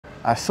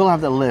I still have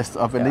the list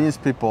of Indigenous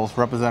Peoples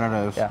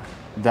representatives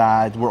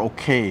that were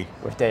okay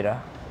with data,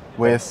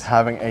 with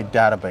having a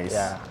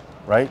database,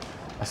 right?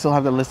 I still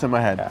have the list in my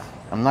head.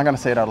 I'm not gonna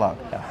say it out loud,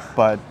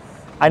 but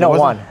I know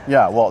one.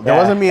 Yeah, well, there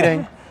was a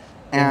meeting,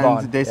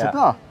 and they said,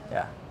 "No,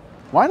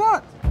 why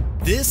not?"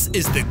 This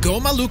is the Go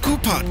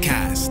Maluku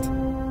podcast.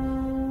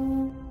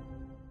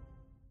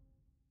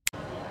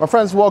 My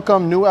friends,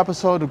 welcome. New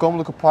episode of Go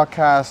Maluku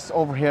podcast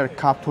over here at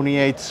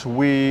COP28.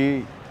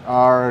 We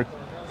are,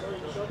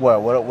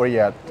 what are you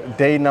at?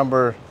 Day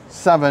number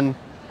 7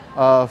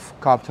 of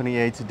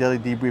COP28, daily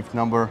debrief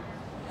number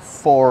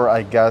 4,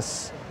 I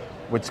guess,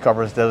 which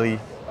covers daily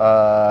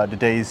the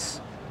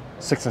days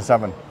 6 and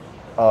 7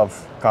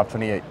 of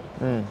COP28.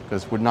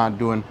 Because we're not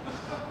doing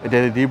a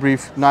daily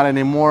debrief, not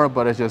anymore,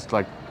 but it's just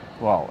like,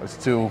 well, it's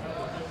too,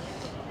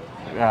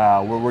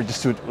 we're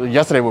just too,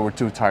 yesterday we were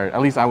too tired,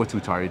 at least I was too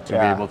tired to be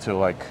able to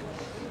like,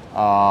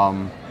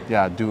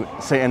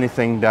 say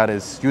anything that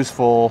is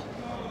useful,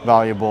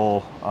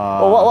 valuable.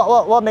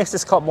 Well, what makes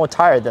this COP more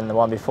tired than the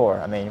one before?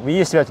 I mean, we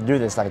used to have to do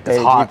this like a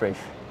daily debrief.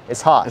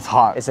 It's hot. It's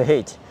hot. It's a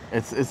heat.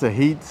 It's a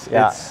heat.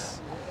 It's,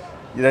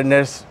 then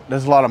there's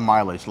a lot of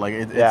mileage. Like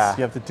you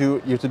have to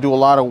do a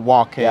lot of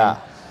walking.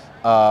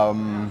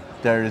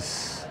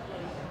 There's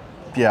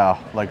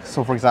like,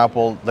 so for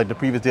example, like the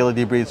previous daily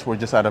debriefs were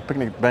just at a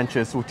picnic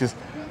benches, which is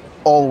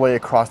all the way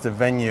across the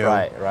venue.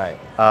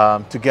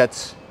 To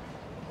get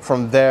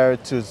from there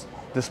to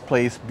this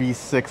place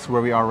B6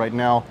 where we are right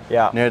now,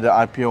 near the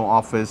IPO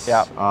office.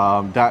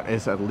 That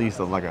is at least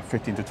like a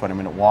 15 to 20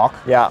 minute walk.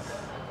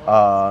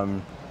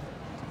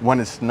 When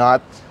it's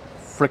not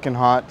freaking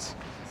hot,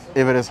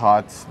 if it is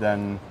hot,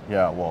 then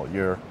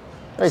you're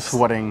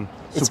sweating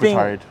super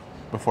tired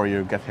before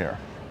you get here.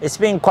 It's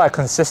been quite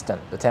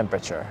consistent, the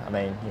temperature. I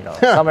mean, you know,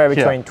 somewhere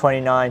between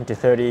 29 to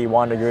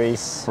 31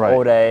 degrees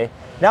all day.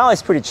 Now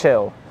it's pretty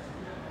chill.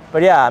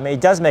 But yeah, I mean,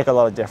 it does make a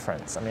lot of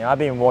difference. I mean, I've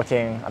been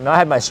walking, I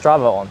had my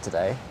Strava on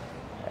today,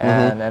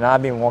 and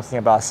I've been walking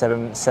about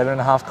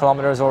 7.5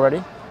 kilometers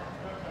already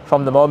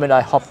from the moment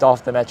I hopped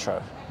off the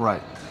metro.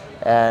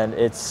 And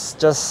it's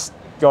just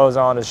goes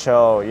on to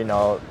show, you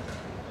know,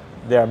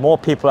 there are more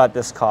people at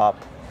this COP.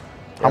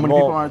 How many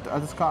people are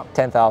at this COP?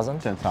 10,000.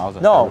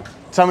 10,000. No.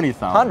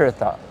 70,000.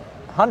 100,000.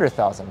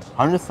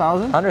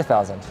 100,000?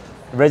 100,000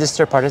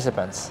 registered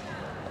participants.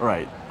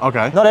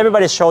 Okay. Not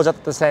everybody shows up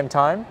at the same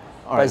time,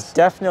 but it's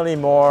definitely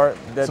more,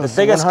 the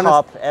biggest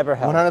COP ever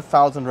held.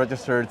 100,000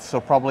 registered, so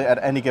probably at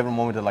any given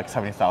moment there are like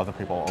 70,000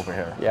 people over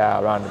here.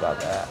 Yeah, around about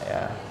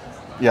that,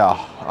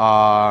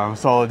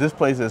 so this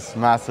place is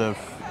massive.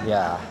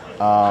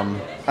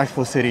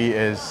 Expo City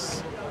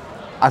is,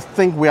 I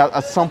think we are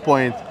at some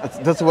point,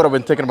 that's what I've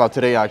been thinking about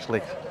today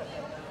actually.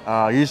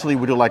 Usually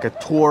we do like a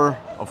tour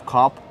of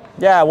COP.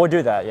 Yeah, we'll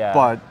do that,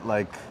 But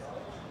like,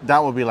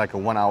 that would be like a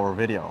 1-hour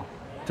video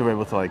to be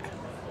able to like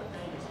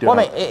do I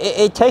mean,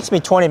 it takes me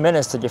 20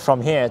 minutes to get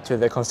from here to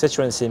the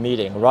constituency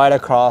meeting, right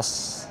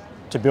across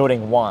to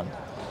building 1,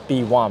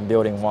 B1,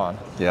 building 1.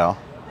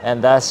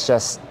 And that's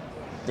just,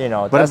 you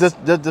know. But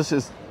this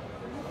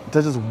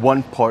is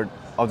one part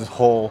of this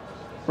whole.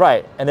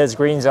 And there's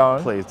green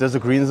zone. There's a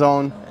green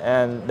zone.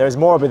 And there's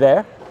more over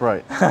there.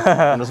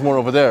 And there's more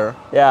over there.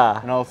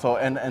 And also,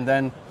 and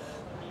then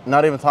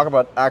not even talk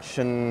about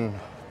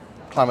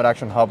climate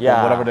action hub,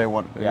 or whatever they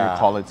want to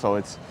call it. So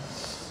it's,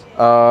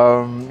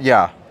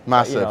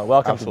 massive. You know,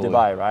 welcome to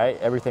Dubai, right?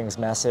 Everything's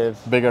massive.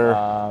 Bigger.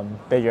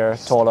 Bigger,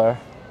 taller.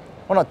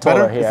 Well, not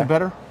taller here. Is it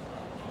better?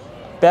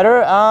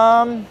 Better?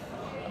 I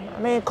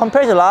mean,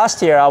 compared to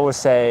last year, I would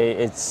say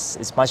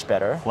it's much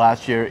better.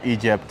 Last year,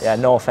 Egypt. Yeah,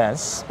 no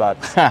offense, but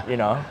you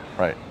know.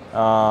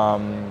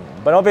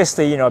 But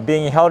obviously, you know,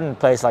 being held in a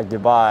place like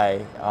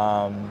Dubai,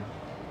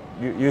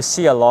 you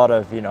see a lot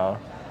of, you know,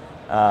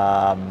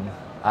 I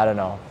don't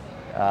know,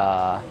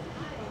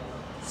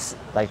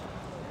 like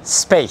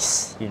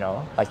space, you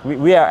know. Like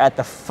we are at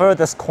the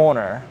furthest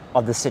corner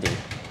of the city,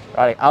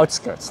 right? Like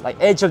outskirts, like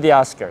edge of the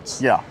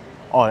outskirts.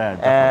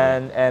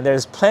 And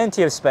there's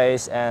plenty of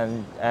space,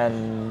 and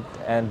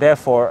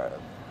therefore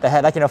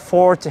they can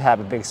afford to have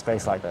a big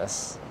space like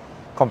this,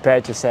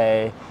 compared to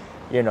say,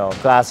 you know,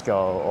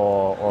 Glasgow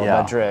or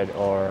Madrid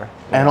or.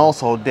 And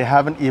also, they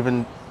haven't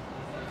even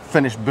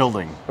finished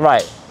building.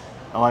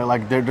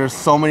 Like there's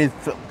so many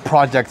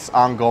projects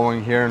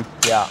ongoing here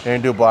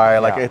in Dubai.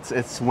 Like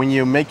it's when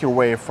you make your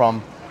way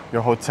from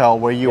your hotel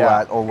where you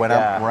at or where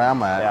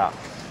I'm at.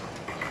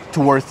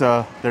 Towards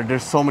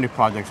there's so many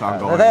projects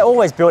ongoing. They're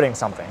always building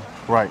something.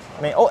 I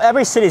mean,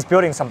 every city is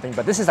building something,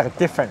 but this is like a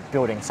different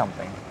building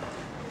something.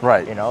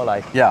 You know,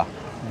 like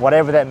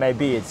whatever that may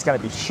be, it's going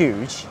to be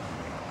huge.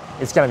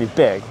 It's going to be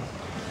big.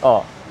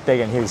 Big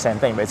and huge, same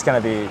thing. But it's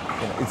going to be, you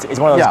know, it's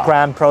one of those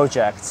grand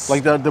projects.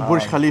 Like the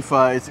Burj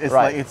Khalifa,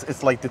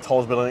 it's like the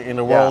tallest building in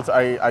the world.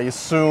 I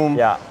assume.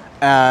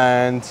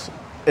 And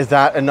is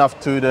that enough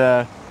to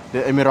the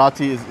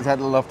Emirati? Is that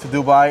enough to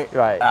Dubai?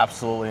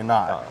 Absolutely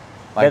not.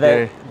 Like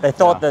they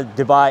thought the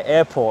Dubai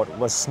airport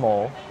was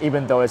small,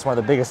 even though it's one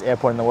of the biggest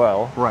airports in the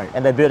world.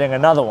 And they're building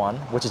another one,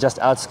 which is just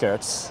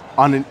outskirts.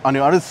 On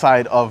the other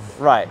side of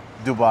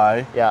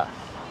Dubai. Yeah.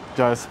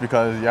 Just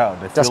because, yeah,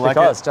 they feel Just like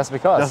because. it. Just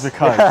because. Just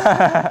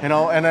because. You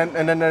know, and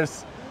then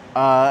there's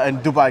in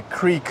Dubai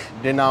Creek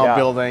they're now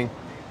building,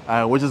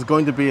 which is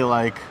going to be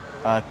like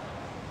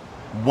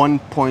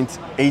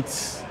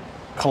 1.8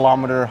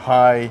 kilometer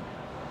high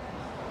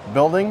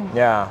building.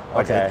 Yeah.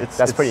 Okay.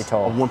 That's pretty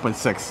tall.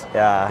 1.6.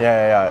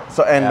 Yeah.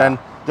 So then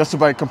just to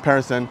by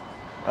comparison,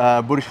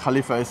 Burj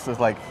Khalifa is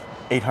like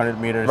 800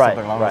 meters,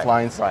 something along those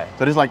lines. Right.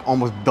 So it's like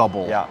almost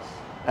double. Yeah.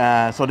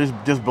 So this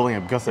building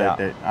it because they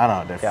I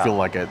don't know, they feel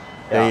like it.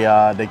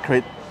 They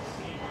create.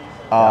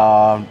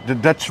 The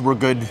Dutch were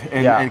good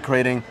in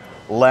creating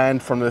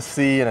land from the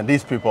sea, and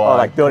these people are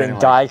like building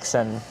dikes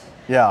and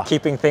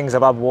keeping things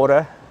above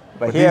water.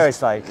 But here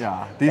it's like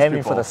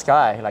aiming for the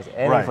sky, like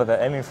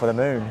aiming for the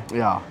moon.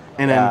 Yeah,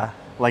 and then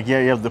like you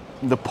have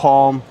the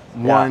palm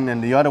one,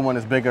 and the other one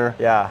is bigger.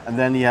 Yeah, and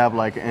then you have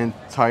like an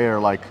entire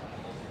like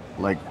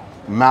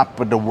map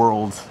of the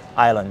world.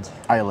 Island.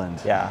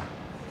 Yeah,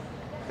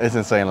 it's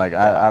insane. Like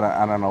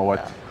I don't know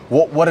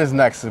what is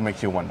next. It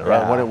makes you wonder,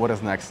 right? What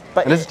is next?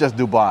 But this is just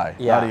Dubai.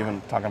 Not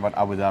even talking about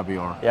Abu Dhabi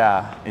or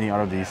any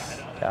other of these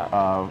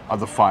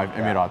other 5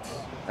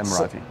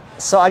 Emirati.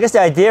 So I guess the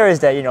idea is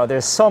that, you know,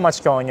 there's so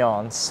much going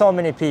on, so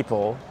many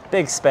people,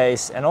 big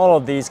space, and all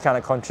of these kind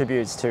of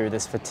contributes to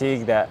this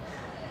fatigue that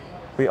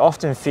we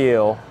often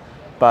feel,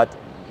 but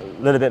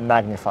a little bit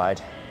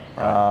magnified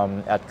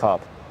at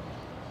COP.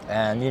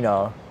 And, you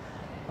know,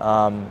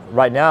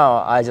 right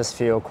now I just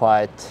feel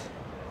quite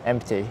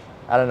empty.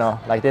 I don't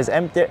know, like there's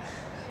empty.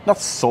 Not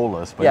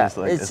soulless, but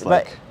it's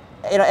like.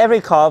 But, you know,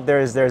 every COP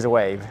there's a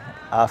wave,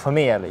 for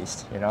me at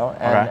least, you know,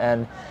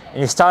 and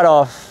you start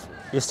off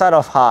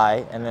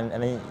high, and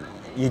then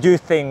you do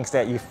things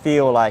that you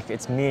feel like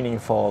it's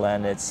meaningful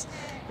and it's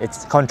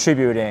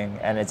contributing,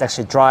 and it's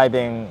actually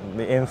driving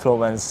the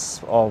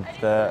influence of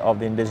the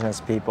indigenous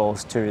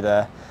peoples to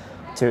the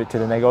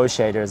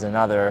negotiators and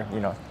other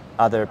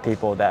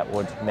people that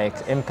would make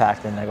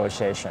impact in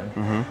negotiation.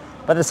 Mm-hmm.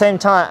 But at the same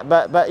time,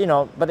 but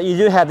you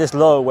do have this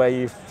low where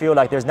you feel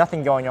like there's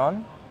nothing going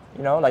on,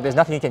 you know, like there's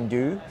nothing you can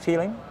do,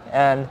 feeling,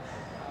 and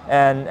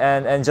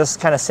just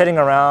kind of sitting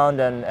around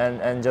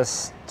and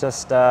just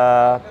kind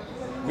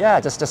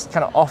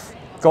of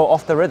go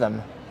off the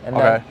rhythm. And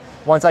then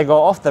once I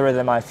go off the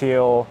rhythm, I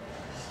feel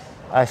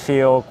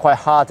quite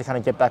hard to kind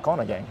of get back on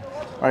again.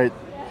 All right.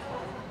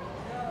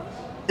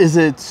 Is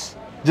it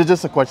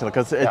just a question,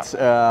 because it's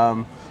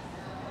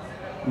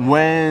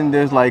when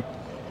there's like,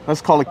 let's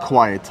call it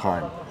quiet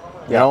time,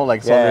 you know,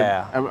 like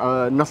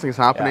nothing's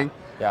happening.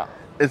 Yeah.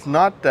 It's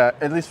not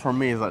that, at least for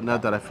me, it's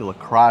not that I feel a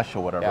crash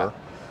or whatever.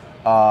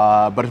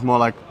 But it's more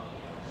like,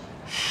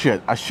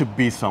 shit, I should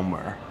be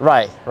somewhere.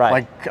 Right.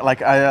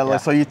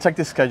 So you check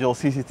the schedule,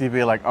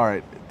 CCTV, like, all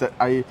right,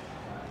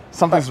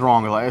 something's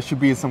wrong. Like I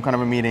should be in some kind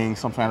of a meeting,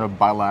 some kind of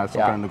bilateral,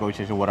 some kind of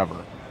negotiation, whatever.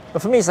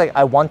 But for me, it's like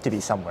I want to be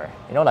somewhere.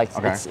 You know, like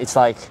it's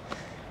like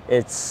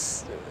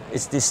it's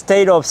the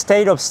state of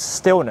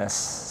stillness,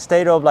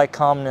 state of like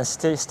calmness,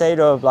 state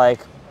of like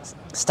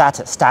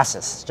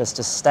stasis,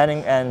 just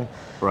standing and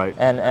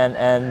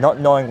not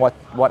knowing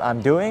what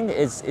I'm doing.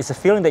 It's a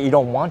feeling that you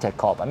don't want at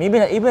COP. I mean,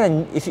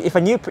 even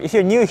if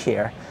you're new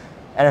here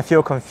and I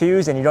feel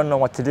confused and you don't know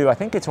what to do, I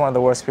think it's one of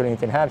the worst feelings you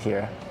can have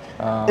here.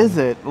 Is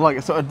it?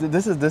 Like, so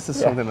this is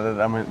something that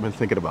I've been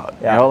thinking about.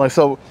 You know, like,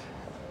 so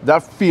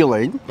that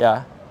feeling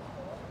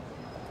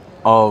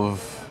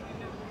of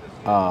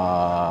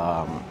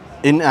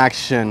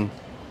inaction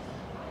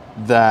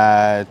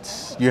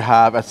that you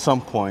have at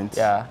some point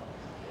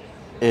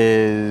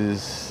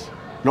is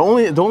the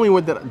only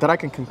way that I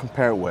can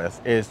compare it with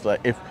is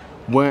like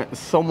when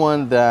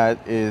someone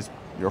that is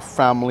your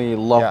family,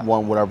 loved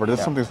one, whatever,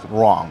 there's something's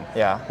wrong.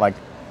 Like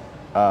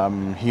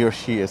he or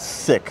she is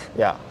sick.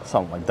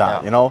 Something like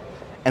that, you know?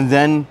 And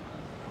then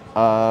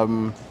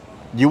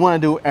you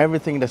want to do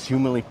everything that's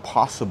humanly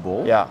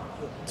possible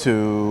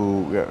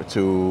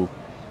to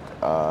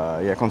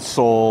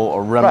console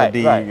or remedy,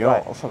 you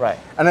know.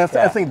 And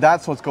I think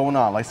that's what's going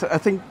on. Like, so I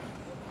think,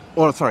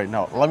 let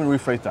me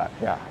rephrase that.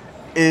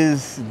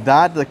 Is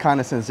that the kind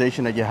of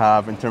sensation that you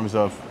have in terms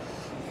of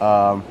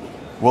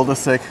world is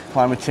sick,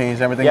 climate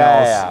change, everything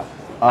else?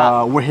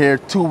 We're here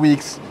 2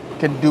 weeks,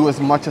 can do as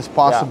much as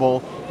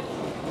possible.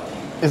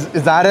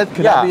 Is that it?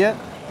 Could that be it?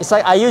 It's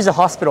like I use a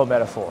hospital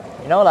metaphor,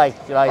 you know,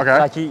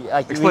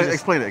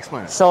 explain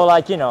it. So,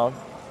 like, you know,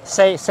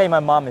 say my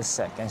mom is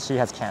sick and she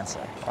has cancer,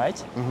 right?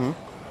 Mm-hmm.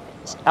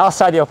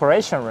 Outside the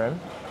operation room,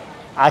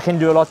 I can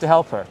do a lot to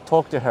help her,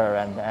 talk to her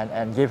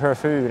and give her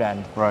food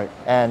and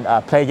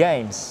play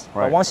games.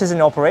 But once she's in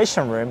the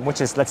operation room, which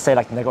is, let's say,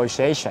 like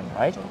negotiation,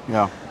 right?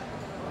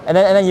 And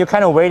then you're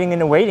kind of waiting in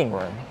the waiting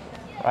room,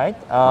 right?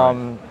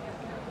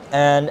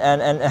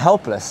 And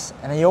helpless,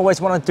 and you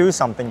always want to do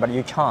something, but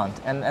you can't.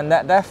 And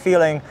that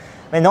feeling,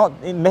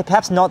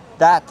 perhaps not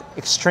that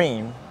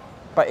extreme,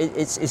 but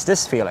it's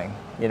this feeling,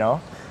 you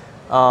know.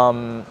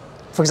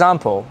 For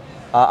example,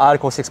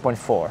 Article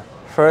 6.4.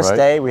 First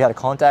day, we had a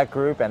contact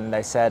group, and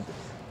they said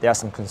there are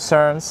some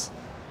concerns,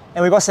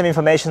 and we got some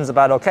information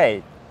about,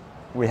 okay,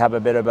 we have a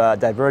bit of a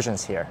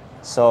divergence here.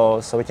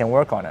 so we can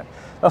work on it.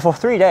 But for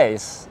 3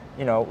 days,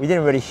 you know, we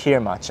didn't really hear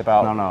much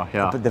about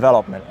the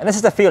development. And this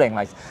is the feeling,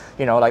 like,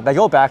 you know, like they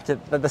go back to,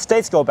 the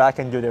states go back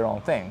and do their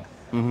own thing.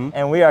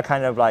 And we are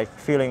kind of like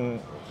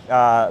feeling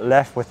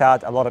left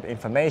without a lot of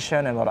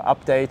information and a lot of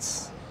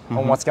updates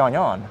on what's going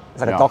on.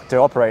 It's like a doctor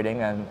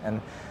operating,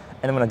 and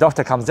when the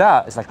doctor comes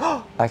out, it's like,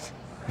 oh, like,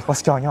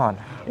 what's going on,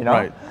 you know?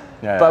 Right.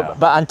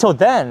 But until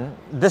then,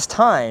 this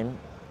time,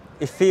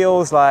 it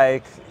feels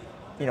like,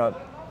 you know,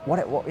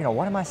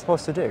 what am I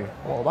supposed to do?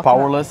 Well,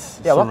 powerless.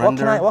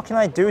 What can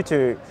I do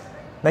to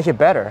make it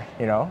better?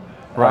 You know,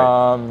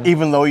 right.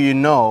 Even though you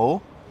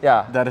know,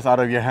 that it's out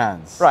of your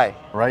hands. Right.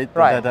 Right.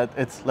 That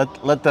it's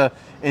let the,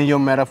 in your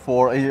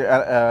metaphor, your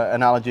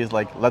analogy is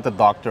like, let the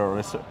doctor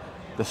or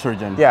the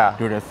surgeon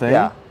do their thing.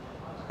 Yeah.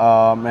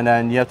 And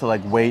then you have to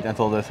like wait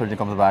until the surgeon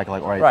comes back.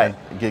 Like, all right.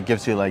 It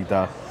gives you like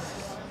the,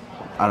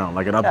 I don't know,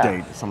 like an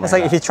update. Something it's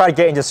like if you try to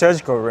get into the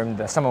surgical room,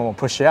 someone will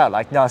push you out.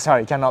 Like, no,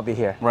 sorry, you cannot be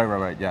here.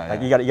 Right. Yeah.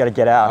 Like you got to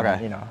get out.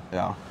 Okay. You know.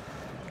 Yeah.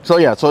 So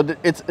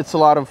it's a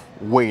lot of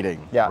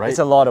waiting. Yeah, right? It's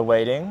a lot of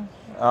waiting.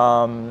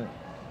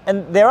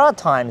 And there are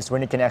times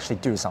when you can actually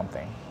do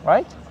something,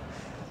 right?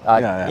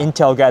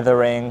 Intel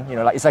gathering, you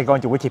know, like it's like going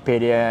to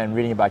Wikipedia and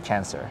reading about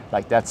cancer.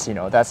 Like that's, you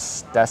know,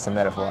 that's the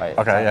metaphor. Right?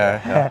 Okay,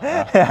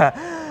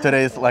 yeah.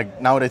 Today's like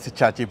nowadays it's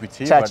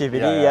ChatGPT.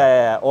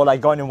 ChatGPT, or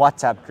like going in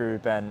WhatsApp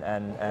group and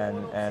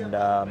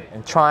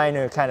trying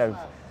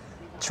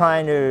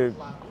to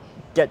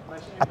get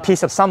a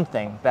piece of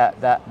something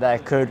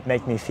that could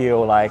make me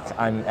feel like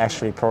I'm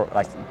actually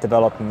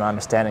developing my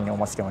understanding on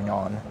what's going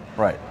on.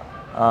 Right.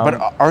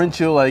 But aren't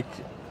you like,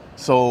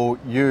 so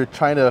you're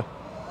trying to,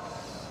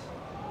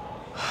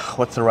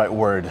 what's the right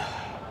word?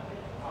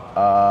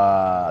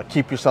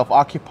 Keep yourself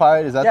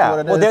occupied? Is that what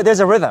it is? Well, there's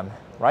a rhythm,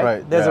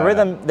 right? There's a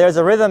rhythm. There's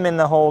a rhythm in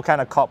the whole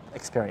kind of COP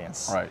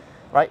experience.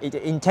 Right. It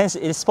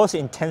is supposed to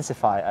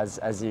intensify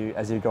as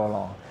you go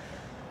along.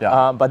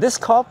 Yeah. But this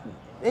COP,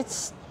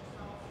 it's,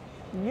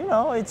 you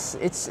know, it's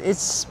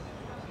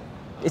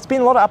been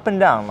a lot of up and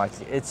down. Like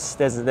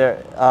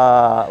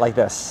like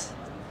this.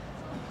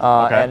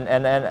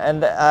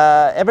 And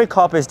every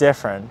COP is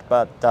different,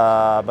 but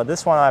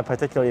this one I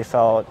particularly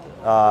felt,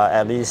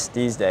 at least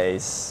these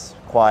days,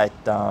 quite.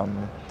 There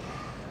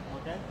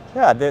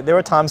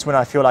were times when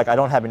I feel like I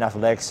don't have enough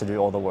legs to do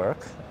all the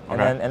work,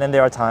 and then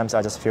there are times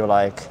I just feel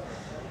like,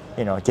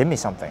 you know, give me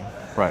something.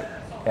 Right.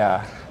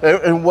 Yeah.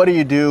 And what do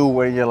you do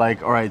when you're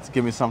like, all right,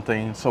 give me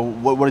something? So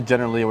what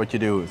generally what you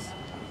do is,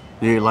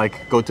 you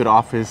like go to the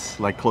office,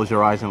 like close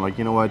your eyes and like,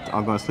 you know what,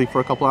 I'm gonna sleep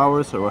for a couple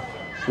hours, or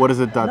what is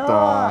it that? No,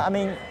 I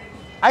mean,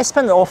 I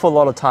spend an awful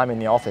lot of time in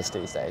the office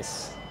these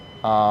days.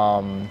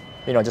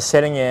 You know, just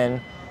sitting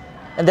in,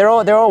 and there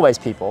are always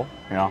people.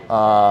 Yeah.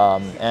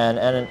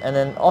 And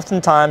then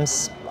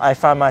oftentimes I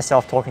find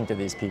myself talking to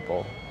these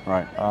people.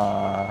 Right.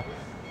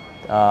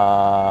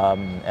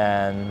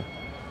 And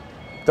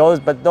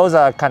those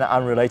are kind of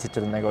unrelated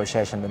to the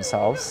negotiation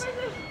themselves,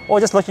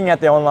 or just looking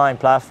at the online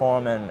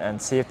platform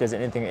and see if there's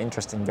anything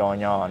interesting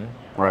going on.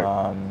 Right.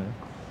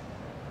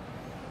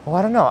 Well,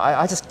 I don't know.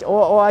 I just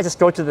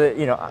go to the,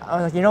 you know,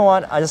 I'm like, you know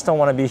what? I just don't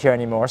want to be here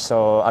anymore.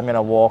 So I'm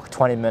gonna walk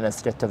 20 minutes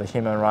to get to the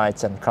human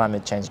rights and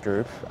climate change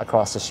group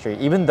across the street.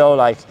 Even though,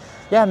 like,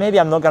 yeah,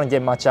 maybe I'm not gonna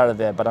get much out of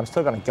there, but I'm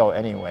still gonna go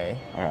anyway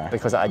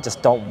because I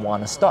just don't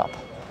want to stop.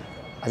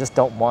 I just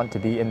don't want to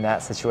be in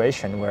that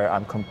situation where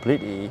I'm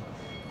completely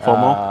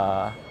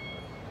FOMO.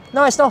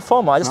 No, it's not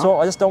FOMO. I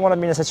just don't want to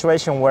be in a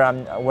situation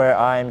where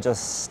I'm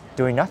just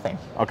doing nothing.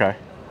 Okay.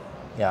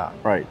 Yeah.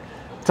 Right.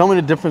 Tell me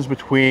the difference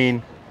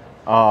between.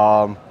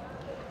 The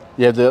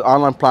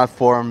online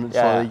platform,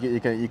 so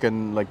you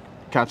can like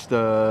catch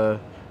the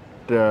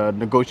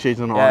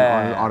negotiations on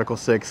Article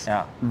 6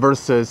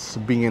 versus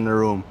being in the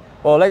room.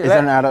 Well, is there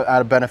an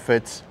added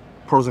benefits,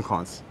 pros and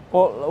cons?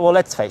 Well,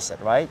 let's face it,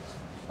 right?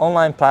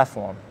 Online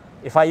platform.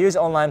 If I use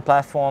online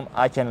platform,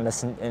 I can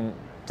listen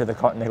to the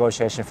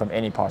negotiation from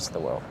any parts of the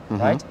world,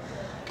 right?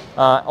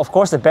 Of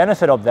course, the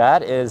benefit of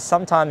that is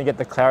sometimes you get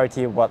the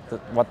clarity of what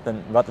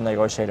the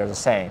negotiators are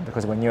saying,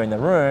 because when you're in the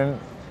room,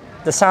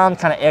 the sound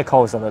kind of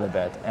echoes a little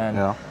bit,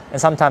 and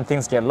sometimes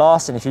things get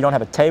lost. And if you don't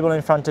have a table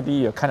in front of you,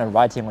 you're kind of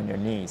writing on your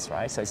knees,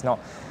 right? So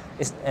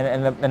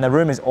and the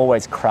room is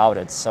always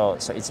crowded. So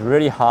it's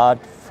really hard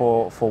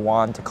for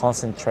one to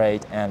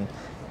concentrate and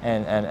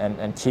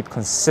keep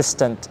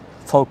consistent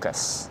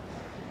focus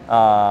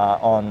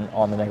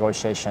on the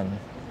negotiation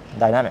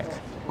dynamic.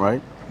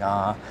 Right.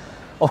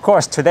 Of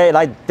course, today,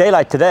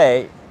 like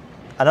today,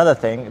 another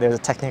thing, there's a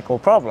technical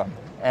problem.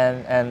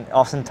 And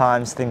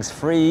oftentimes things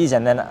freeze,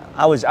 and then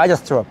I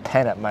just threw a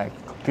pen at my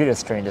computer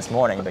screen this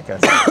morning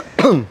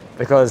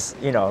because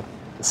you know,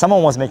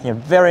 someone was making a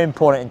very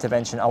important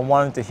intervention. I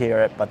wanted to hear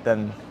it, but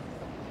then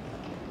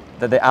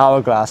the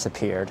hourglass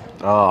appeared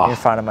in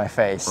front of my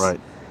face. Right.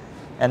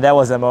 And that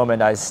was the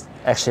moment I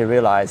actually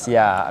realized,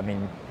 I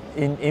mean,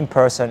 in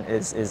person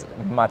is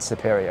much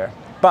superior.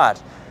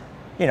 But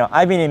you know,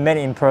 I've been in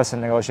many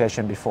in-person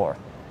negotiations before.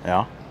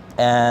 Yeah.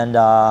 And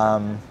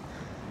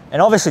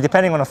And obviously,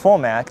 depending on the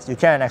format, you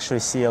can actually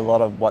see a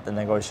lot of what the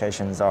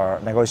negotiators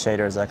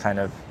are kind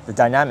of the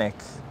dynamic,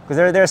 because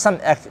there's some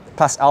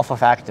plus alpha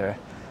factor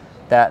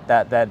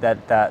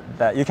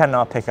that you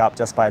cannot pick up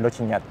just by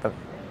looking at the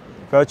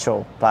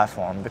virtual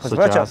platform, because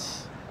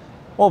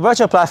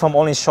virtual platform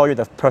only show you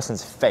the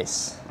person's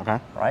face, Okay.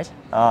 right?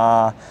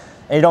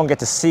 And you don't get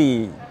to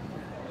see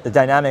the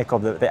dynamic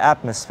of the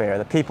atmosphere,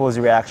 the people's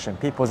reaction,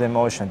 people's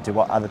emotion to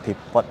what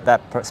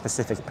that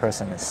specific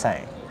person is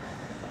saying.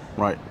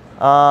 Right.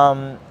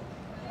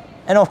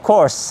 And of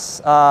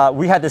course,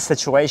 we had this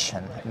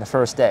situation in the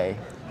first day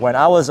when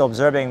I was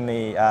observing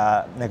the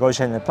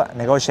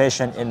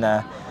negotiation in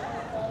the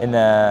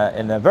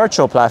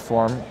virtual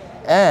platform,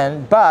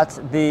 but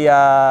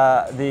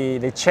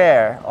the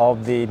chair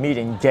of the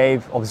meeting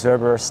gave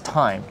observers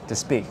time to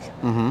speak,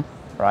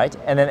 right?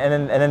 And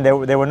then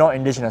there were no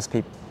indigenous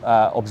people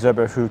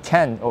observers who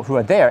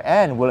are there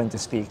and willing to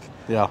speak.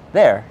 Yeah.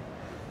 There.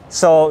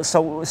 So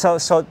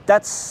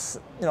that's,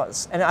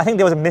 and I think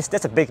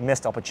that's a big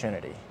missed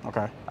opportunity.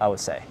 Okay. I would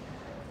say.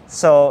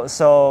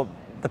 So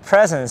the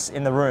presence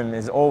in the room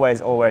is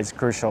always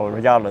crucial,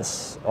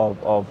 regardless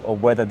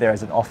of whether there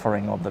is an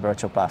offering of the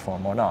virtual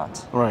platform or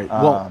not. Right.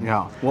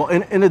 Well,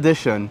 in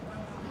addition,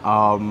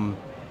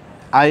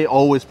 I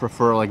always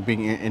prefer like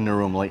being in the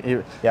room. Like,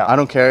 I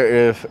don't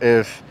care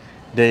if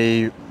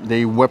they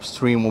web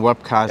stream or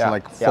webcast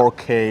like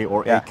 4K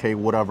or 8K,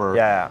 whatever.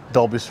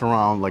 Dolby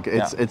surround. Like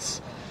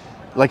it's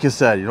like you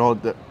said,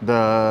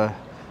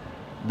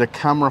 the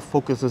camera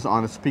focuses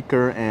on the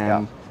speaker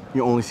and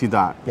you only see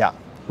that. Yeah.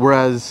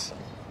 Whereas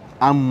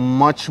I'm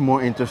much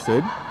more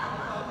interested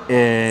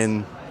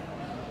in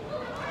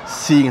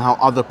seeing how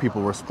other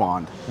people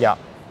respond. Yeah.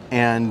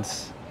 And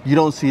you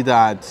don't see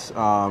that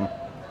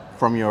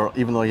from your,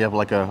 even though you have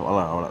like a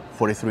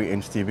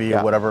 43-inch TV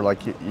or whatever,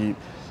 like you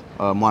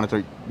monitor,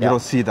 you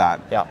don't see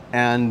that. Yeah.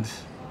 And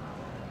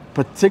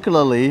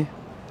particularly,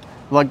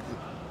 like,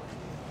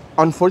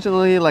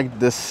 unfortunately, like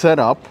the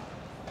setup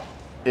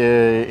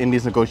in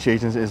these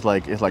negotiations is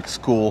like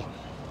school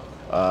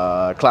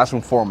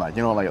classroom format,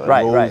 like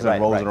rows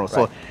and rows and rows.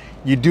 So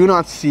you do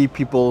not see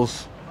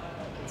people's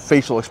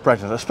facial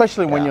expressions,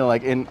 especially when you're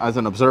like in as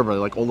an observer,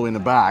 like all the way in the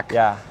back.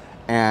 Yeah.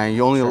 And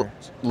you only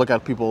look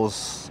at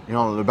people's,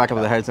 the back of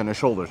their heads and their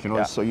shoulders,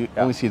 so you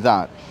only see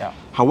that. Yeah.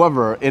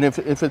 However, and if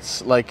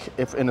it's like,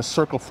 if in a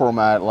circle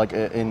format, like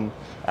in...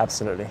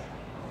 Absolutely.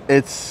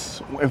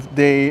 It's,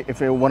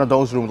 if in one of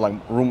those rooms, like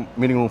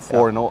meeting room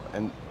 4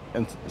 and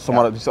some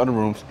of these other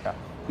rooms,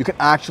 you can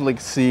actually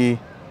see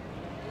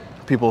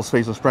people's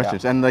facial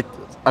expressions. And like,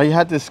 I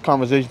had this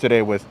conversation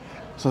today with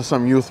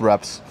some youth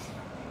reps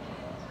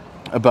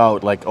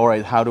about like, all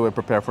right, how do I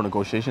prepare for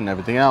negotiation and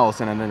everything else?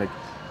 And then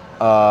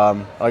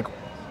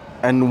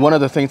and one of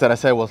the things that I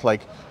said was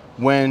like,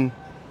 when,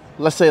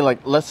 let's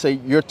say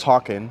you're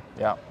talking,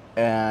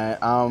 and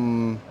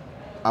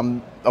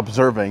I'm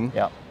observing,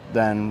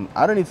 then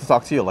I don't need to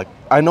talk to you. Like,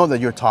 I know that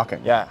you're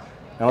talking.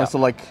 So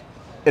like,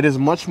 it is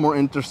much more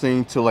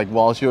interesting to like,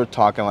 whilst you're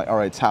talking, like, all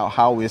right,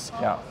 how is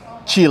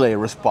Chile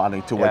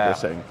responding to what you're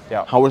saying?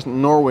 How is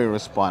Norway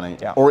responding?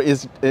 Or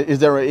is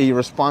there a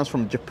response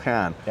from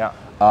Japan?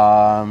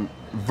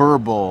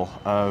 Verbal,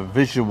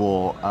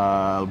 visual,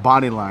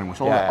 body language,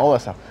 all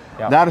that stuff.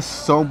 That is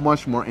so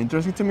much more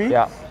interesting to me.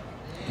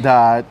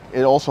 That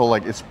it also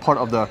like, it's part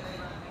of the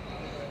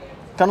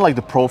kind of like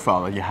the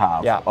profile that you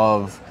have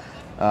of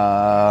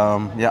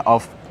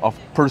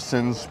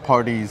persons,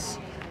 parties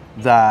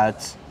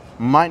that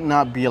might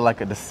not be like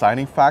a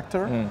deciding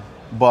factor,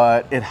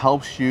 but it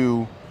helps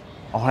you,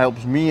 or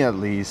helps me at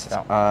least.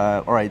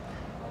 All right,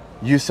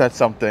 you said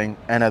something,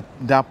 and at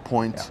that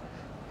point,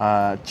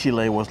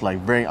 Chile was like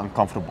very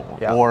uncomfortable,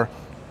 or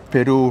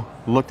Peru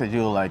looked at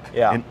you like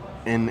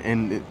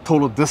in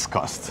total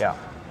disgust.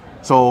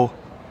 So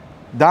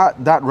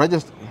that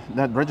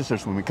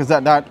registers for me, because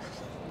that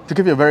to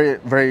give you a very,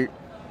 very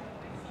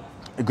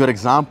good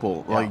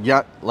example, like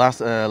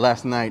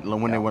last night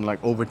when they went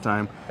like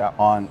overtime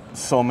on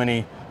so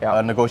many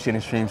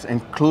negotiating streams,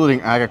 including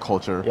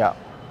agriculture.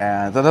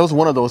 And that was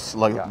one of those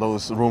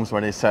those rooms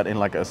where they sat in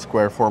like a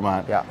square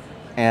format.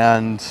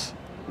 And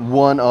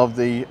one of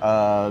the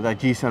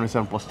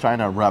G77 plus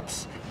China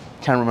reps,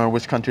 can't remember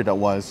which country that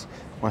was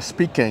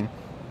speaking,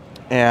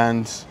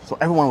 and so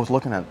everyone was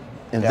looking at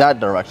in that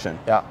direction.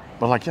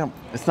 But like,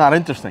 it's not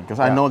interesting because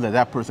I know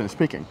that person is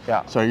speaking.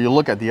 So you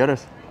look at the other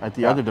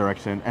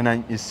direction, and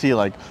then you see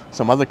like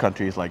some other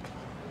countries like,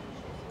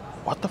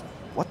 what the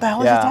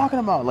hell is he talking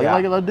about?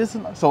 Like this.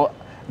 So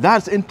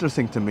that's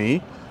interesting to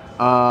me,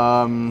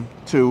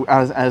 to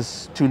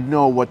as to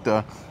know what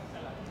the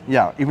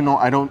even though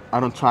I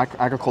don't track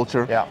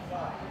agriculture.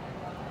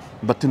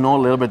 But to know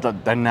a little bit the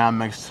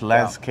dynamics,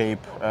 landscape,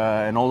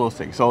 and all those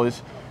things. So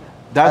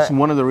that's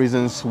one of the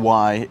reasons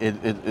why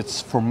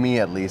it's, for me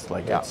at least,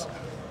 like it's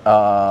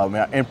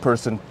in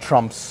person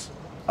trumps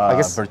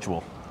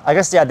virtual. I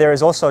guess there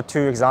is also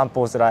two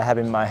examples that I have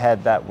in my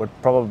head that would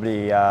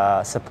probably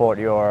support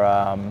your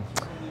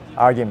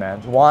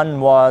argument.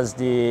 One was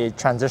the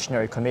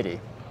transitionary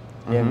committee,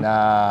 in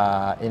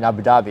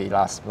Abu Dhabi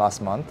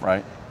last month.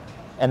 Right.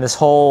 And this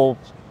whole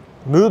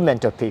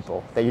movement of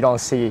people that you don't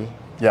see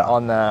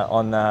on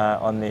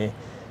the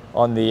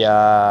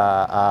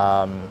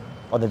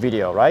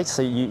video, right?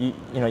 So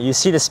you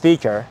see the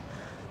speaker,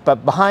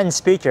 but behind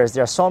speakers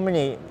there are so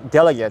many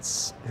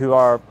delegates who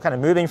are kind of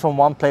moving from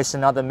one place to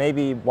another.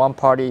 Maybe one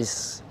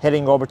party's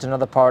heading over to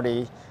another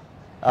party,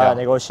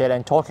 negotiating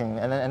and talking,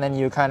 and then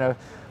you kind of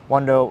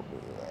wonder,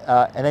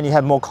 and then you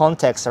have more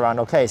context around.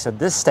 Okay, so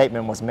this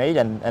statement was made,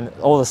 and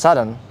all of a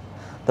sudden,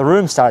 the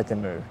room started to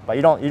move, but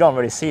you don't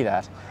really see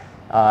that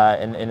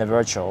in the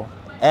virtual.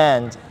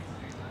 And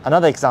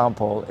another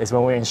example is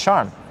when we were in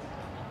Sharm.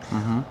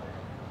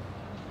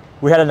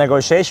 We had a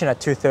negotiation at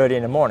 2:30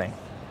 in the morning.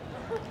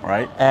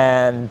 Right.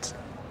 And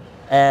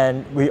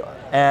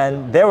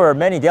there were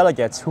many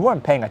delegates who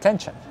weren't paying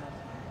attention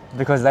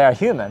because they are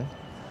human,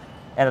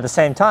 and at the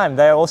same time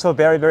they are also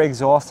very, very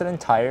exhausted and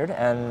tired,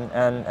 and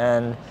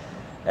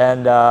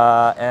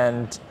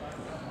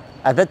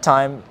at that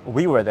time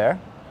we were there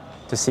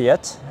to see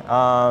it.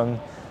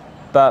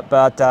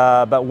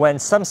 But when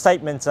some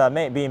statements are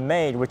being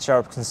made which are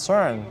of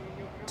concern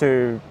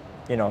to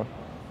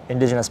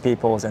indigenous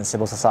peoples and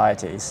civil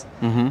societies,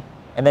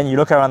 and then you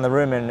look around the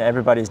room and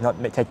everybody's not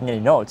taking any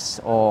notes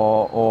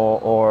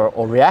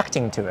or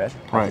reacting to it,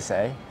 like you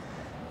say,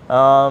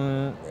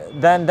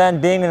 then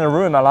being in the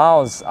room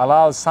allows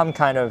some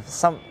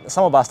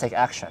of us take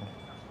action.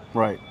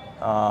 Right.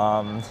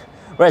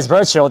 Whereas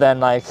virtual, then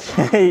like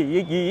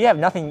you have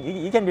nothing,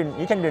 you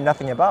can do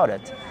nothing about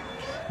it.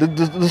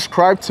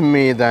 Describe to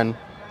me then.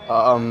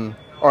 All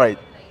right.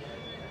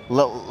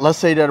 Let's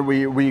say that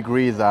we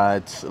agree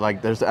that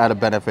like there's added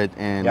benefit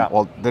in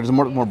well, there's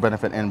more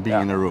benefit in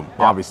being in a room,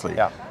 obviously.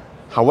 Yeah.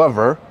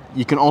 However,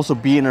 you can also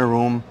be in a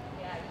room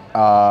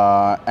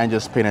and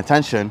just paying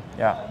attention.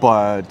 Yeah.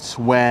 But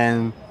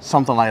when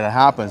something like that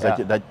happens,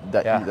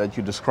 that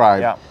you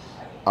described,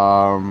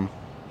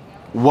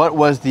 what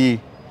was the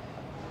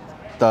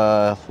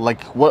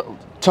like what?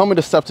 Tell me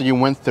the steps that you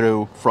went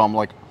through from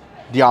like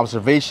the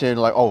observation,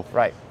 like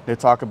they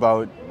talk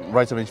about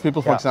rights of indigenous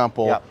people, for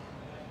example. Yeah.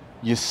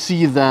 You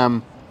see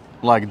them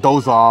like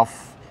doze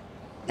off,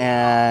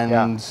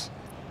 and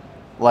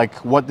like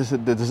what is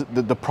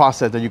the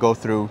process that you go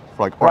through?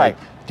 Like, all right,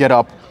 get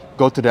up,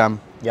 go to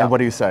them, and what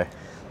do you say?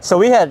 So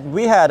we had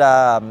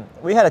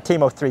a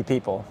team of 3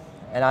 people,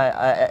 and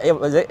it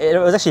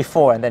was actually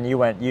 4, and then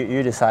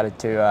you decided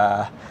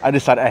to. I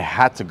decided I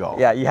had to go.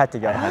 Yeah, you had to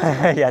go.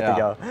 You had to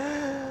go.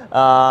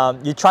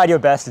 You tried your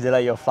best to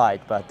delay your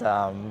flight, but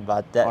that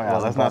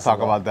let's not talk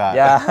about that.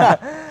 Yeah,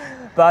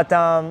 but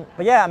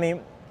yeah, I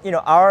mean.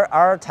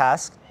 Our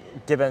task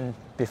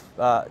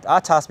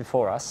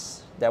before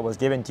us that was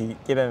given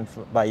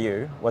by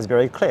you was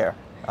very clear.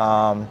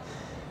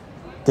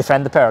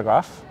 Defend the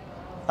paragraph,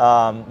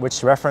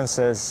 which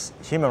references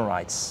human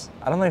rights.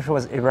 I don't know if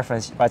it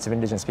referenced rights of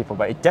indigenous people,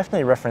 but it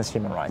definitely referenced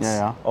human rights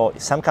or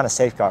some kind of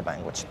safeguard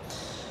language.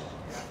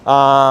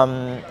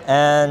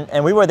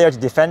 And we were there to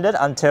defend it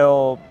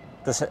until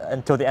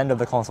the end of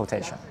the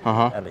consultation,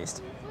 at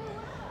least.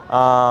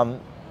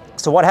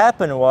 So what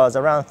happened was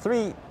around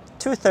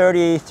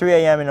 2:30, 3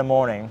 a.m. in the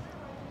morning,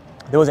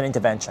 there was an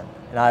intervention,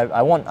 and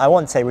I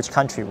won't say which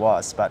country it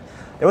was, but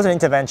there was an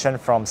intervention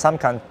from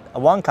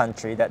one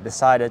country that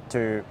decided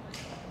to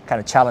kind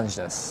of challenge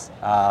this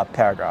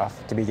paragraph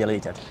to be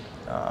deleted,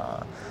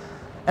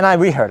 and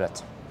we heard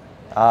it,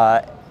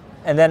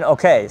 and then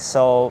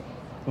so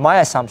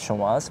my assumption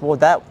was, well,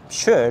 that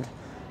should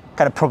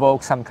kind of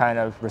provoke some kind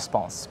of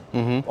response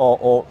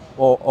or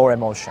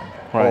emotion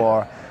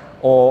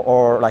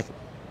or like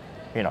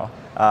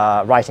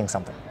writing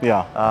something.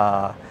 Yeah.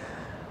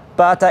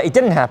 But it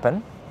didn't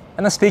happen,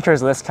 and the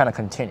speakers list kind of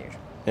continued.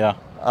 Yeah.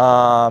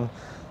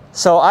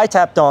 So I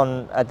tapped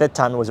on, at that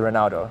time it was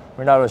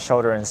Ronaldo's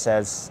shoulder, and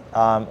says,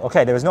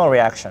 okay, there was no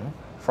reaction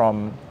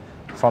from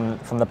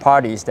the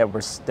parties that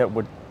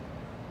would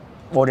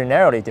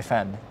ordinarily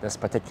defend this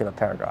particular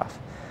paragraph.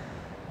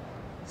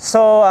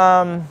 So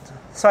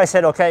I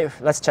said, okay,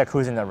 let's check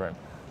who's in the room,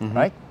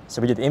 right?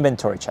 So we did the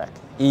inventory check.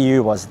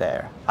 EU was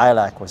there,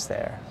 ILAC was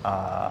there.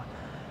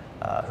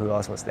 Who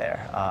else was there?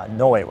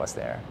 Norway was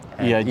there.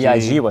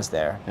 EIG was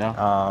there.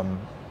 Yeah.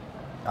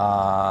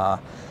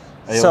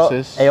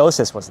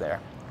 AOSIS was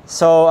there.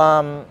 So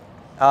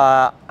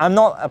I'm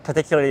not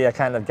particularly a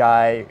kind of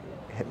guy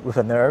with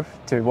a nerve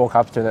to walk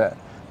up to the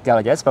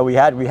delegates, but we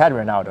had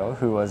Ronaldo,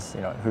 who was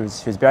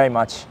who's very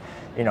much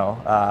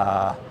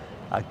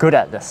good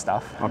at this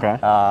stuff. Okay.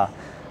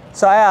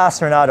 So I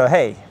asked Ronaldo,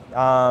 hey,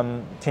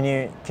 can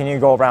you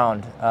go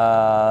around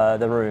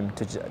the room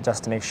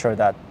just to make sure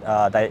that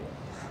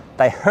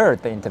they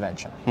heard the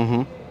intervention.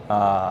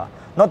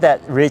 Not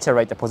that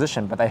reiterate the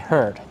position, but they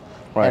heard,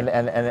 and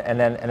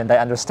then they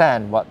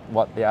understand what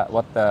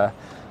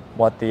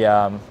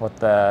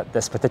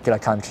this particular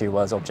country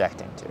was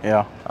objecting to.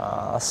 Yeah.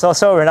 So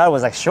Ronaldo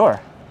was like, sure,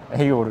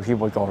 he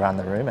would go around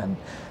the room, and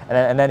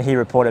then he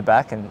reported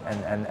back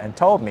and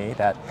told me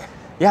that,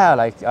 yeah,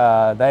 like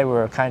they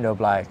were kind of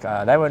like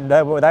they were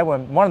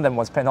one of them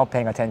was not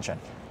paying attention.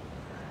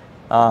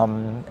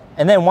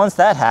 And then once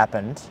that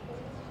happened,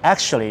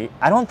 actually,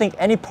 I don't think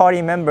any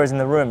party members in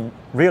the room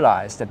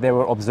realized that there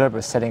were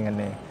observers sitting in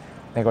the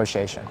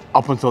negotiation.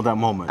 Up until that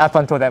moment. Up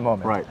until that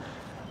moment. Right.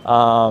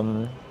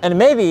 And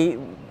maybe,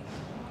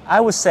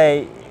 I would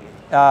say,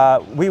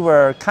 we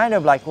were kind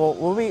of like, well,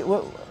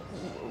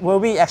 were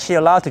we actually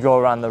allowed to go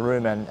around the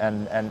room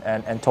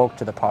and talk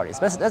to the parties?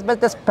 But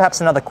that's perhaps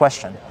another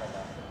question.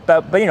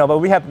 But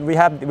we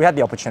had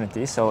the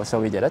opportunity, so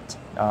we did it.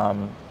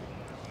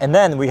 And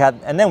then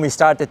we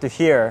started to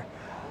hear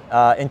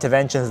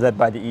interventions led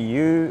by the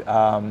EU,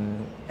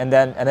 and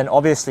then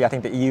obviously I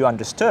think the EU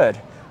understood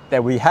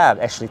that we have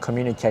actually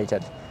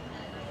communicated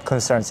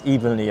concerns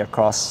evenly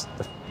across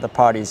the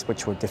parties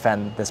which would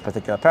defend this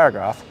particular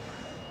paragraph.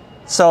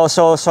 So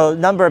a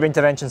number of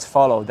interventions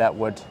followed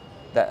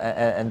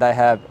and they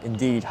have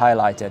indeed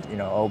highlighted,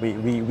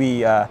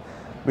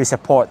 we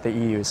support the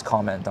EU's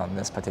comment on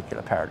this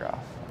particular paragraph.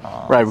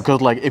 Right,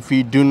 because like if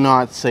we do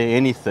not say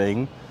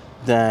anything,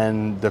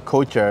 then the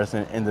co-chairs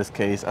in this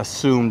case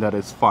assume that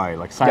it's fine.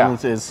 Like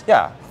silence is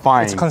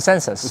fine. It's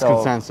consensus. It's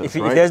consensus,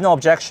 if there's no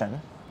objection,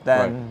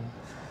 then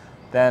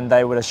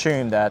they would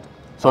assume that.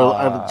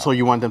 So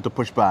you want them to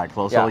push back.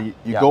 So you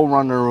go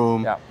around the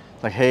room,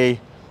 like, hey,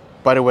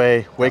 by the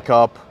way, wake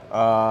up.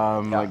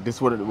 Like this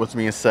is what's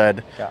being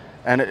said.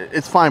 And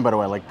it's fine, by the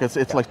way. Like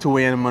it's like 2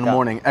 a.m. in the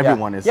morning.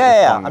 Everyone is.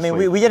 I mean,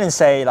 we didn't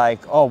say like,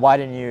 oh, why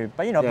didn't you?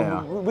 But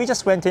we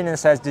just went in and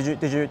says, did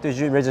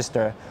you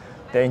register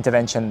the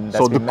intervention?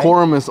 That's so the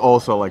quorum is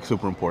also like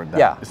super important.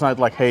 It's not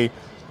like, hey,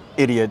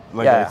 idiot,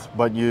 like this,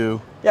 but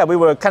you. Yeah, we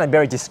were kind of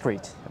very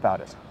discreet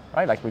about it,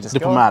 right? Like we just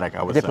diplomatic.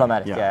 I would say.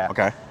 Diplomatic. Yeah.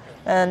 Okay.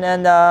 And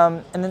then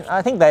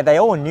I think they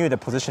all knew the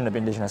position of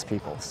Indigenous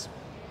peoples,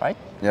 right?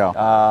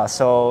 Yeah.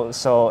 So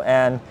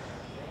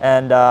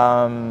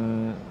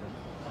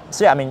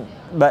I mean,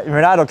 but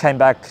Renato came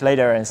back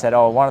later and said,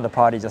 "Oh, one of the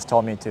parties just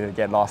told me to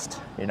get lost,"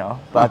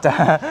 But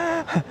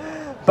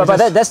but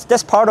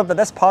that's part of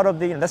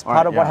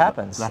what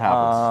happens. That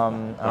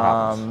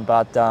happens.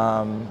 But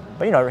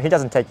he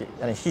doesn't take it.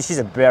 I mean, he's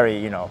a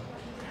very No,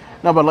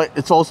 but like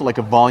it's also like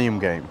a volume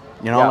game.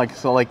 You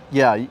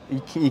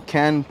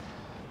can.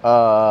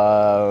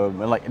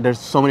 Like there's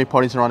so many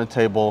parties around the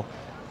table.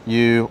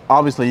 You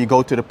obviously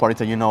go to the parties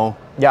that you know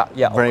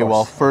very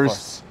well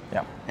first.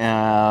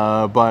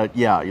 But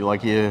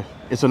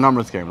it's a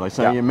numbers game. Like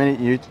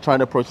you try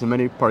to approach as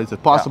many parties as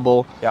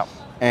possible.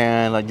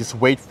 And like just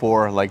wait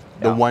for like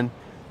the one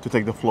to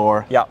take the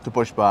floor to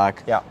push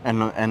back.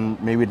 And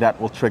maybe that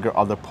will trigger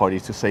other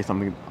parties to say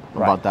something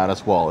about that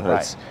as well.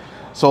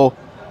 So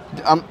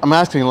I'm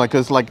asking like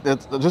because like I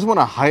just want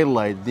to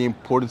highlight the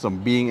importance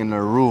of being in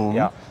a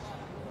room.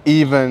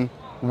 Even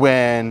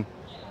when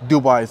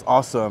Dubai is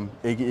awesome,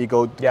 you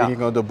go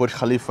to Burj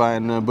Khalifa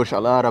and Burj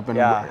Al Arab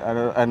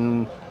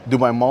and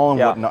Dubai Mall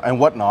and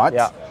whatnot.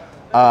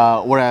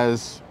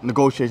 Whereas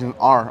negotiations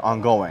are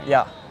ongoing.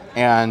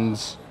 And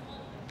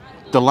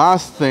the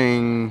last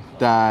thing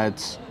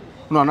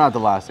not the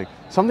last thing.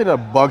 Something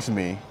that bugs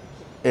me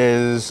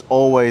is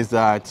always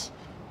that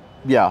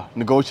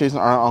negotiations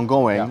are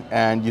ongoing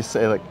and you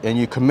say like and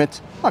you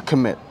not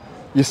commit.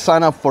 You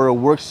sign up for a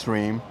work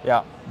stream.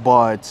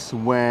 But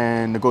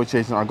when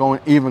negotiations are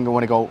going, even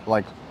when they go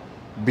like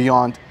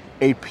beyond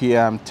 8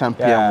 p.m., 10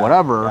 p.m.,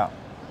 whatever,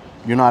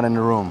 you're not in the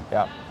room.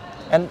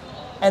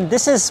 And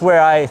this is where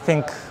I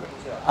think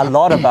a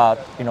lot about,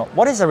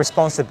 what is the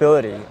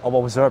responsibility of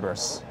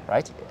observers,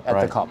 right, at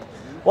the COP?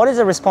 What is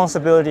the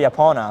responsibility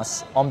upon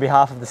us on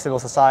behalf of the civil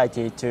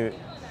society to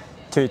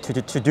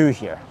do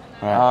here?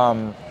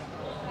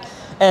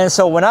 And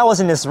so when I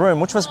was in this room,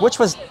 which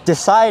was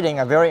deciding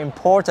a very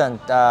important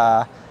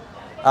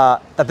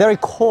the very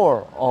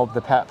core of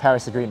the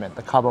Paris Agreement,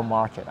 the carbon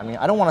market. I mean,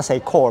 I don't want to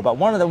say core, but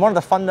one of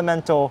the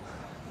fundamental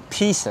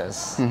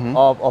pieces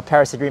of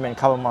Paris Agreement,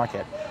 carbon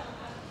market.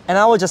 And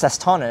I was just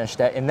astonished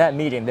that in that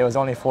meeting there was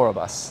only 4 of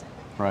us.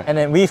 And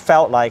then we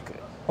felt like,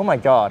 oh my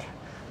God,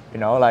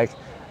 like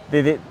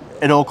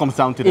it all comes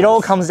down to this. It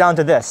all comes down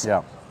to this.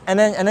 And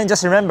then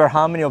just remember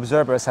how many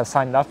observers have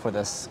signed up for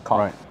this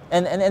COP.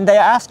 And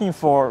they're asking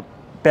for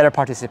better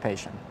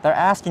participation. They're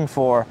asking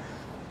for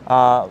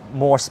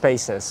more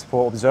spaces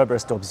for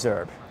observers to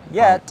observe.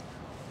 Yet,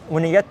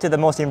 when you get to the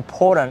most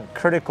important,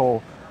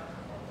 critical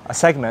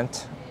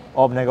segment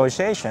of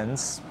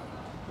negotiations,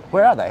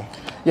 where are they?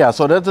 Yeah,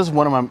 so that is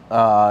one of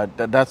my,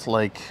 that's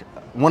like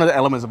one of the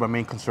elements of my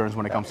main concerns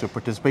when it comes to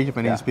participation of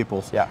Indigenous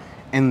peoples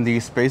in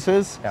these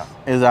spaces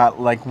is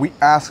that like we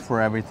ask for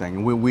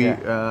everything. We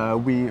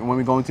when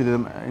we go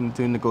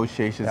into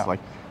negotiations, like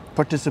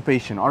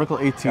participation, Article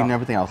 18 and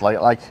everything else,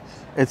 like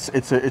it's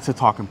a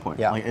talking point.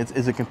 Like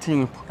it's a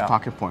continuing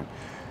talking point.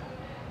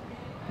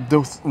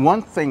 The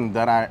one thing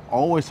that I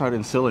always try to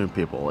instill in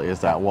people is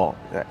that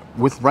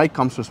with right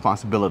comes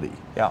responsibility.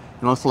 So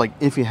like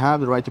if you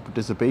have the right to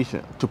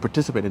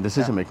participate in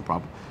decision making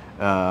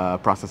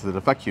processes that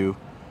affect you,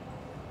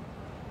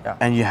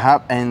 and you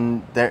have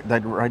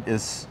that right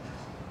is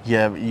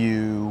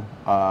you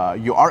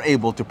are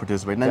able to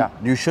participate, and then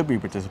you should be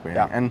participating.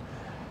 And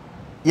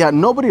yeah,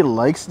 nobody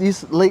likes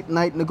these late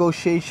night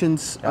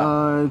negotiations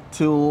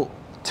till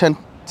 10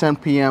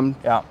 p.m.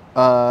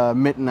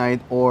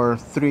 Midnight or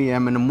 3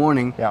 a.m. in the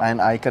morning,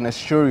 and I can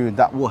assure you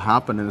that will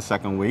happen in the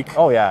second week.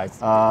 Oh yeah,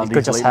 it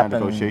could just happen.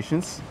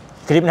 Negotiations.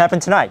 Could even happen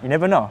tonight. You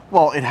never know.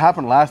 Well, it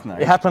happened last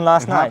night. It happened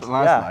last night.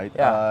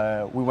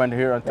 We went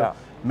here until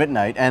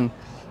midnight, and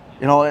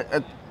you know,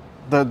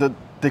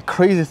 the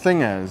crazy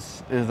thing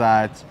is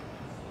that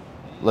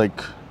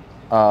like,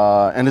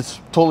 and it's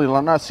totally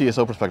not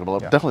CSO perspective, but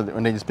definitely the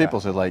Indigenous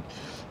Peoples is like,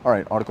 all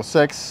right, Article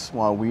 6.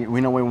 Well, we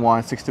know we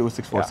want 6.2,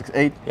 6.4,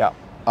 6.8. Yeah.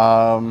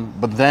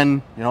 But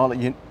then you know,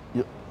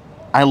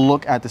 I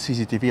look at the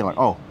CCTV like,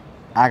 oh,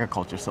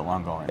 agriculture is still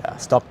ongoing. Yeah,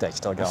 stocktake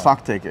still going.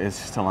 Stocktake is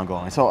still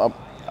ongoing. So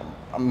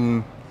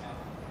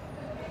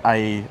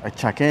I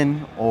check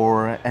in,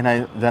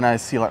 and then I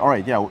see like, all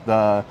right,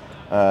 the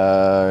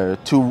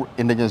 2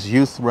 Indigenous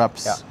youth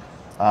reps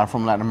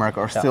from Latin America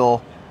are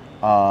still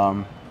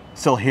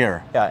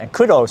here. Yeah, and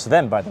kudos to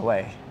them, by the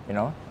way. You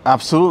know.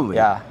 Absolutely.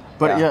 Yeah.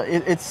 But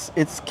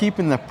it's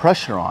keeping the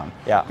pressure on.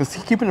 Yeah. Because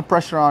keeping the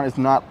pressure on is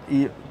not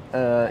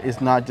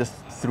just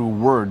through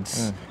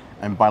words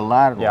and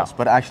bilaterals,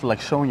 but actually like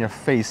showing your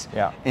face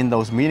in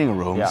those meeting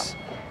rooms,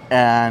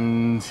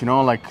 and you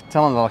know, like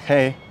telling them like,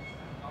 hey,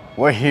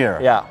 we're here.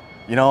 Yeah.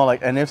 You know,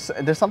 like, and if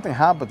there's something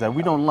happens that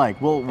we don't like,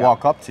 we'll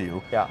walk up to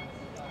you. Yeah.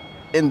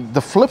 And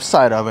the flip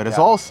side of it is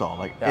also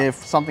like, if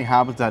something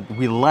happens that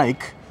we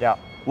like,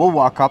 we'll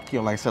walk up to you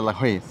and like say like,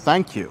 hey,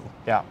 thank you.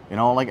 Yeah. You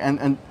know, like,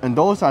 and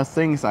those are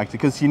things actually,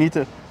 because you need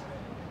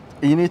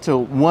to,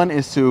 one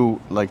is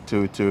to like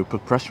to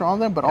put pressure on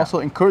them, but also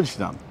encourage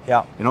them.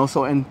 Yeah. You know,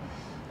 so, and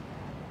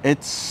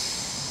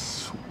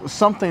it's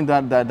something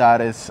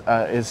that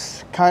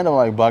is kind of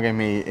like bugging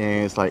me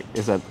is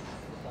that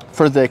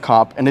first day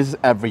COP, and this is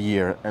every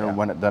year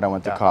that I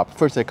went to COP.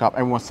 First day COP,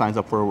 everyone signs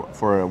up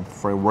for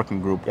a working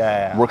group,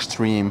 work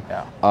stream,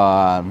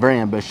 very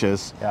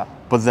ambitious. Yeah.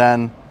 But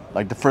then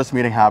like the first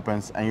meeting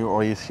happens, and you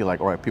already see like,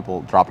 all right,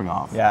 people dropping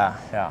off. Yeah.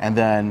 Yeah. And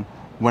then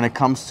when it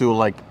comes to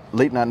like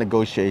late night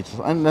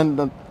negotiations, and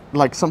then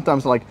like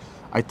sometimes like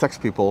I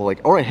text people like,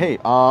 all right, hey,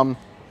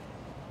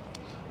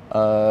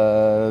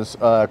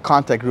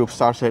 contact group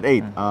starts at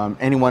 8.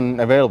 Anyone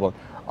available?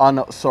 Oh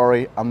no,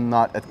 sorry, I'm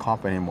not at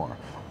COP anymore.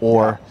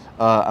 Or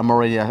I'm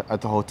already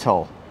at the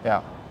hotel.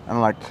 Yeah. And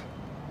I'm like,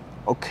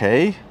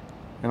 okay,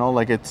 you know,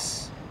 like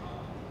it's,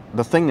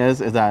 the thing is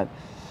that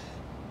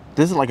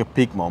this is like a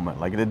peak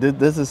moment. Like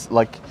this is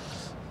like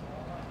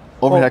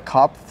over at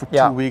COP for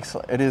 2 weeks.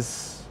 It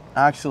is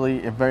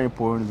actually very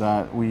important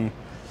that we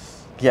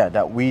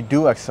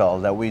do excel,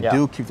 that we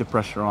do keep the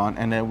pressure on,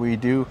 and that we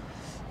do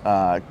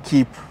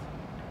keep,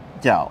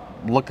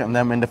 looking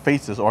them in the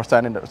faces or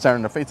staring in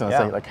the face and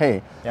say like,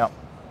 hey,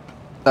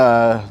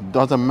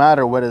 doesn't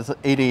matter whether it's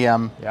 8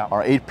 a.m.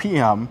 or 8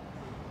 p.m.,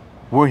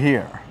 we're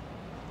here.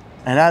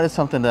 And that is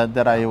something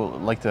that I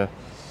would like to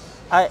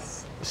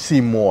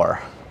see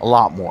more, a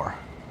lot more.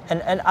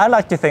 And I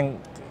like to think,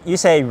 you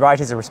say right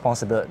is a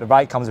responsibility, the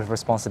right comes with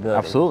responsibility.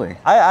 Absolutely.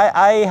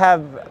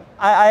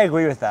 I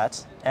agree with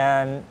that.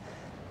 And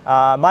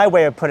my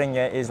way of putting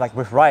it is like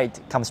with right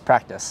comes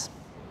practice.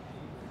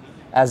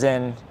 As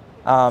in,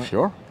 if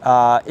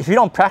you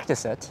don't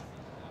practice it,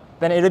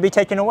 then it'll be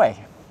taken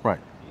away. Right.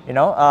 You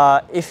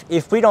know,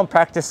 if we don't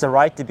practice the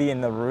right to be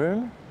in the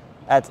room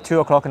at 2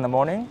 o'clock in the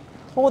morning,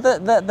 well,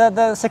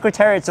 the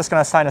secretariat's just going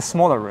to assign a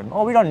smaller room.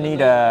 Oh, we don't need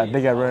a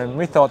bigger room.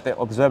 We thought the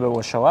observer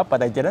will show up, but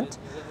they didn't.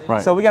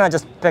 Right. So we're going to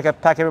just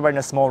pack everybody in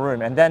a small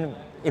room. And then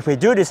if we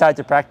do decide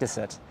to practice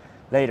it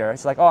later,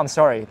 it's like, oh, I'm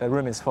sorry, the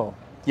room is full.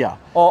 Yeah.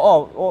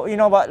 Or you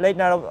know what, late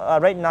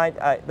night,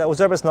 the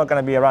observer's not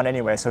going to be around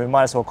anyway, so we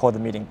might as well call the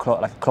meeting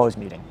like a closed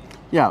meeting.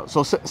 Yeah,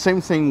 so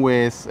same thing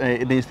with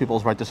Indigenous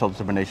Peoples' right to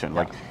self-determination.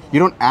 Like, you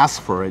don't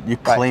ask for it, you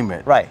claim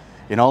it. Right.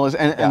 You know,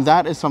 and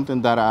that is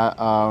something that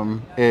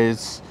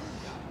is,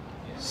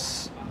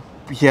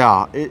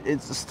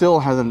 it still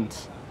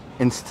hasn't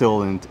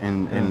instilled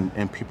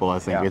in people. I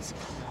think it's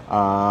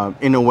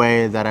in a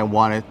way that I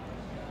wanted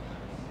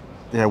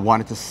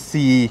to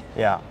see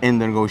in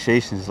the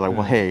negotiations. Like,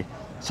 well, hey,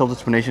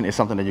 self-determination is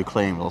something that you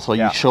claim. So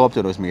you show up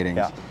to those meetings.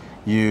 Yeah.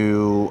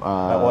 You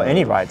well,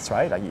 any rights,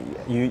 right? Like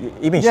you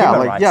even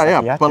human rights.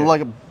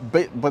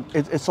 But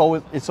it's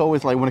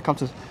always like when it comes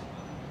to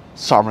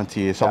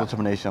sovereignty,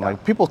 self-determination,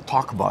 like people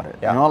talk about it.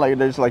 You know, like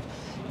there's like,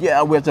 we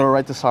have the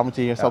right to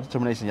sovereignty and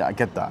self-determination. Yeah, I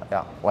get that.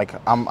 Yeah. Like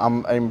I'm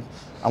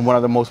one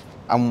of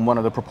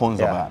the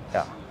proponents of that.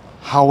 Yeah.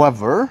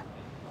 However,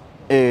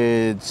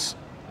 it's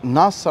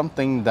not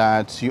something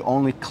that you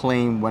only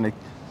claim when it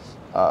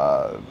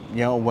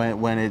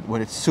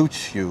when it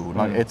suits you.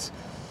 Like it's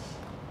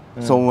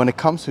so when it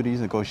comes to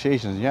these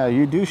negotiations,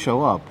 you do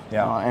show up.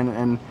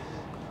 Yeah.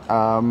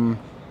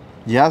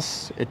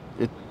 Yes, it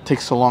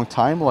takes a long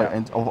time, like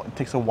and it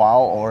takes a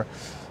while, or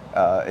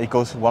it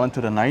goes well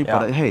into the night.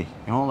 But hey,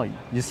 you know, like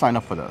you sign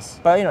up for this.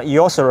 But you know,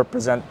 you also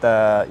represent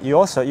you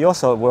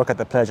also work at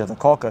the Pledge of the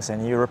Caucus,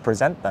 and you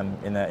represent them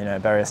in a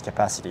various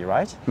capacity,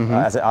 right?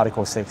 As an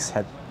Article 6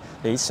 head.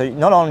 So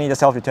not only the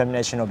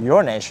self-determination of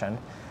your nation,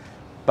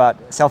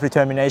 but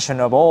self-determination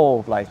of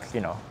all, like,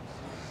 you know,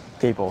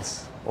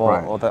 peoples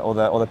or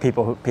the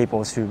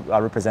peoples who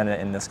are represented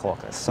in this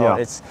caucus. So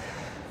it's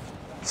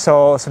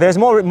so there's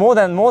more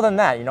than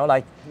that. You know,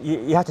 like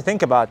you have to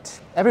think about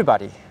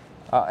everybody,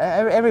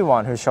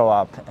 everyone who show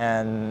up,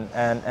 and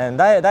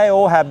they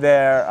all have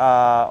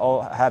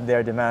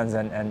their demands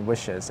and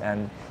wishes,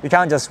 and you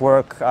can't just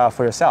work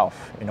for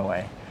yourself in a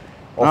way,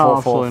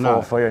 or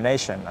for your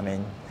nation. I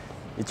mean,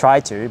 you try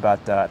to,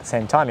 but at the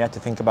same time, you have to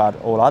think about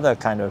all other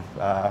kind of.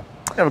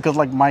 Yeah, because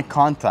like my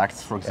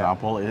context, for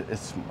example,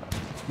 it's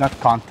not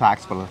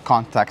contacts, but the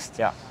context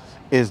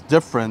is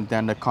different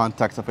than the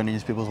context of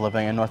indigenous peoples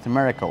living in North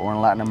America or in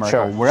Latin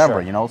America or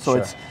wherever, you know.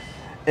 So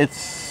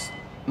it's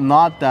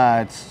not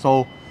that.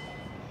 So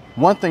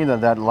one thing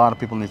that a lot of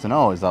people need to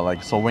know is that,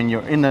 like, so when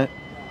you're in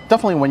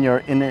definitely when you're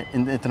in the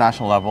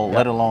international level,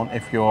 let alone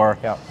if you're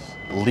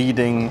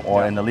leading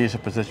or in a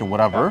leadership position,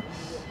 whatever,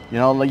 you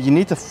know, like you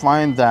need to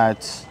find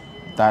that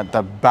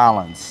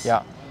balance.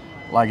 Yeah.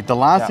 Like the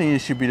last thing you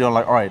should be doing,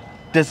 like, all right,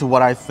 this is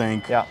what I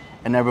think,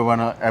 and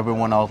everyone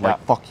else, like,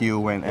 fuck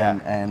you,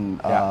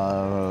 and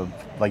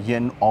like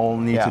you all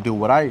need to do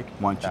what I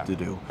want you to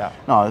do.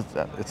 No,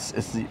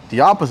 it's the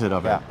opposite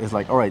of it. It's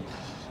like, all right,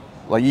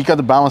 like you got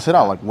to balance it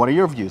out. Like, what are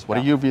your views? What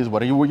are your views?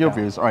 What are your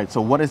views? All right,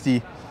 so what is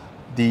the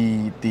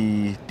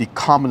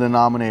common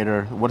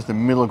denominator? What is the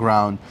middle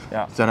ground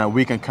so that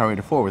we can carry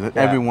it forward? That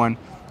everyone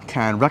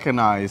can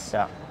recognize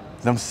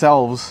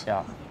themselves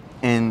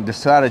in the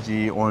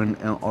strategy or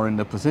in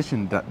the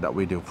position that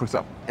we do. For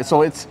example,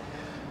 so it's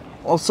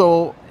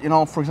also, you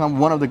know, for example,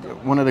 one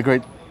of the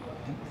great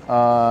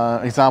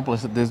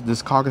examples is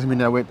this caucus meeting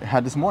that we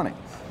had this morning.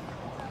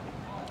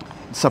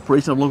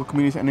 Separation of local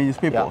communities and indigenous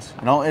peoples.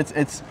 You know, it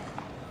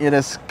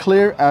is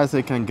clear as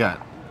it can get.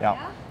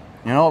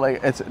 You know,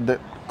 like it's the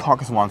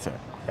caucus wants it.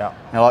 You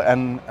know,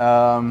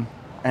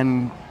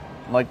 and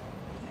like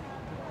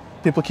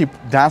people keep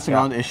dancing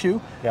around the issue.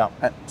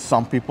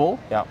 Some people.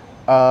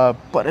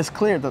 But it's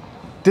clear that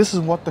this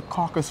is what the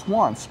caucus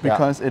wants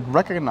because it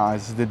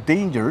recognizes the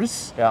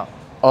dangers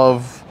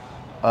of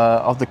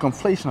the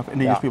conflation of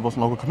indigenous peoples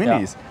and local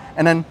communities.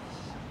 And then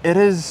it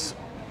is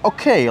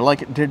okay,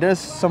 like there's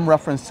some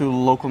reference to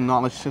local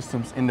knowledge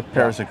systems in the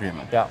Paris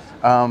Agreement.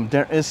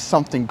 There is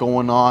something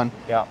going on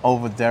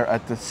over there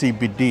at the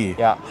CBD.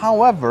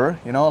 However,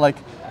 you know, like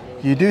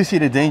you do see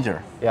the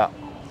danger.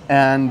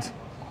 And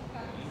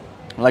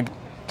like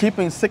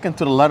sticking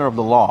to the letter of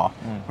the law,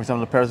 for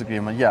example, the Paris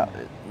Agreement,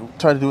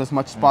 try to do as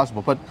much as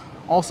possible. But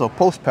also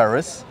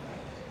post-Paris,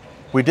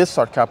 we did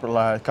start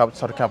to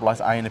capitalize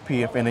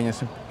INP of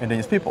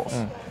indigenous peoples.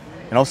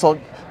 You know, so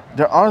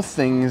there are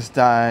things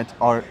that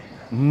are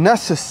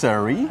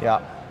necessary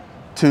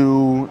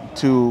to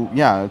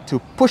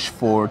push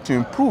for, to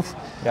improve.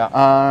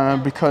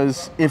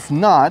 Because if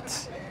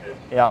not,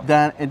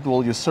 then it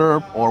will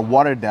usurp or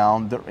water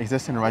down the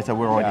existing rights that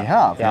we already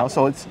have. You know,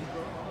 so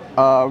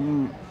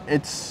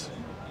it's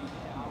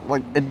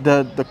like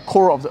the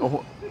core of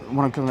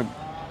what I'm kind of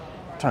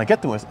trying to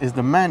get to is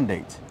the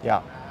mandate.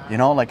 You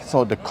know, like,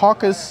 so the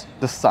caucus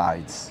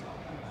decides.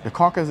 The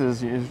caucus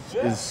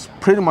is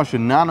pretty much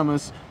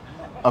unanimous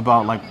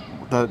about, like,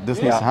 that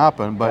this needs to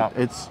happen, but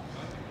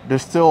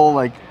there's still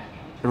like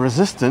a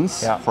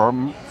resistance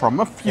from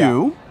a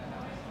few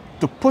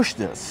to push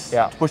this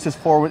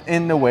forward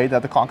in the way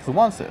that the caucus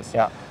wants this.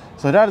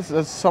 So that's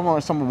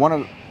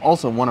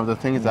one of the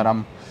things that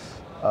I'm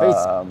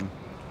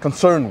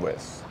concerned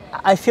with.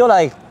 I feel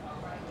like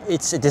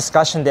it's a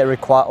discussion that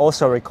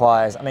also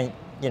requires. I mean,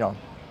 you know,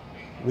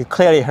 we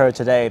clearly heard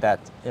today that,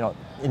 you know,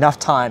 enough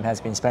time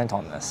has been spent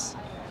on this,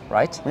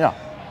 right?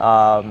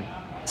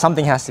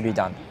 Something has to be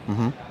done.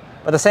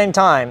 But at the same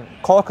time,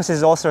 caucus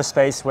is also a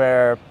space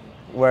where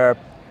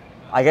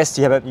I guess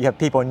you have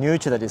people new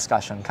to the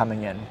discussion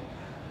coming in.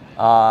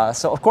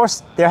 So of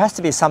course there has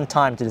to be some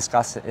time to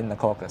discuss it in the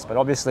caucus. But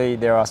obviously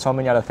there are so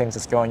many other things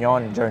that's going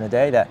on during the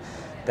day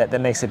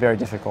that makes it very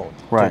difficult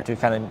to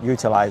kind of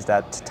utilize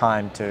that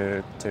time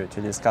to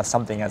discuss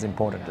something as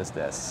important as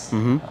this.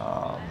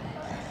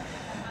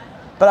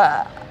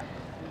 But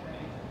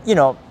you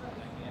know,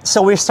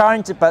 so we're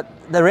starting to. But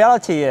the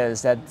reality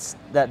is that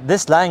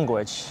this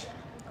language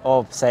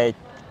of, say,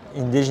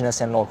 indigenous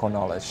and local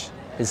knowledge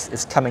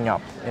is coming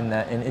up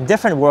in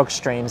different work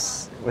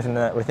streams within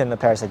the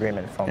Paris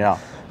Agreement, from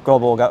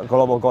global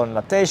goal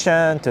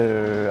adaptation to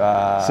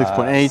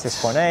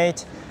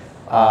 6.8,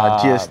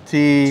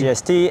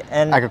 GST,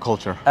 and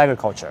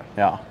agriculture.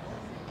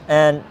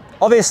 And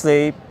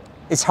obviously,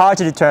 it's hard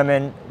to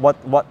determine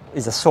what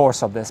is the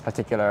source of this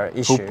particular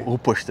issue. Who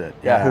pushed it?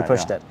 Who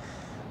pushed it?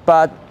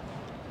 But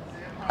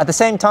at the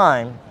same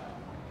time,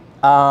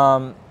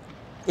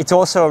 it's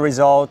also a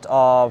result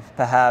of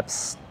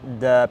perhaps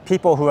the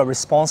people who are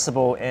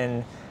responsible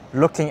in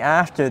looking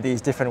after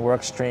these different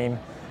work streams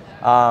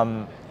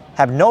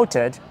have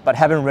noted, but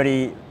haven't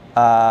really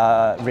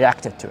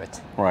reacted to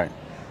it. Right.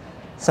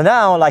 So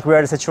now, like, we're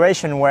at a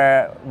situation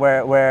where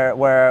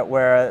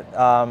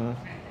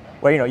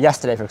you know,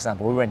 yesterday, for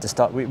example, we went to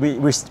start.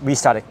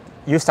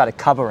 You started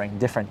covering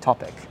different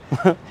topic,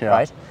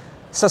 right?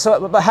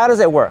 But how does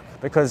it work?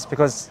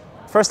 Because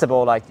first of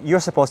all, like you're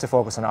supposed to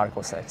focus on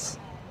Article 6,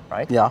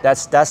 right? Yeah.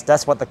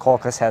 That's what the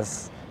caucus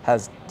has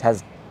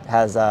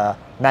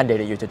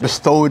mandated you to do.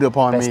 Bestowed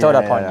upon me. Bestowed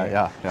upon you.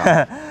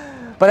 Yeah.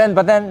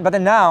 But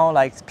then now,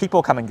 like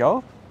people come and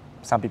go.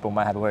 Some people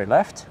might have already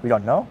left. We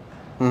don't know.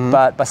 Mm-hmm.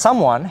 But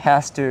someone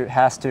has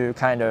to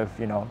kind of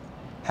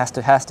has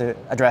to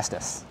address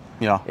this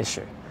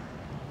issue.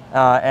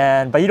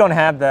 But you don't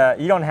have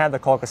the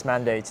caucus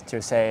mandate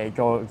to say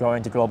go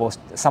into global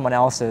someone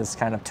else's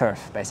kind of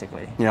turf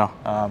basically. Yeah.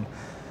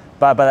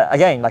 But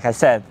again, like I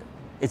said,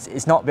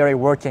 it's not very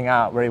working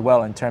out very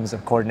well in terms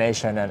of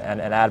coordination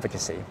and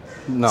advocacy.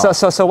 No.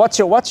 So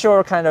what's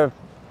your kind of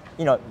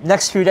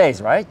next few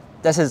days, right?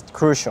 This is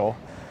crucial.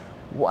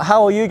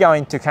 How are you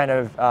going to kind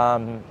of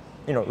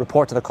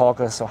report to the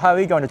caucus, or how are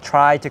you going to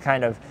try to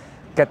kind of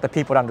get the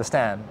people to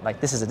understand like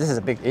this is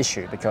a big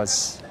issue,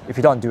 because if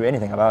you don't do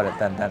anything about it,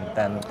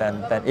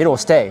 then it'll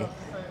stay,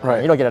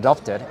 right? It'll get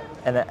adopted,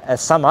 and at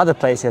some other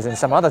places in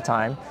some other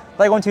time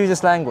they're going to use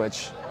this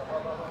language.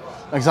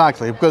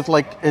 Exactly, because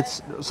like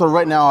so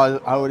right now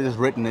how it is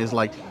written is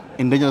like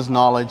indigenous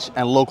knowledge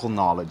and local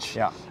knowledge.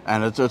 Yeah.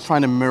 And it's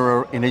trying to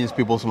mirror indigenous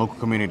peoples and local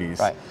communities.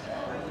 Right.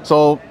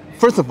 So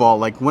first of all,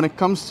 like when it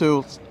comes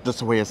to just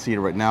the way I see it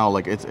right now,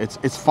 like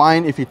it's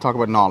fine if you talk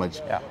about knowledge.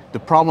 Yeah. The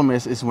problem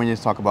is when you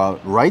talk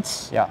about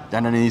rights. Yeah.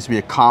 Then there needs to be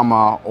a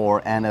comma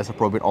or and as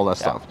appropriate, all that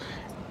stuff.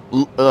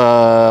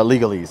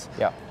 Legalese.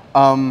 Yeah.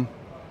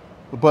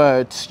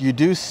 But you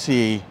do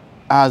see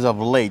as of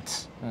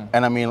late,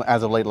 and I mean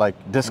as of late, like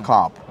this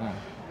COP,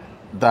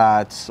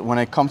 that when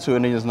it comes to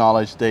indigenous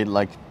knowledge,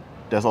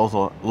 there's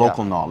also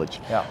local knowledge.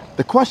 Yeah.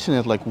 The question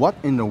is like, what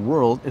in the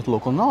world is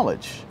local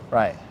knowledge?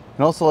 Right.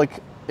 And also like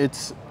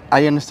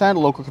I understand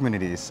local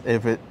communities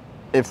if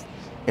it's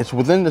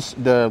within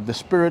the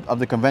spirit of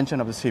the convention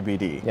of the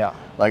CBD. Yeah.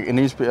 Like in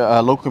these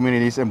local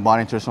communities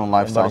embodying traditional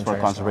lifestyles for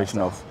conservation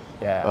of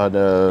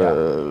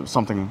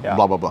something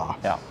blah blah blah.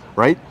 Yeah.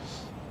 Right.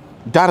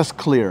 That is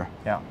clear.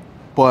 Yeah.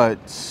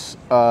 But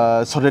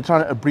so they're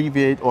trying to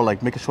abbreviate or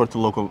like make it short to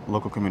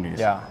local communities.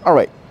 Yeah. All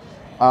right.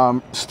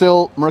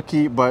 Still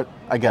murky, but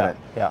I get it.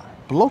 Yeah.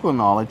 But local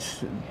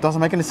knowledge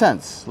doesn't make any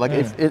sense. Like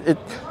if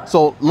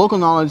so local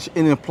knowledge,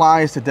 it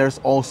implies that there's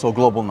also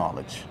global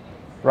knowledge.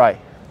 Right.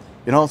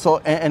 So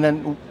and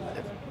then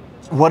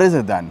what is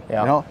it then?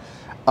 Yeah.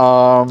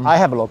 I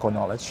have a local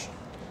knowledge.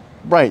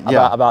 Right.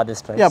 Yeah. About this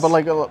place. Yeah, but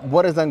like,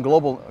 what is then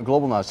global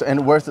knowledge,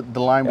 and where's the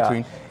line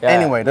between? Yeah.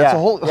 Anyway, that's a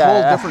whole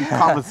different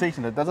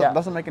conversation that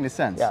doesn't make any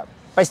sense. Yeah.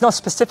 But it's not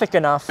specific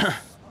enough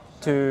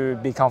to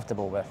be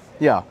comfortable with.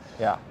 Yeah.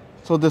 Yeah.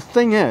 So the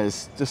thing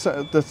is,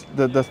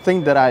 the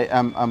thing that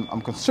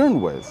I'm concerned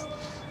with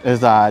is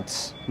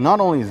that not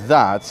only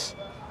that,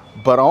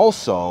 but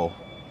also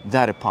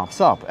that it pops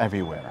up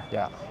everywhere.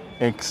 Yeah.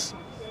 It's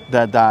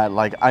that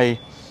like I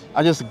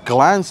just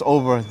glance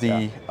over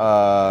the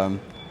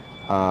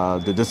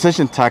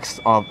decision text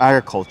of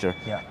agriculture,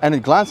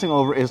 and glancing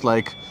over is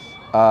like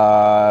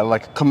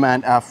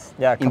Command F,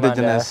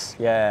 indigenous,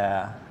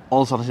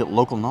 all sort of shit,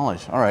 local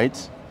knowledge. All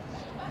right,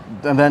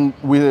 and then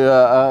with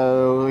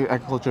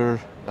agriculture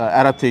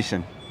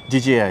adaptation,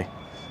 GGA.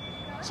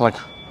 So like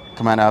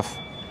Command F,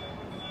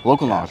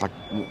 local knowledge. Like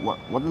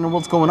what in the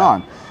world's going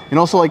on?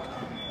 So like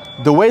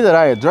the way that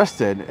I addressed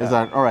it is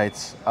that all right,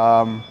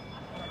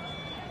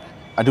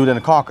 I do it in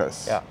a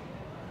caucus. Yeah.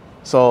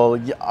 So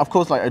of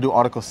course, like I do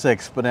Article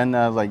 6, but then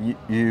like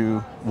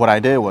what I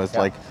did was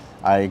like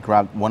I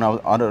grabbed one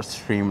other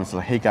stream and said,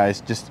 like, hey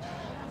guys,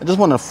 I just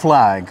want to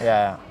flag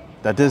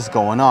that this is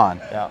going on.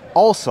 Yeah.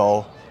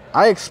 Also,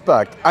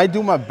 I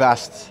do my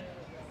best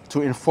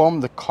to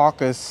inform the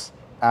caucus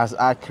as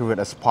accurate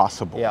as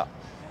possible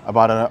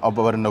about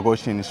a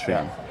negotiating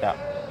stream.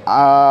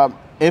 Yeah.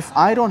 If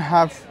I don't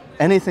have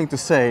anything to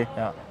say,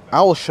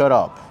 I will shut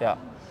up. Yeah.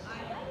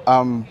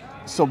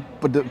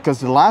 Because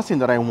the last thing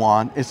that I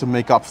want is to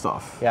make up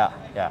stuff. Yeah.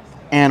 Yeah.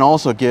 And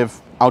also give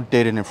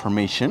outdated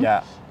information.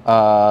 Yeah.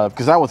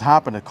 Because that was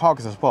happening at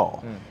caucus as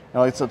well.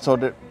 So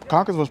the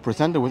caucus was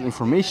presented with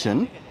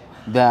information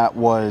that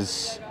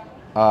was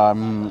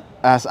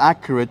as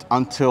accurate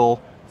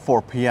until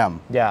 4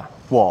 p.m. Yeah.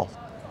 Well,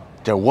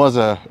 there was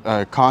a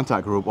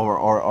contact group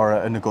or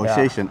a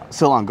negotiation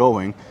still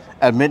ongoing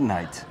at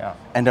midnight,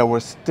 and there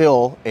was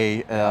still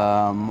a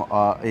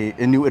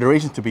new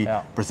iteration to be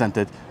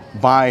presented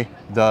by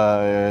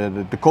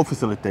the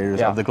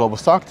co-facilitators of the global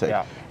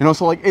stocktake.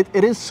 So like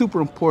it is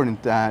super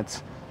important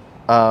that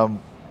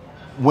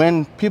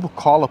when people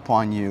call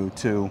upon you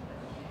to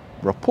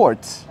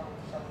report,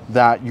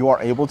 that you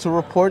are able to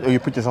report, or you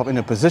put yourself in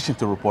a position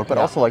to report, but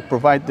also like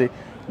provide the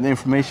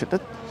information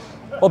that.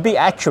 Or be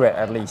accurate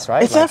at least,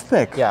 right? It's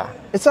FPIC. Yeah.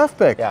 It's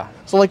FPIC. Yeah.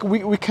 So like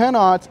we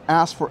cannot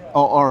ask for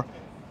or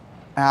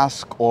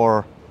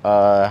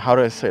how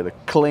do I say it?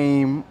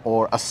 Claim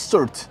or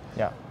assert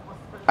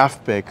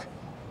FPIC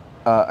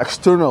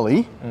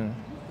externally.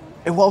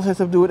 It will also have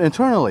to do it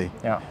internally.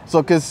 Yeah.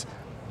 So because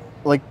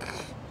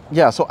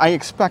so I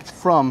expect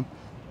from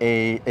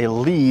a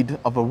lead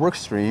of a work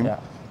stream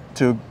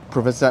to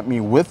present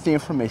me with the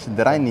information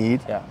that I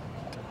need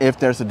if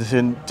there's a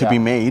decision to be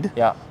made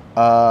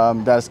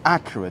that is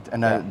accurate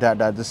and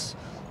that is,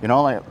 you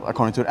know, like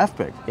according to an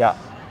FPIC. Yeah.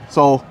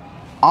 So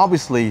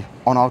obviously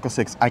on Article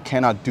 6, I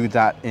cannot do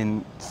that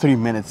in 3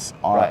 minutes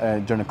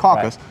during the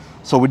caucus. Right.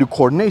 So we do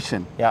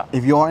coordination. Yeah.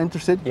 If you are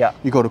interested,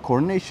 you go to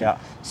coordination. Yeah.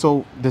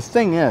 So the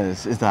thing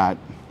is that,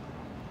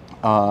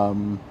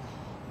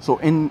 so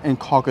in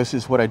caucus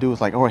is what I do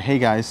is like, all right, hey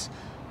guys,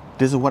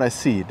 this is what I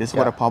see. This is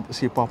what I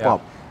see pop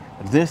up.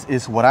 This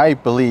is what I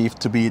believe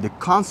to be the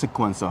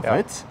consequence of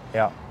it.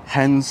 Yeah.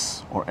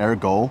 Hence, or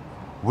ergo,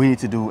 we need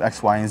to do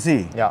X, Y, and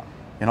Z. Yeah.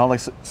 You know,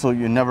 like so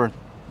you never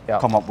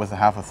come up with a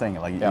half a thing.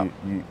 Like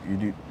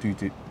you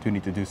do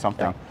need to do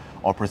something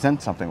or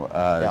present something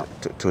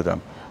to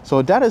them.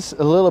 So that is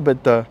a little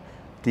bit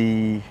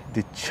the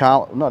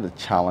challenge, not a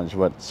challenge,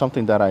 but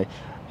something that I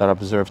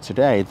observed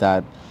today,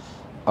 that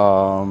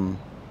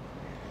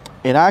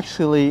it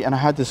actually, and I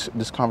had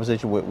this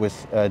conversation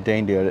with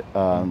Dane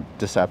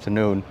this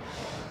afternoon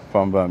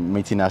from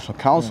Métis National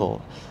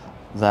Council,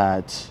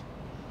 that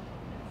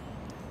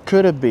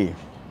could it be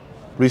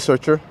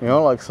researcher, you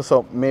know, like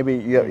so maybe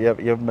you have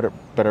a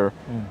better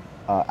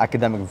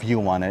academic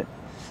view on it.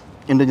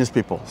 Indigenous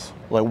peoples,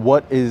 like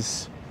what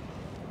is,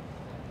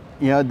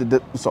 you know,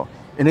 so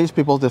Indigenous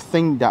people, the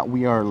thing that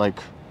we are like,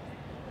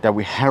 that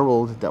we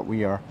herald, that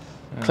we are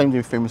claim to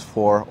be famous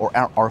for, or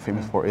are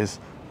famous for, is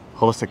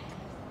holistic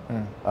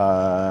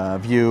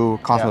view,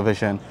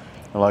 cosmovision,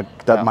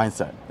 like that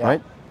mindset,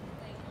 right?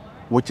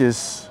 Which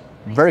is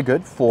very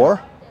good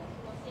for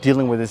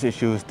dealing with these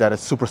issues that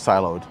is super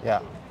siloed.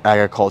 Yeah.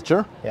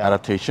 Agriculture,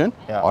 adaptation,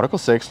 Article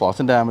 6, loss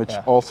and damage,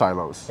 all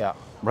silos,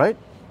 right?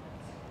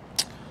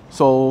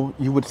 So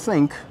you would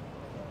think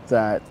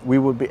that we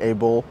would be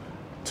able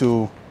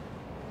to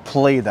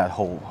play that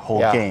whole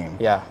game,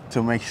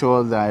 to make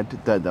sure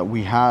that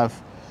we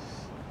have,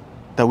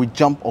 that we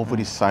jump over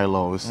these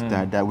silos,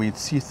 that we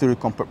see through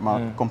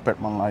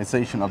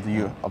compartmentalization of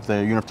the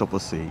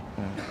UNFCCC.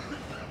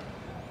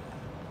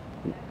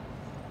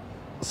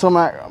 So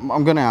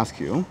I'm going to ask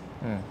you,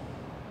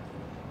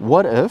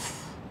 what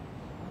if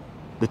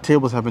the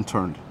tables have been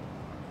turned?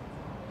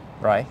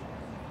 Right.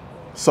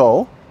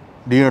 So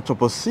the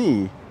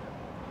UNFCCC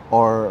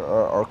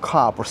or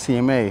COP or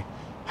CMA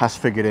has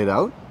figured it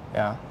out.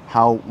 Yeah.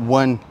 How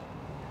one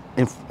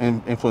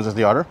influences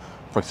the other.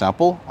 For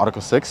example,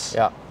 Article 6,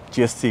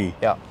 GST,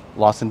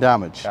 loss and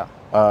damage,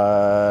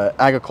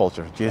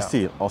 agriculture,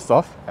 GST, all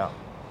stuff. Yeah.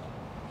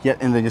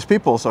 Yet Indigenous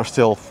peoples are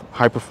still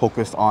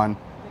hyper-focused on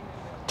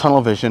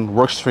tunnel vision,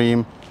 work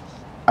stream.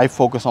 I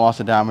focus on loss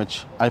and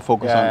damage. I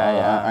focus on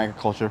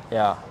agriculture.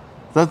 Yeah.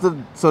 That's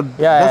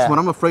what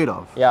I'm afraid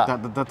of. Yeah.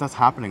 That's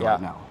happening right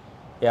now.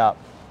 Yeah.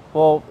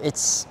 Well,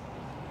 there's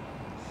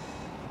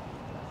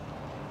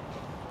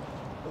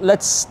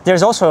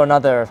also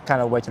another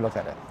kind of way to look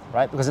at it,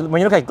 right? Because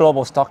when you look at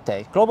global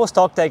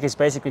stocktake is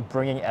basically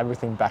bringing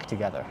everything back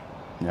together,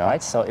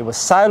 right? So it was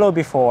siloed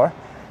before,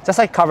 just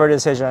like cover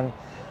decision.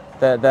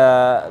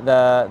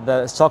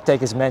 The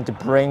stocktake is meant to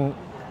bring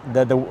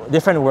the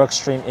different work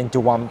stream into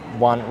one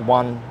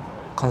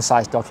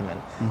concise document,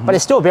 but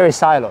it's still very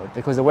siloed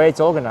because the way it's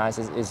organized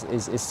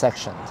is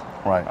sectioned,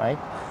 right?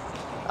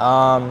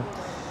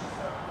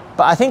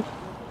 But I think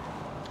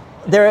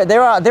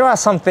there are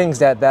some things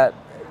that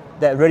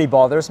really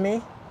bothers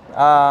me.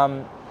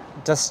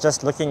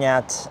 Just looking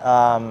at,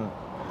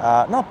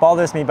 not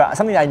bothers me, but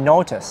something I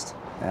noticed.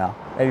 Yeah.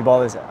 Maybe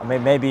bothers.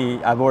 Maybe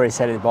I've already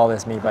said it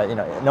bothers me, but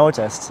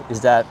noticed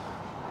is that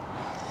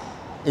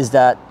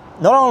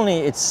not only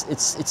it's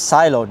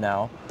siloed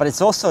now, but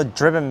it's also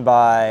driven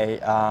by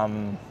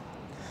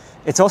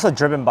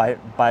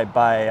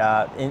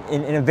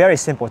in a very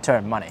simple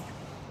term, money.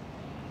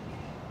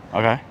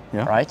 Okay.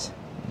 Yeah. Right,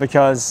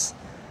 because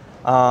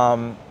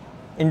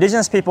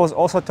Indigenous peoples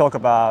also talk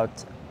about,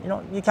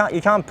 you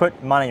can't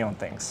put money on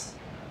things.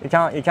 You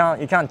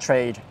can't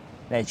trade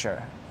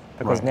nature,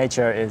 because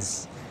nature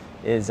is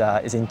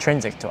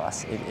intrinsic to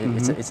us.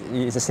 It's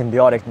a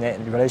symbiotic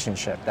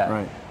relationship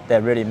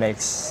that really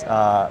makes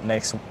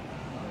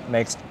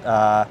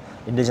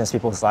Indigenous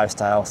people's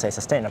lifestyle, say,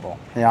 sustainable.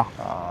 Yeah.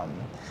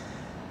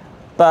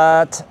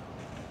 But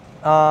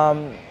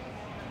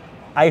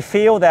I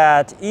feel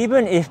that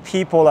even if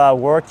people are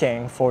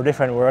working for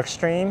different work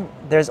stream,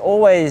 there's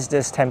always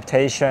this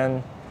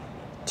temptation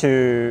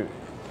to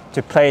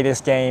play this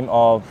game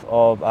of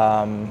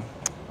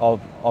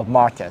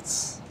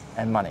markets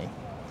and money.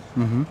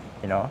 And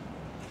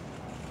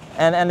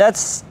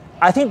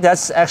I think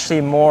that's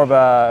actually more of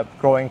a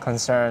growing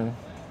concern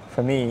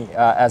for me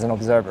as an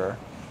observer,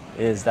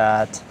 is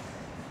that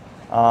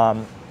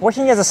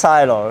working as a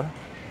silo,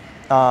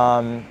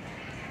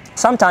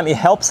 sometimes it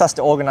helps us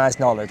to organize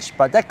knowledge,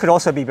 but that could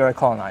also be very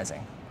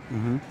colonizing,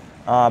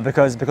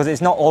 because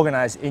it's not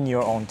organized in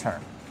your own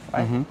term,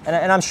 right?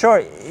 And I'm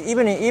sure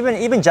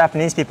even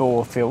Japanese people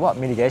will feel, what,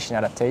 mitigation,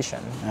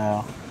 adaptation?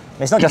 Yeah.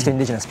 It's not just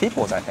Indigenous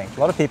peoples, I think. A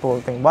lot of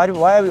people think, why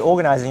are we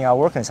organizing our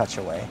work in such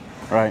a way?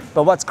 Right.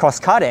 But what's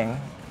cross-cutting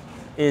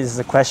is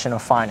the question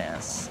of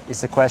finance.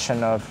 It's the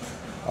question of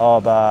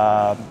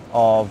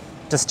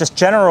just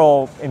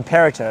general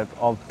imperative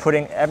of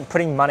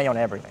putting money on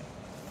everything.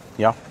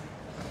 Yeah.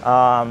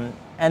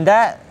 And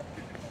that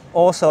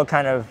also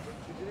kind of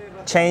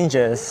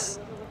changes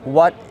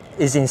what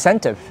is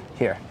incentive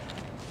here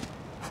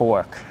for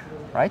work,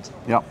 right?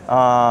 Yeah.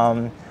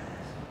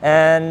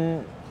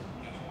 And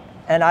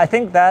I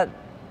think that's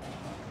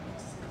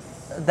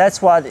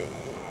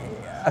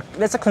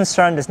a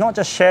concern that's not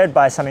just shared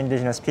by some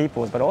indigenous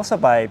peoples, but also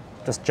by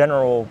just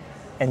general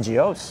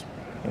NGOs,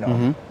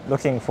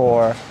 looking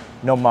for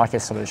no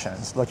market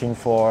solutions, looking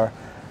for,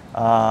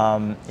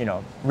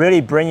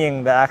 really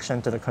bringing the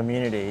action to the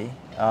community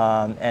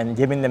and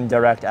giving them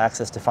direct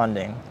access to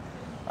funding,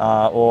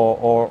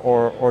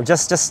 or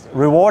just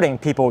rewarding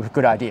people with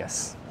good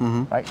ideas,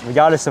 right?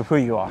 Regardless of who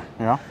you are.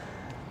 Yeah.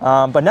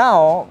 But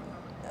now,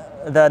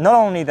 not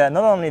only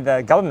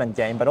the government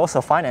game, but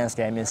also finance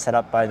game is set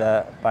up by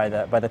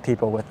the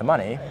people with the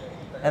money,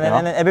 and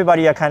then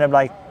everybody are kind of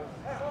like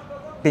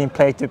being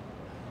played to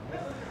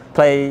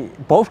play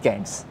both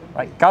games,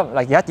 right?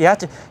 Like you have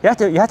to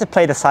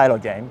play the silo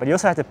game, but you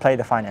also have to play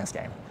the finance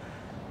game.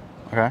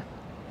 Okay.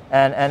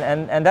 And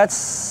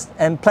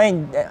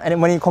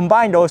when you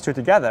combine those two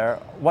together,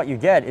 what you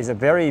get is a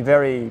very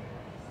I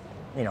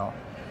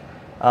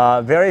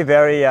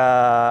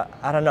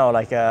don't know,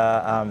 like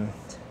a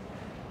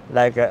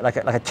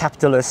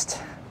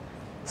capitalist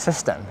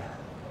system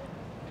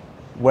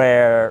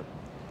where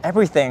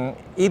everything,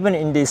 even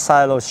in this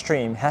silo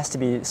stream, has to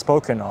be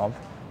spoken of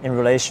in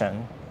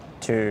relation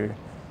to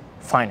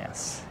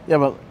finance. Yeah,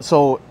 but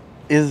so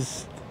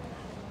is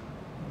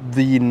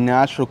the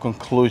natural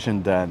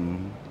conclusion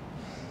then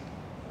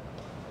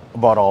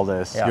about all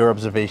this, your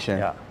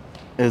observation,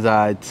 is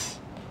that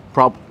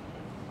it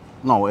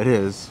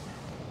is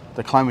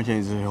the climate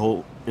change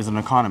is an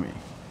economy.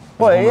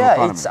 Well,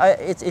 yeah, it's a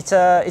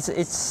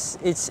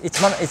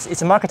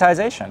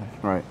marketization.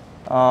 Right.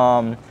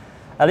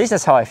 At least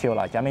that's how I feel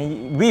like. I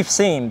mean, we've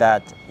seen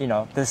that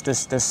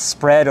this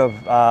spread of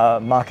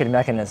market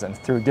mechanisms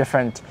through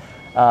different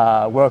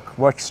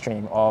work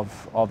stream of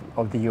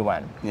the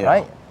UN,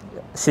 right?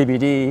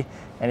 CBD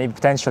and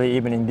potentially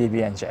even in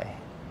BBNJ.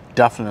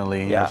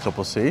 Definitely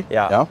UNFCCC.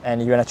 Yeah,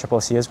 and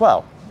UNFCCC as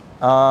well.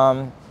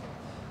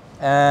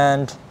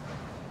 And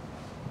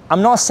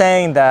I'm not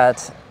saying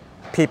that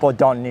people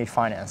don't need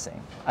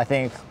financing. I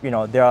think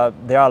there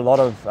are a lot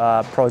of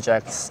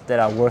projects that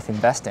are worth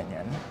investing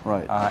in.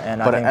 Right. But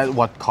I think, at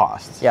what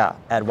cost? Yeah,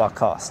 at what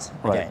cost?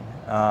 Right.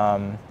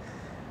 Again.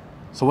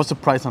 So what's the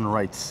price on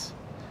rights?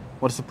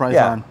 What's the price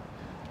on?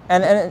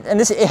 And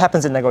this, it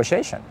happens in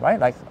negotiation, right?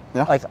 Like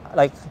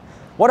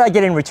what I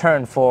get in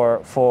return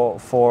for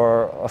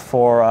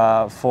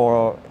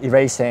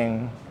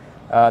erasing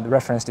the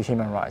reference to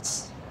human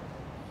rights,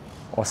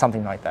 or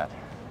something like that.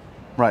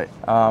 Right.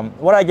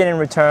 What I get in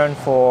return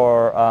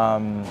for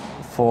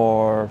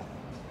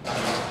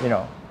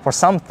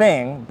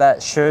something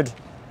that should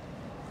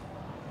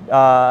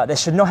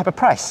not have a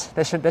price.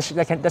 That's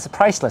a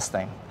priceless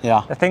thing.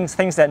 Yeah. The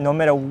things that no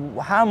matter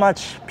how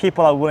much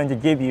people are willing to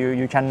give you,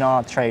 you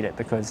cannot trade it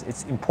because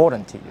it's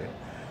important to you.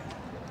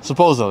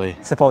 Supposedly.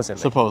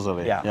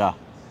 Yeah.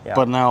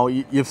 But now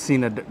you've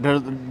seen that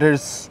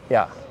there's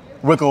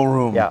wiggle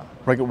room. Yeah.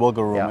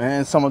 Wiggle room. Yeah.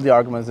 And some of the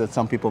arguments that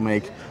some people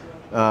make,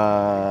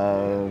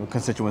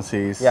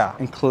 constituencies,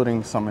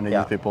 including some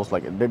indigenous peoples,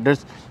 like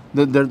there's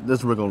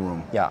wiggle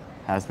room. Yeah.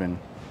 Has been,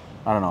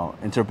 I don't know,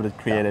 interpreted,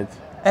 created.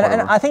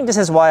 And I think this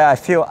is why I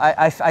feel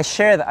I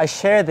share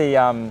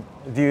the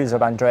views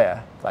of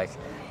Andrea. Like,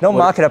 no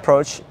market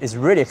approach is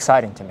really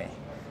exciting to me.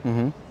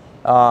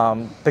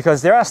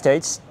 Because there are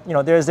states,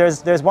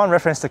 there's one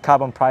reference to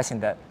carbon pricing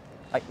that,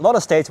 like, a lot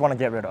of states want to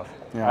get rid of,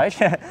 right?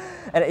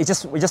 And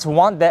we just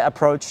want that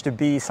approach to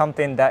be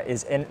something that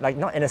is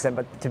not innocent,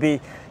 but to be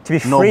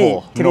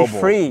free,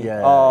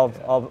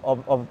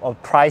 of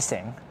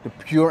pricing. The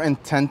pure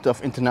intent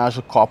of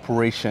international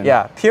cooperation.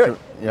 Pure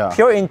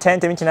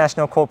intent of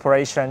international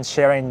cooperation,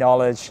 sharing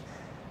knowledge,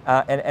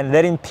 and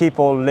letting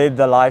people live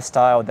the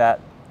lifestyle that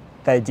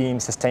they deem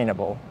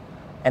sustainable,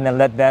 and then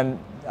let them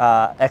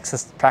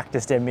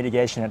practice their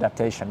mitigation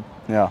adaptation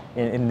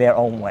in their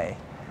own way.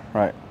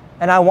 Right.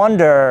 And I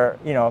wonder,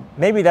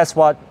 maybe that's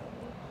what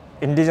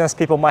indigenous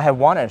people might have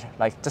wanted,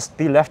 like just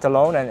be left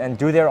alone and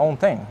do their own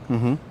thing.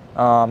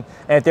 And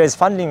if there's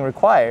funding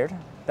required,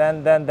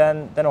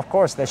 then of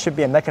course there should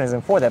be a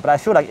mechanism for that. But I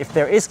feel like if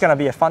there is going to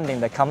be a funding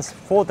that comes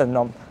for the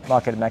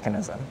non-market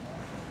mechanism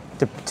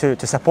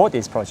to support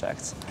these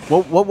projects.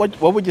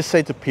 What would you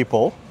say to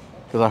people?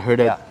 Because I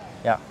heard it.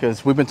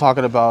 Because we've been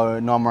talking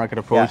about non-market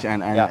approach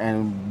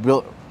and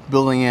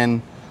building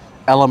in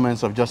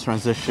elements of just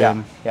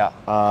transition,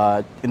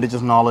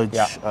 indigenous knowledge,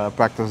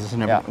 practices,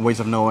 and ways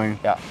of knowing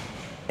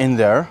in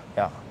there.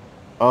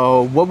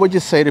 What would you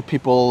say to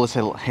people who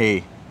say,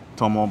 hey,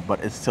 Tomo,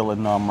 but it's still a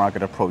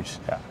non-market approach,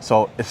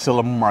 so it's still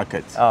a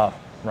market? Oh,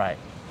 right.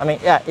 I mean,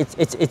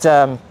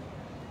 so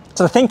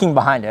the thinking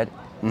behind it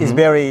is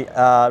very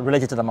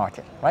related to the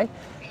market, right?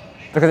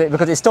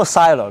 Because it's still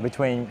siloed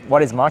between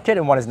what is market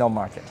and what is no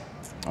market.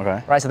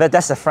 Okay. Right, so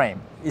that's the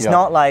frame. It's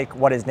not like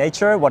what is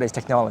nature, what is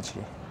technology.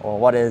 or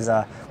what is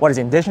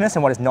indigenous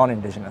and what is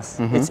non-indigenous.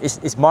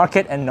 It's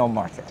market and no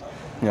market.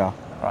 Yeah.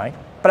 Right.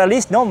 But at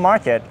least no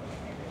market.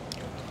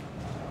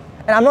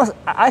 And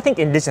I think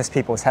indigenous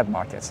peoples have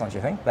markets, don't you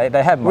think? They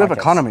have markets. We have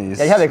economies.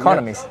 Yeah, you have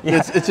economies. Yeah.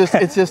 Yeah.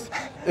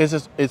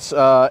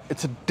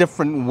 It's a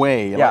different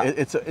way. Yeah. Like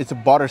it's a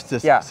barter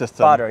system.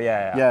 Barter.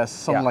 Yeah. Yeah,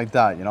 something like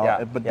that. You know.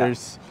 Yeah. But Yeah.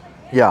 there's.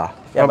 Yeah.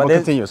 But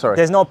continue. Sorry.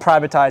 There's no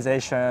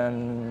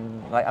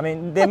privatization. Like, I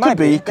mean, there might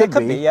be. Could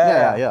be.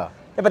 Yeah.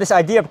 Yeah, but this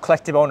idea of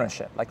collective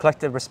ownership, like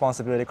collective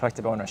responsibility,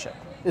 collective ownership.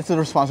 It's a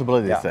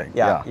responsibility thing.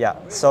 Yeah.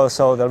 So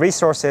the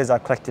resources are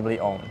collectively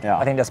owned. Yeah.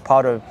 I think that's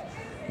part of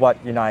what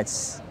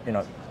unites,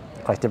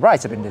 collective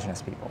rights of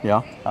indigenous people.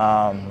 Yeah.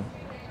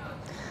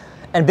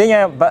 And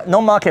but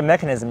no market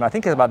mechanism, I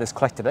think, is about this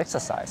collective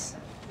exercise.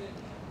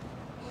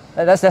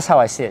 That's how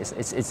I see it.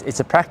 It's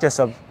a practice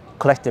of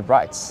collective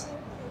rights.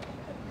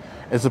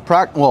 It's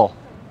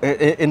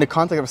in the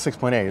context of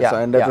 6.8,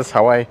 and that's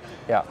how I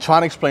try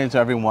to explain to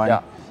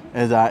everyone,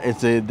 is that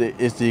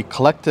it's the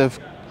collective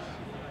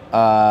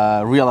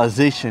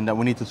realization that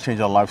we need to change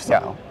our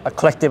lifestyle. Yeah. A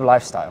collective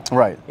lifestyle.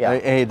 Right.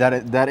 Yeah.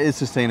 That is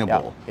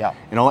sustainable. Yeah.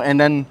 And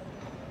then,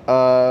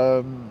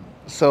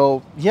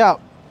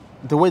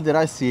 the way that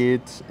I see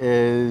it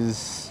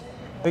is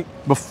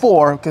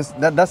before, because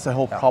that's the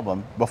whole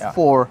problem.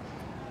 Before,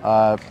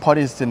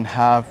 parties didn't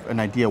have an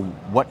idea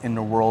what in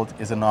the world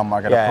is a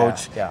non-market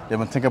approach. They've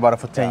been thinking about it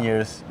for 10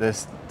 years.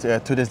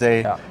 To this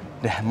day,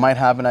 they might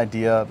have an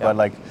idea, but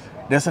like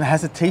there's a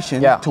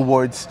hesitation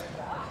towards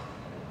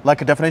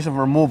like a definition of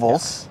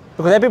removals.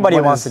 Because everybody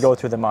wants to go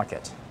through the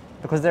market.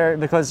 Because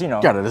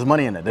there's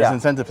money in it. There's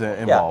incentives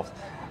involved.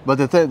 But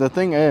the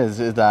thing is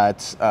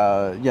that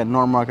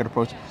non-market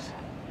approach.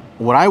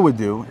 What I would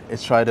do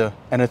is try to,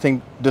 and I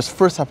think this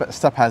first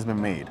step has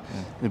been made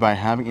by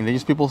having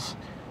indigenous peoples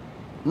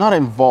not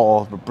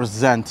involved, but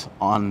present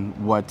on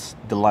what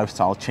the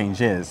lifestyle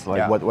change is,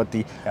 like what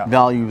the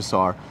values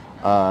are,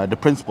 the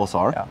principles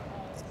are. Yeah.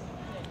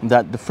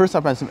 That the first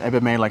step has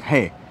been made, like,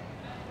 hey,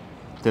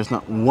 there's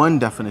not one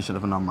definition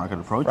of a non-market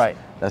approach. Right.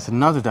 That's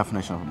another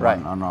definition of a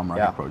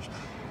non-market approach.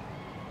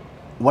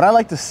 What I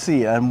like to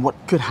see, and what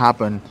could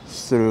happen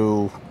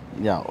through,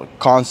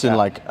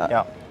 constant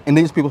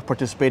indigenous people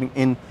participating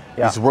in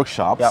these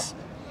workshops,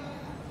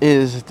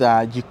 is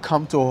that you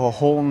come to a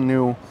whole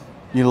new,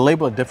 you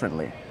label it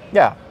differently.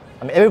 Yeah.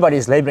 I mean,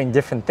 everybody's labeling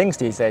different things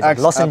these days.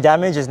 Loss and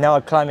damage is now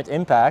a climate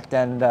impact,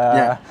 and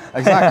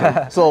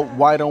exactly. So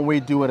why don't we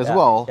do it as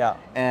well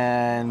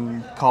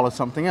and call it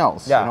something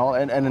else? So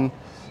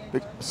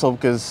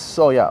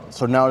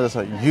now there's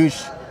a huge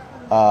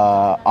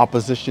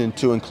opposition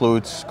to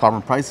include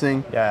carbon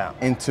pricing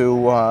into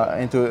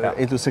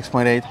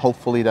 6.8.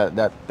 Hopefully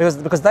that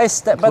because they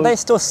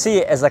still see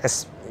it as like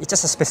it's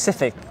just a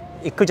specific.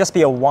 It could just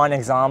be a one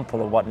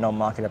example of what no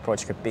market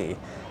approach could be.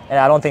 And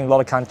I don't think a lot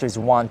of countries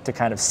want to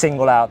kind of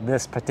single out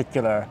this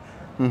particular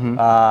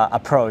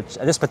approach,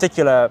 this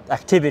particular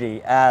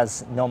activity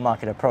as no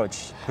market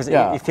approach, because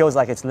it feels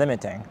like it's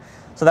limiting.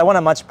 So they want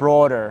a much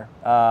broader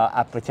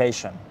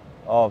application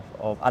of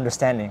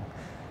understanding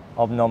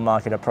of no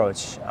market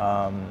approach.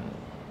 I'm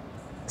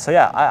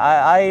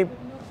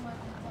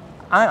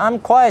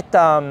quite,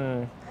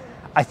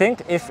 I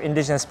think if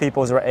indigenous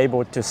peoples were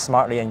able to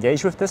smartly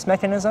engage with this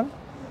mechanism,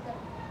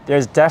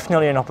 there's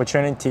definitely an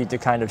opportunity to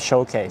kind of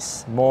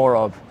showcase more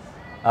of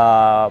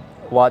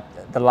what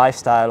the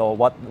lifestyle or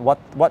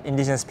what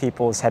indigenous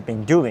peoples have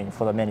been doing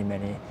for the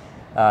many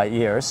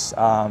years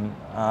to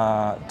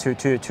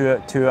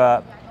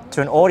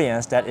an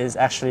audience that is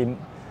actually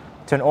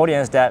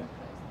that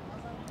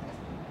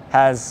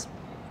has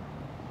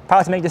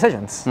power to make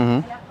decisions.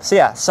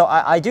 So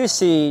I do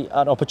see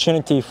an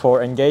opportunity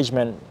for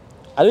engagement.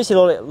 I do see a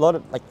lot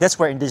of like that's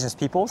where indigenous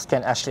peoples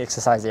can actually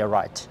exercise their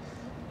right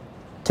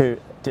to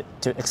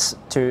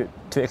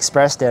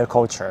express their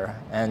culture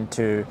and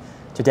to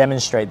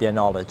demonstrate their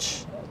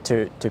knowledge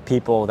to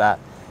people that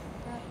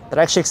are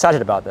actually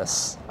excited about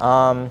this.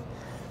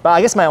 But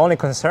I guess my only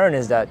concern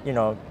is that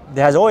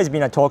there has always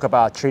been a talk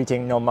about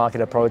treating no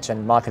market approach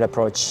and market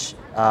approach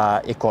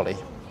equally,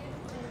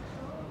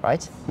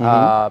 right?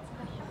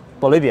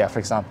 Bolivia, for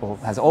example,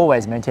 has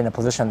always maintained a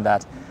position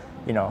that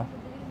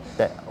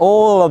that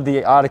all of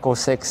the Article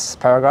 6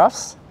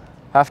 paragraphs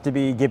have to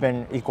be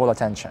given equal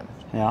attention.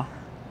 Yeah.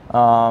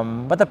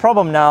 But the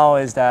problem now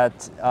is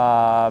that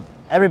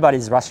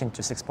everybody's rushing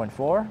to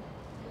 6.4,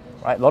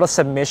 right? A lot of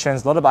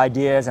submissions, a lot of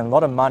ideas, and a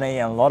lot of money,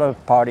 and a lot of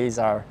parties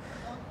are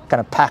kind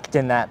of packed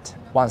in that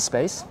one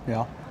space.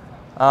 Yeah.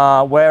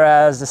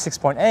 Whereas the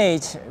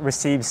 6.8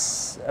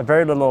 receives a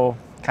very little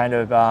kind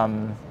of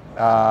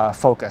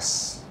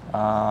focus,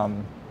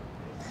 and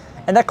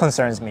that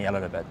concerns me a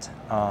little bit.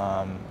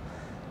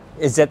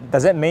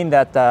 Does it mean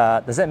that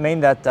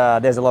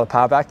there's a lot of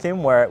power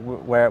vacuum where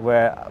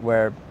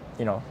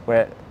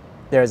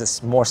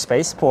there's more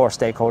space for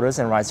stakeholders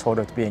and rights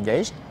holders to be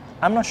engaged?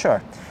 I'm not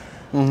sure.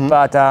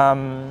 But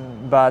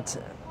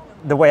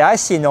the way I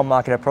see no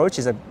market approach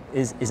is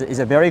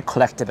a very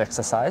collective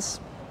exercise,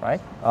 right?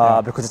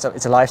 Because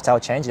it's a lifestyle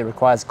change. It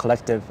requires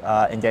collective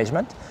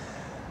engagement.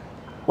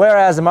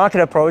 Whereas the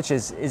market approach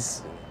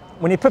is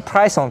when you put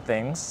price on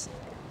things,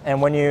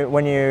 and when you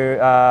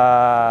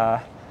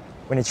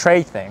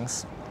trade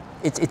things,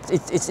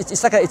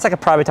 it's like a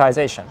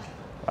privatization,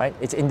 right?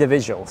 It's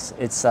individuals.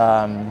 It's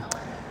the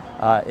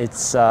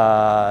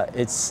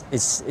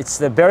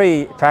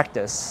very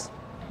practice,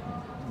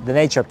 the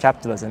nature of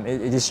capitalism.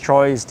 It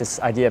destroys this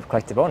idea of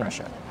collective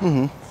ownership.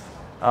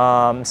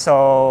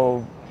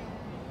 So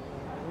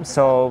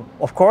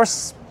of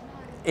course,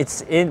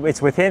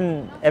 it's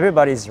within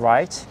everybody's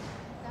right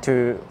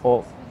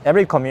or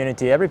every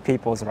community, every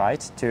people's right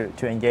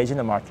to engage in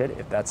the market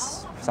if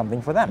that's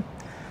something for them.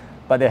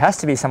 But there has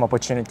to be some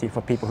opportunity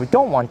for people who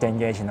don't want to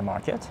engage in the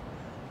market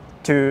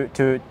to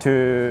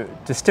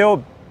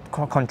still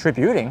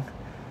contributing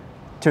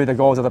to the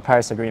goals of the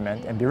Paris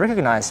Agreement and be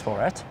recognized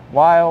for it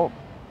while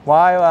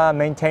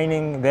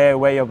maintaining their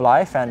way of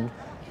life and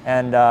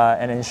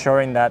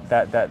ensuring that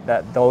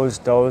those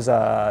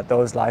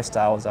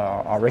lifestyles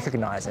are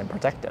recognized and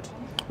protected.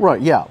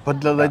 Right. Yeah.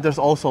 But there's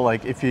also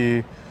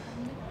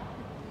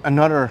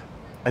another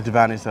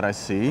advantage that I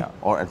see,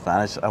 or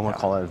advantage, I won't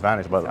call it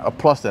advantage, but a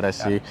plus that I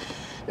see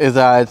is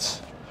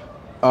that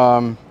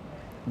how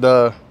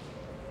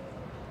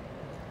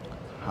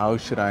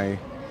should I,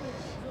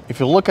 if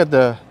you look at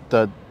the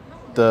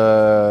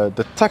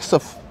text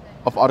of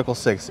Article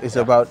 6 is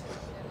about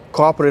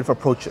cooperative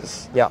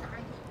approaches. Yeah.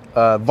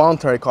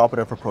 Voluntary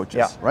cooperative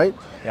approaches, right?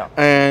 Yeah.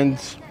 And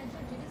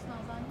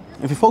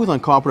if you focus on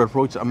cooperative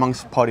approaches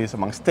amongst parties,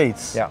 amongst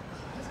states,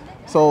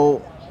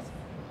 so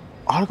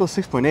Article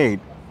 6.8,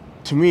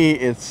 to me,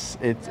 it's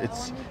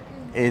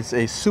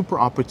a super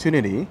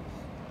opportunity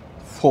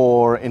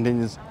for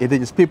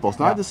indigenous peoples,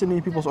 not just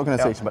Indigenous Peoples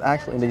Organization, but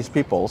actual Indigenous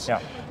peoples,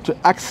 to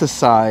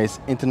exercise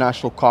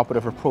international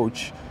cooperative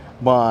approach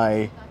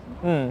by,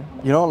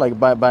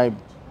 by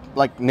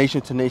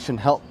nation to nation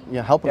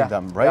helping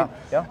them, right?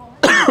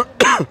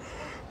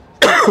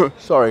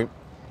 Sorry.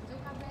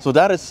 So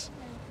that is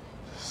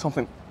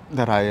something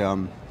that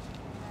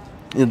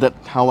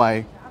how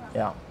I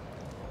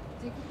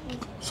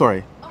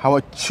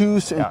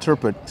choose to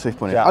interpret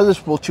 6.8.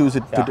 Others will choose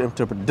it to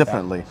interpret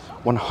differently.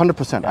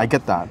 100%, I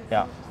get that.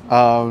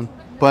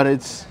 But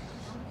it's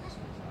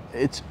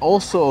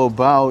also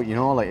about,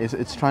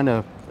 it's trying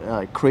to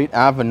create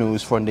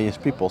avenues for Indigenous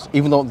peoples,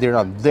 even though they're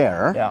not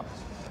there,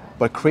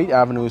 but create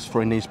avenues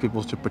for Indigenous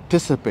peoples to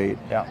participate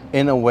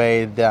in a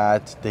way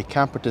that they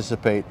can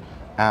participate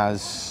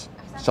as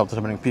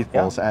self-determining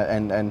peoples.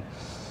 And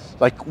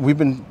like we've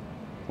been,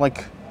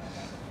 like,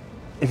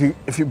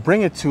 if you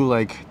bring it to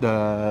like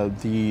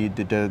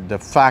the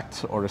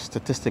fact or the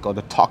statistic or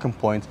the talking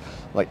point,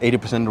 like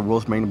 80% of the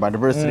world's marine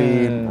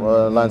biodiversity,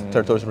 lands,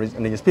 territories, and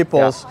Indigenous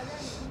peoples.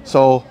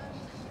 So,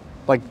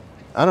 like,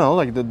 I don't know,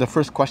 like the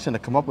first question to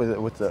come up with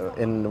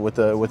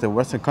a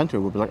Western country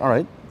would be like, all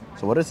right,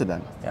 so what is it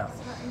then?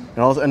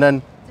 And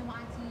then,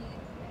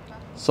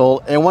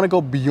 so I want to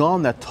go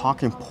beyond that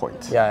talking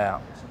point.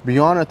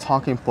 Beyond a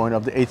talking point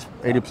of the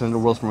 80% of the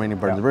world's marine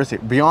biodiversity,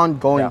 beyond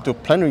going to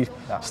plenary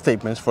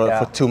statements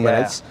for 2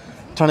 minutes,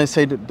 trying to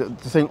say the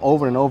thing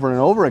over and over and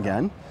over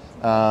again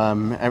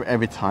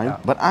every time,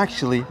 but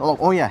actually, go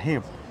to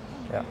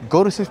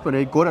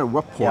 6.8, go to a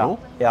web portal,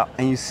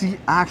 and you see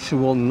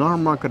actual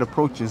non-market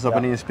approaches of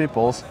Indigenous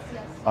peoples,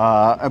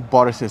 a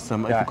barter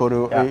system. If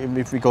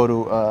we go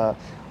to,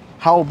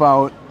 how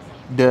about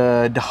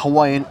the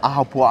Hawaiian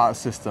Ahapua'a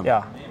system?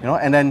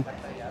 And then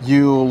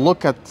you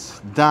look at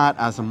that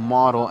as a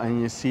model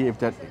and you see if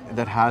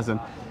that has an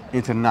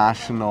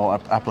international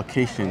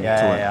application to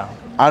it.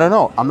 I don't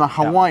know. I'm not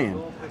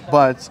Hawaiian,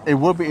 but it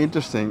would be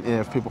interesting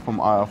if people from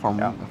Hawaii,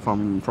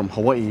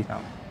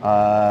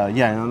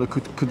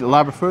 could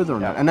elaborate further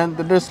on that. And then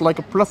there's like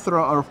a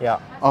plethora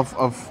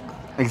of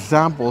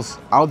examples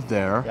out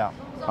there,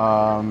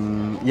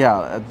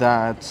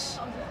 that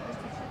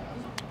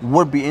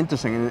would be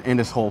interesting in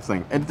this whole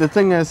thing. And the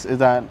thing is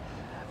that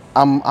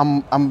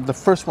I'm the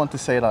first one to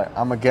say that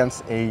I'm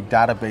against a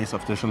database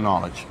of traditional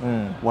knowledge,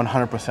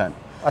 100%.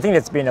 I think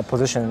that's been a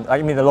position.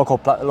 I mean, the local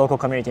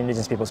community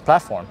Indigenous Peoples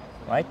platform,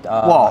 right?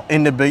 Well,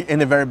 in the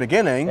very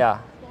beginning,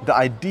 the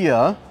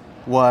idea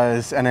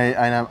was, and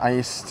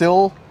I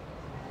still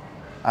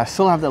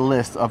have the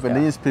list of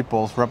Indigenous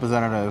Peoples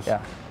representatives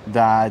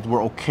that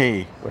were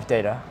okay with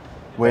data,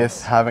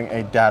 with having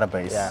a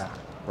database,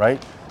 right?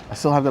 I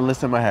still have the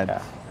list in my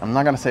head. I'm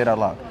not gonna say it out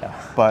loud,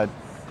 but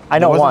I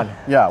know one.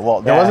 There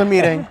was a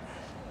meeting,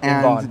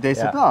 and they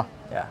said,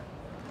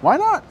 why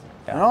not?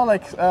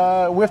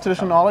 We have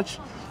traditional knowledge.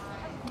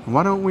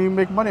 Why don't we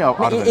make money out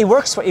of it? It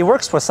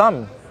works for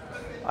some,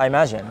 I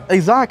imagine.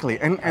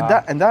 Exactly, and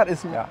that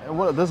is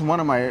this is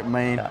one of my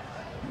main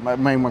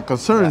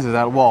concerns is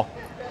that, well,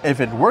 if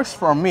it works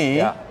for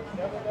me,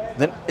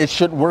 then it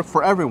should work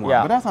for everyone.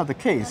 But that's not the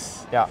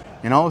case.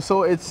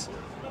 So it's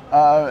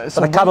but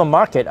the carbon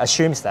market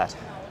assumes that,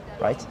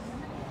 right?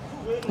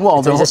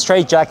 Well, there's a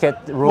straitjacket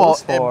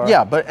rules for...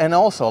 but and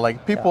also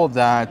like people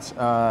that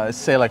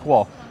say like,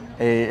 well,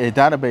 a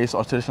database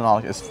of traditional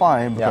knowledge is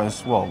fine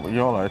because,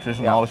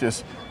 traditional knowledge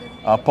is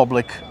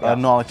public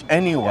knowledge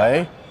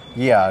anyway.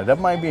 yeah, that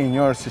might be in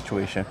your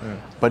situation,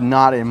 but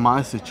not in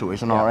my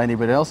situation or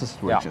anybody else's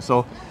situation.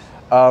 So,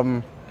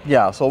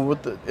 yeah, so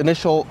with the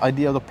initial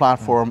idea of the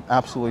platform,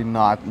 absolutely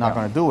not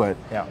going to do it.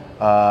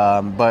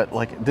 Yeah. But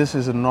like this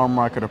is a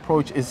non-market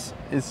approach. Is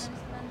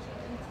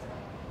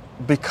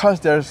because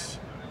there's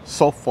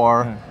so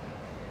far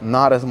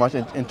not as much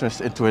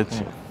interest into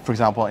it. For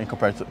example, in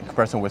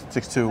comparison with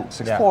 6.2,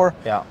 6.4.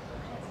 Yeah.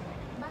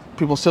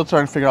 People still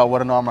trying to figure out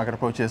what a non-market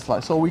approach is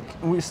like. So we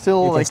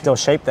still you can still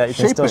shape that. You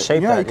can still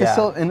shape that. You can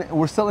still,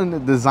 we're still in the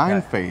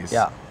design phase.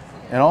 Yeah.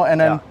 You know, and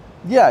then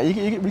you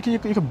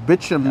can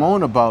bitch and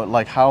moan about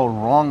like how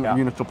wrong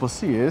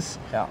UNFCCC is.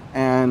 Yeah.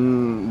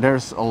 And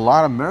there's a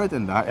lot of merit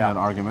in that in that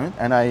argument,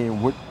 and I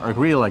would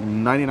agree like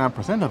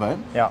 99% of it.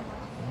 Yeah.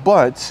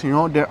 But you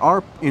know, there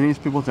are Indigenous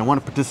people that want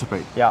to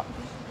participate. Yeah.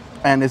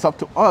 And it's up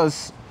to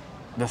us.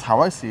 That's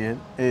how I see it.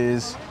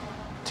 Is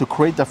to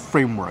create the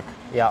framework.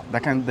 Yeah,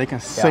 they can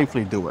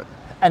safely do it.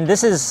 And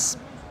this is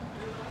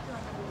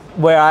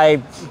where I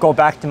go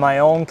back to my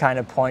own kind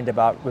of point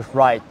about with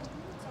right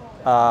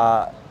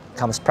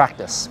comes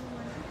practice.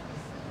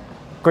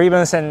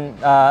 Grievance and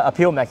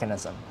appeal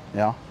mechanism.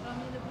 Yeah.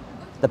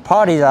 The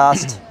parties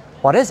asked,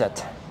 what is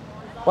it?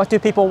 What do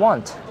people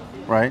want?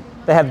 Right.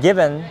 They have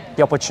given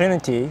the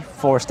opportunity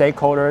for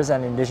stakeholders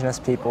and Indigenous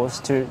peoples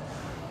to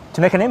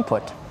make an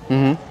input.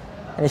 And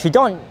if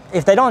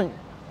they don't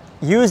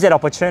use that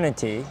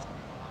opportunity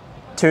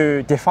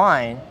to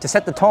define, to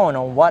set the tone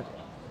on what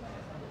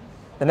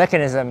the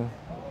mechanism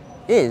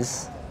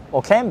is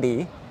or can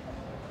be,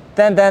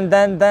 then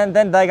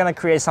they're going to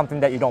create something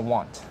that you don't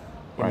want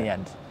in the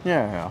end.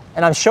 Yeah.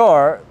 And I'm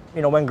sure,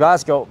 you know, when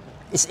Glasgow,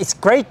 it's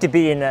great to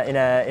be in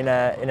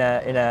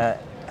a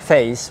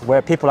phase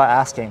where people are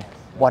asking,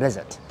 what is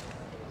it?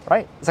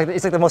 Right?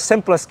 It's like the most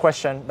simplest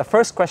question, the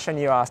first question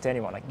you ask to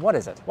anyone, like, what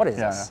is it? What is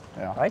this?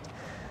 Yeah. Right?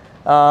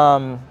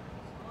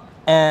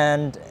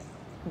 And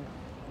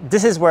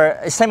this is where,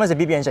 same as the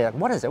BBNJ, like,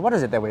 what is it? What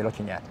is it that we're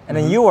looking at? And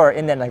then you are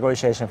in that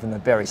negotiation from the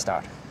very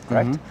start,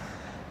 correct?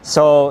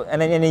 So,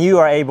 and then you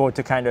are able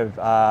to kind of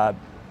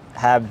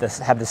have the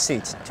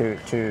seat to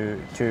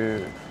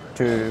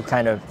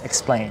kind of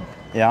explain.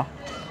 Yeah.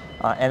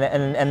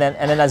 And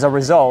then as a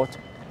result,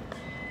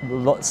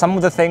 some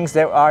of the things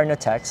that are in the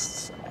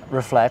text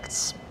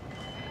reflects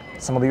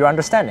some of your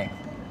understanding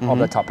of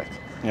the topic.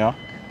 Yeah.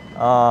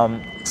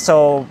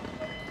 So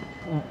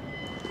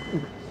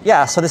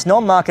this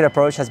non-market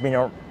approach has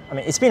been,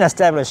 it's been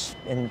established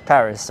in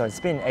Paris, so it's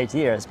been 8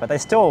 years, but they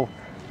still,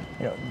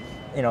 you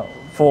know,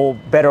 for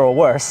better or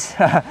worse,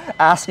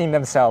 asking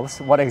themselves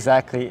what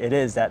exactly it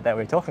is that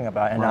we're talking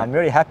about. And I'm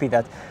really happy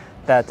that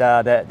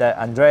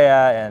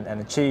Andrea and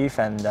the chief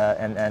and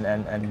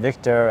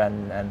Victor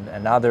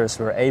and others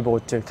were able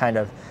to kind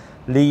of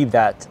leave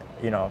that,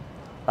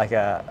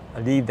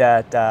 leave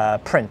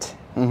that print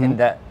in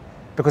that,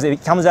 because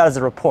it comes out as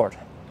a report.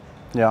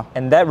 Yeah.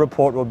 And that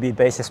report will be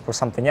basis for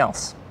something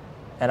else.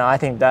 And I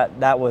think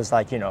that was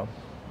like,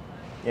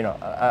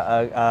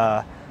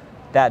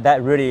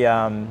 that really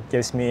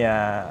gives me,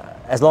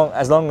 as long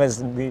as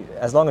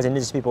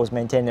Indigenous peoples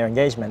maintain their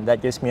engagement,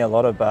 that gives me a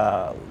lot of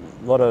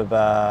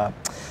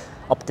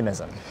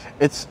optimism.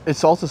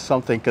 It's also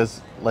something,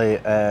 because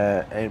like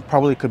it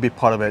probably could be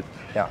part of it.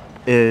 Yeah.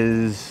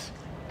 Is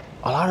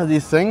a lot of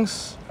these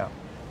things,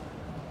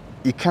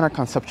 you cannot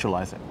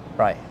conceptualize it.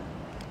 Right.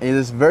 It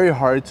is very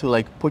hard to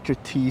like put your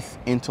teeth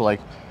into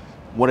like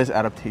what is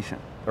adaptation.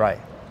 Right.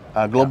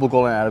 Global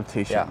goal and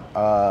adaptation.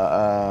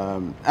 Yeah.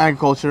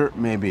 Agriculture,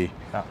 maybe.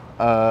 Yeah.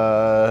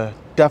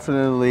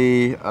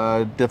 Definitely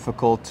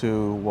difficult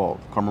to,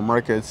 carbon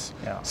markets.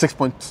 Yeah.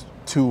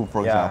 6.2,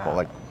 for example.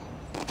 Like,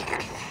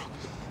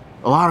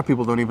 a lot of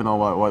people don't even know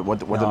what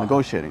they're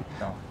negotiating.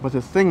 No. But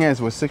the thing is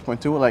with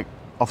 6.2, like,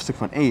 of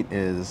 6.8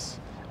 is,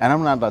 and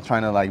I'm not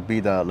trying to like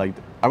be the, like,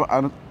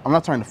 I'm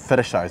not trying to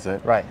fetishize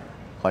it. Right.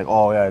 Like,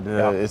 oh yeah,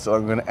 it's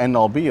going to end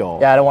all be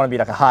all. Yeah, I don't want to be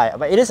like a hype,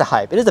 but it is a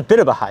hype. It is a bit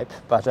of a hype,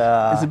 but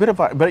it's a bit of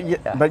a,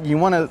 but you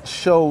want to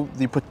show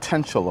the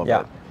potential of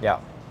it. Yeah.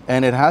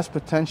 And it has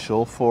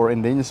potential for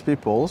Indigenous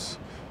peoples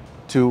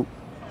to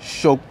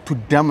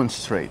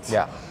demonstrate.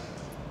 Yeah.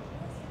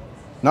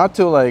 Not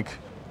to like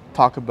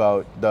talk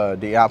about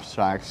the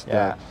abstracts,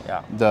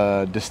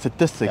 the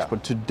statistics,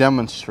 but to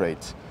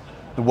demonstrate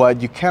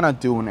what you cannot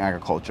do in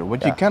agriculture,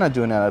 what you cannot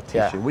do in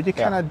adaptation, what you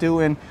cannot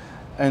do in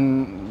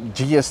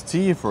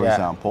GST, for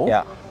example.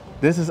 Yeah.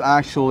 This is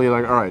actually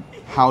like, all right,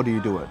 how do you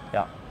do it?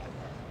 Yeah.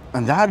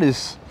 And that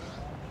is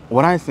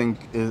what I think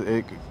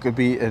it could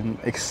be an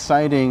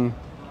exciting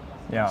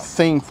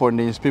thing for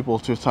Indigenous people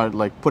to start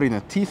like putting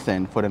their teeth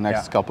in for the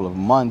next couple of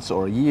months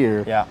or a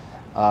year. Yeah.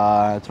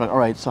 It's like, all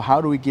right, so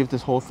how do we give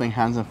this whole thing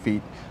hands and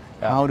feet?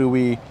 Yeah. How do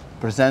we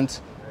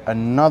present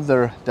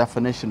another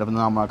definition of a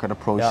non-market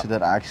approach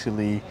that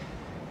actually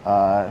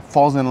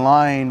falls in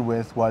line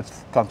with what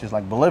countries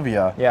like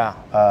Bolivia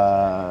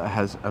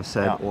have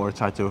said or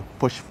tried to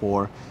push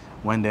for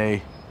when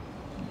this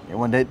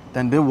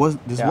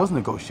was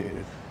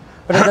negotiated.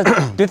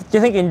 But do you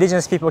think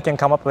Indigenous people can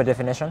come up with a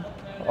definition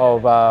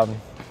of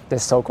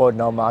this so-called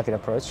no-market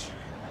approach?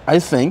 I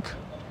think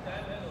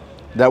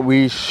that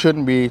we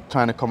shouldn't be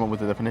trying to come up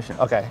with a definition.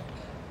 Okay.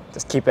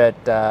 Just keep it.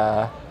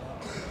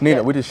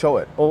 Neither. We just show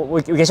it. Or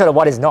we can show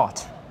what is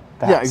not.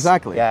 Perhaps. Yeah,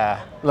 exactly.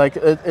 Yeah. Like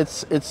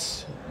it's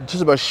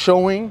just about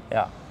showing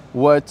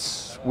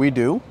what we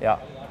do,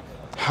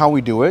 how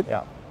we do it,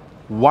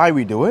 why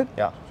we do it.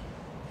 Yeah.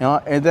 You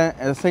know, and then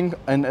I think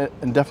a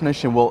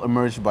definition will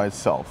emerge by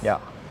itself. Yeah.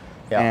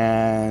 Yeah.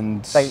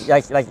 And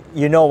like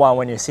you know one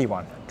when you see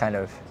one, kind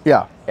of.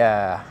 Yeah.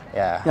 Yeah.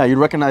 Yeah. Yeah, you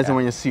recognize it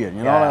when you see it.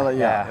 You know, like,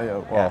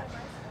 well,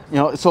 you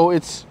know, so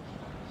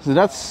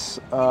that's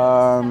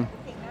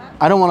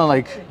I don't want to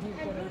like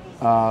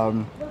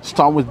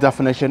start with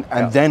definition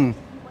and then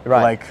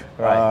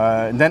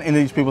and then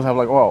Indigenous peoples have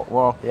like,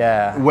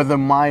 whether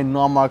my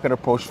non-market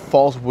approach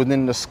falls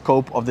within the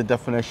scope of the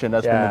definition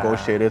that's been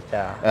negotiated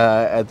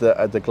at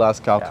the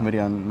Glasgow Committee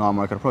on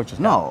Non-Market Approaches.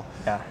 No,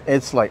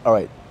 it's like, all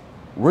right,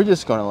 we're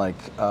just gonna like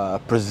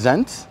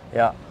present,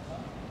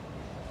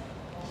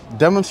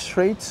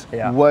 demonstrate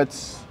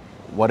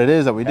what it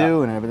is that we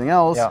do and everything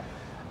else,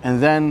 and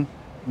then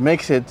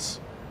makes it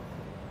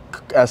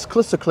as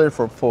crystal clear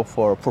for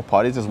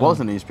parties as well as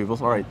Indigenous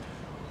peoples. All right,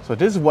 so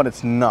this is what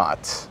it's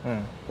not,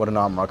 what a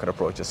non-market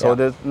approach is. So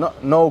there's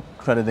no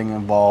crediting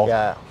involved,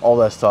 all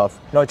that stuff.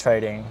 No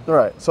trading.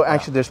 Right, so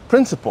actually there's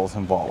principles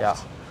involved. Yeah.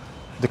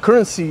 The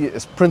currency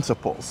is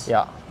principles.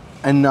 Yeah.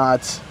 And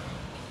not,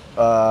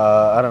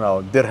 I don't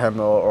know, dirham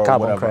or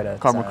carbon whatever.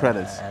 Credits, carbon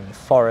credits. And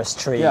forest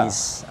trees.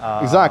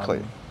 Yeah.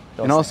 Exactly.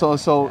 You know, so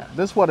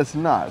this is what it's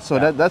not. So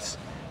that's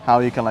how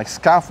you can like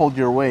scaffold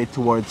your way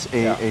towards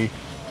a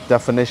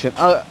definition.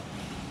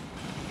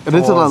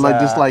 This is like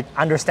just like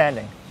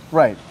understanding.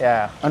 Right.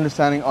 Yeah.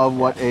 Understanding of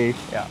what the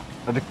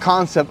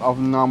concept of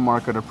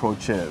non-market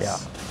approach is. Yeah.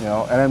 You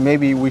know, and then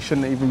maybe we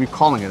shouldn't even be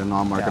calling it a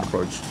non-market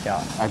approach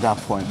at that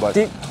point. But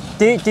do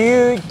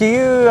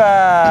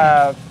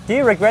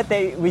you regret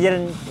that we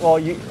didn't? Well,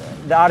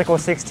 the Article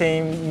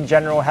 16 in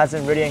general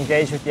hasn't really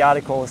engaged with the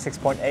Article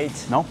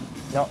 6.8. No.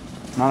 No.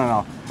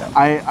 No.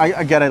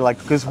 I get it, like,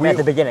 because we at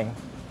the beginning.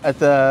 At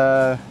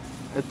the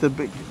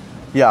big.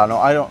 Yeah. No,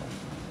 I don't.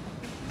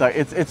 Like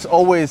it's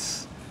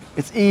always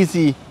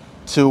easy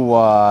to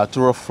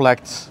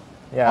reflect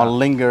or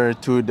linger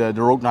to the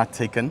road not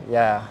taken.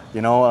 Yeah. You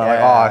know, like,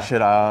 oh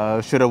shit,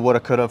 shoulda, woulda,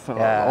 coulda,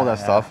 all that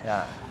stuff.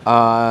 Yeah.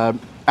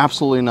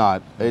 Absolutely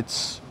not.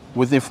 It's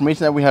with the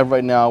information that we have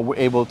right now, we're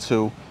able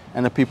to,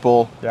 and the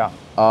people. Yeah.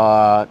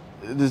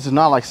 This is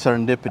not like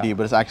serendipity,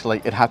 but it's actually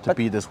like it had to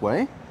be this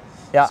way.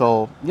 Yeah.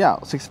 So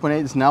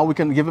 6.8 is now we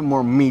can give it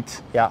more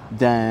meat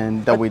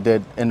than that we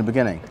did in the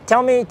beginning.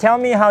 Tell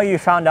me how you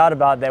found out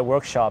about that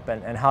workshop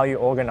and how you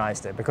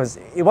organized it, because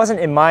it wasn't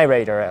in my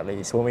radar, at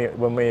least when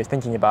we were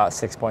thinking about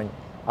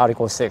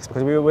Article 6,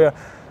 because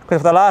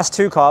because for the last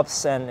two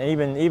COPs and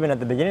even at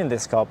the beginning of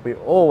this COP, we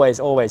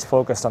always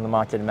focused on the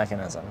market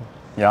mechanism.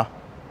 Yeah.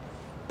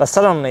 But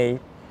suddenly,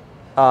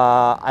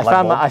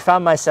 I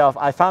found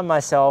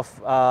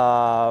myself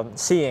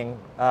seeing.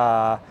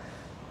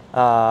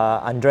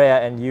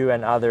 Andrea and you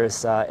and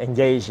others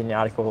engaged in the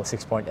Article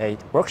 6.8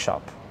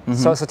 workshop.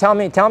 Mm-hmm. So tell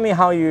me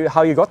how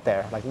you got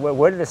there. Like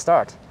where did it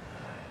start?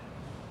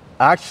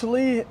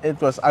 Actually,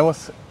 I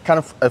was kind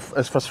of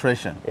a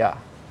frustration. Yeah.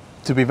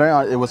 To be very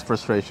honest, it was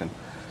frustration.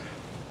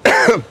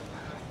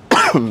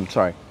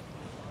 Sorry.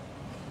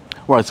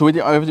 Right. So we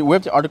have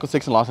the Article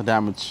 6 and loss of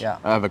damage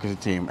advocacy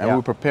team, and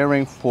we're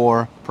preparing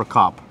for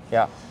COP.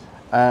 Yeah.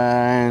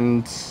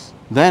 And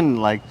then,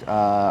 like,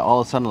 all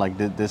of a sudden, like,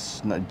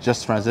 this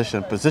just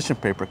transition position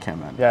paper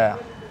came in. Yeah.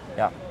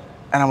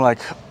 And I'm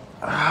like,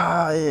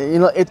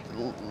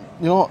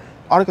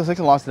 Article 6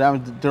 and loss of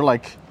damage, they're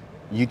like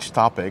huge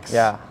topics,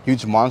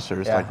 huge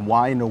monsters. Like,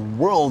 why in the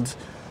world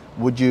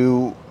would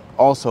you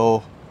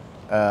also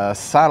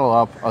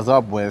saddle us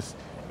up with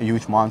a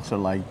huge monster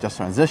like just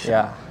transition?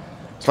 Yeah.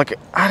 It's like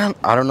I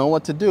don't know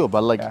what to do,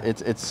 but like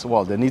it's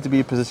there needs to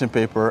be a position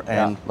paper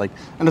and and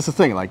that's the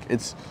thing, like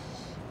it's.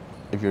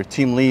 If you're a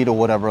team lead or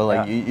whatever,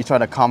 like you try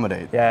to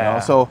accommodate. Yeah. You know?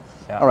 So,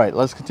 all right,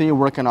 let's continue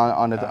working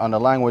on the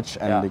language,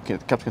 and they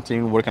kept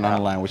continuing working on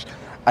the language.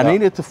 I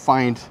needed to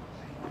find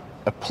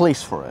a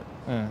place for it.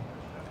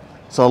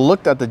 So I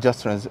looked at the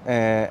just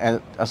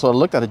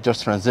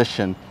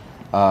transition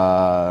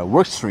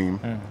work stream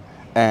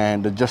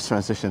and the just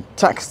transition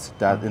text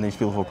that Indigenous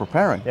people were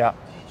preparing. Yeah.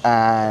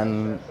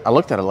 And I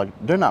looked at it like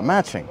they're not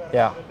matching.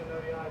 Yeah.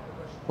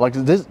 Like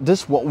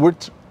this what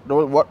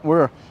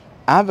we're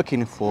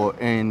advocating for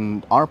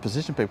in our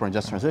position paper on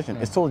just transition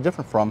is totally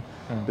different from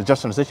the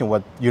just transition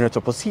what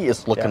UNFCCC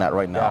is looking at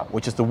right now,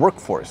 which is the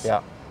workforce.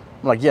 Yeah.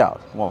 I'm like,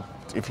 well,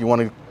 if you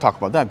want to talk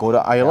about that, go to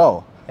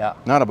ILO. Yeah.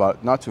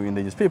 Not to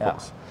Indigenous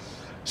peoples.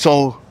 Yeah.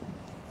 So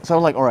I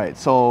was like, all right,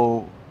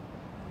 so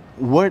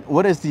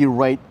what is the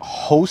right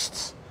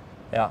host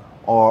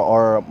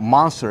or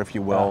monster, if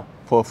you will,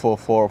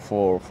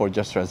 for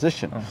just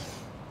transition?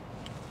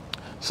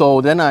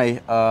 So then I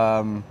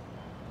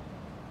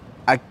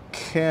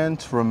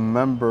can't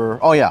remember.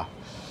 Oh yeah.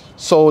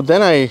 So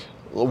then I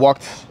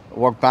walked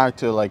back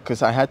to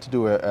because I had to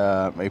do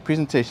a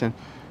presentation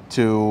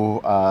to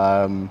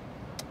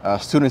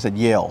students at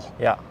Yale.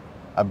 Yeah.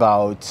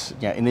 about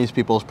Indigenous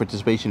people's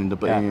participation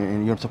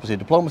in Europe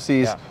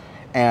diplomacies,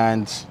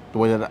 and the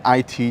way that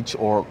I teach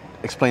or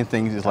explain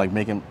things is like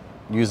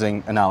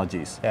using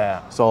analogies.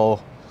 Yeah. So,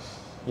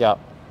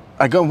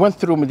 I went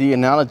through the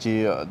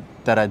analogy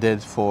that I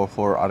did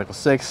for Article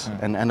 6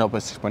 and ended up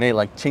at 6.8,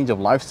 like change of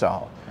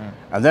lifestyle,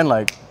 and then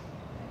like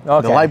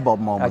the light bulb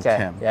moment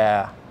came.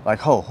 Yeah.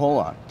 Like, oh,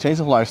 hold on, change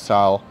of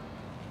lifestyle.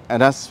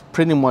 And that's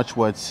pretty much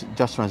what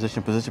Just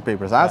Transition position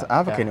paper is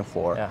advocating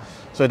for. Yeah.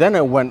 So then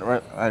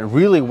I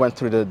really went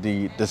through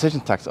the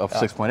decision text of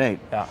 6.8.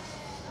 Yeah.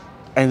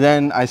 And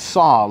then I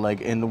saw,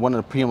 like, in one of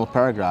the preamble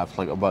paragraphs,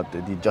 like, about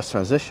the Just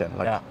Transition.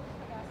 Like,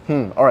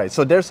 all right,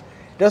 so there's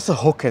a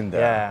hook in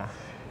there.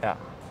 Yeah.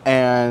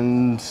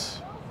 And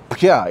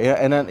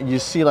and then you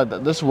see like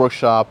this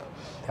workshop,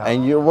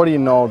 and you already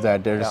know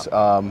that there's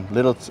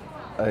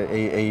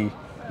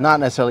not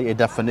necessarily a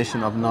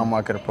definition of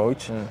non-market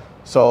approach.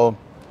 So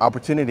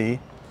opportunity.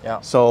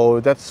 So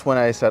that's when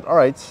I said, all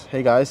right,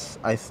 hey guys,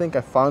 I think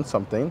I found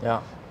something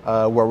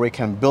where we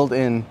can build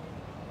in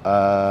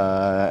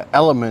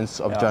elements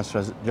of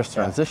just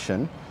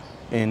transition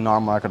in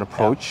non-market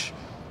approach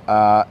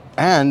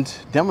and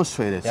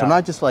demonstrate it. So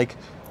not just like,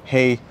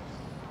 hey,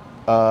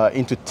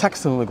 into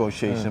textile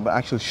negotiation, but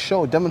actually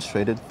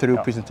demonstrate it through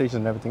presentations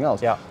and everything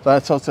else.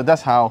 So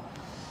that's how,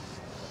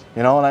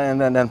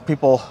 and then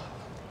people,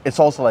 it's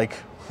also like,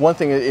 one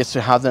thing is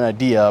to have an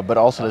idea, but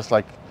also it's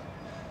like,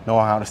 know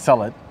how to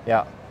sell it.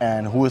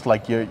 And who is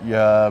like your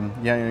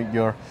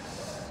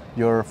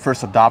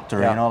first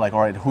adopter, like,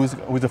 all right, who's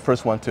the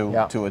first one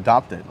to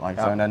adopt it? Like,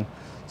 so, and then,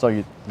 so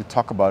you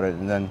talk about it,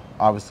 and then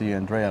obviously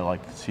Andrea,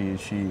 like,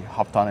 she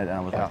hopped on it, and I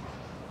was like,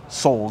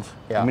 sold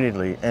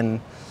immediately. And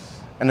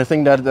I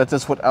think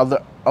that's what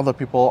other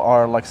people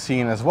are like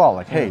seeing as well.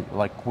 Like, hey,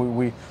 like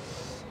we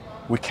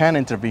can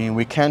intervene,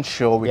 we can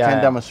show, we can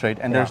demonstrate,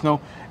 and there's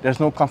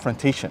no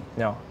confrontation.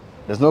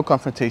 There's no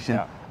confrontation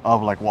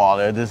of like, well,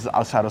 this is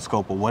outside of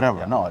scope or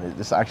whatever. No,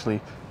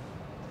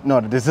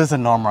 this is a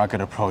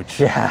non-market approach.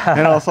 So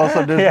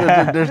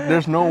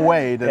there's no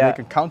way that they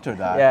can counter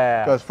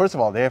that. Because first of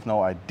all, they have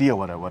no idea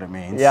what it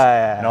means.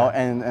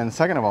 And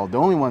second of all, the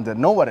only ones that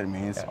know what it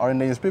means are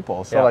Indigenous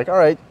people. So like, all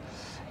right,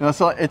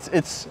 so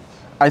it's.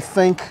 I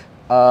think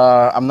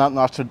I'm not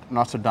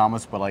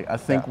Nostradamus, but like I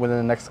think within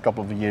the next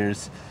couple of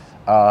years,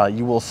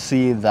 you will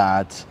see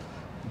that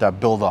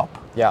build up.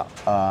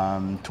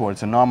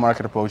 Towards a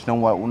non-market approach,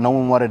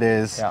 knowing what it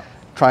is,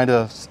 trying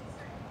to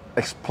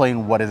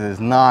explain what it is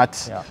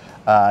not,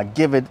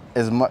 give it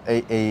as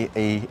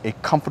a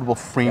comfortable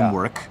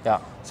framework,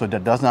 so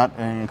that does not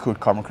include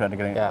carbon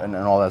crediting and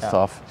all that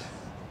stuff,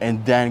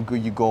 and then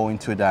you go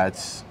into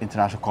that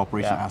international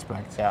cooperation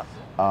aspect.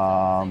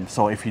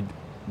 So if you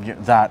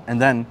get that, and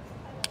then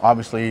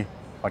obviously,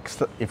 like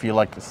if you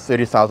like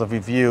 30,000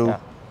 review.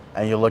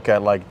 And you look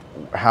at like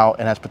how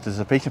enhanced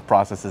participation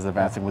process is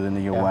advancing within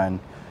the UN,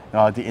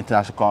 the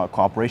international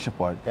cooperation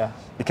part.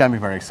 It can be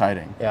very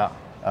exciting.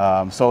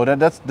 So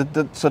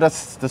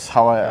that's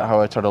how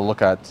I try to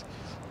look at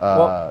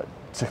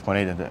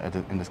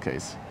 6.8 in this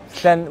case.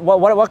 Then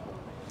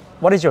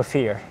what is your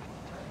fear?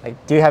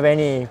 Like, do you have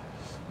any?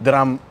 That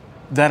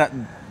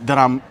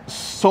I'm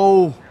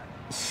so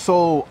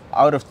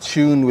out of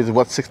tune with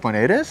what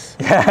 6.8 is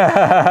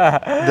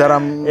that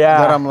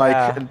I'm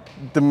like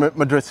the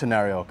Madrid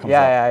scenario comes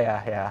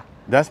up.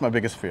 That's my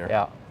biggest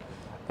fear.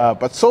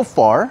 But so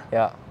far,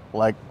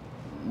 like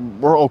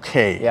we're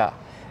okay.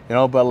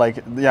 But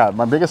like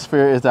my biggest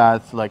fear is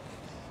that like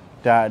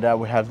that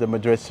we have the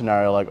Madrid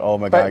scenario. Like, oh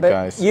my God,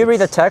 guys! You read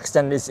the text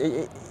and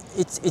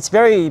it's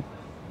very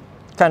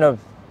kind of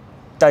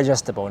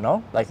digestible,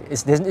 no? Like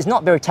it's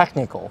not very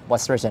technical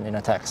what's written in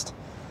a text.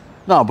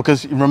 No,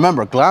 because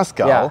remember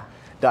Glasgow,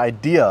 the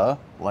idea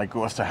like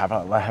was to have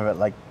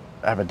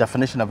a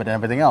definition of it and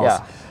everything else,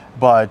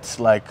 but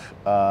like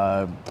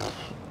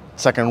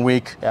second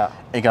week,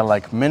 it got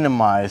like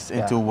minimized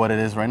into what it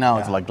is right now.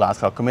 It's like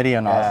Glasgow Committee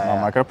on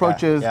non-market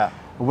approaches, a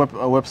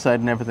website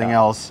and everything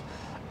else.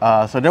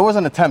 So there was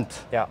an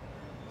attempt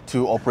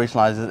to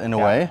operationalize it in a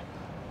way,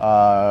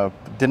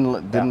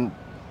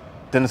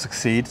 didn't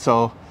succeed.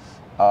 So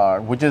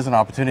which is an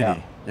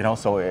opportunity,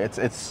 So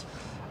it's.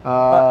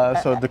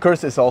 So the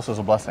curse is also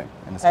a blessing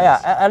in this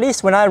case. At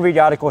least when I read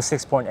Article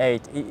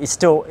 6.8, it's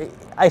still,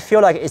 I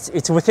feel like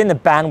it's within the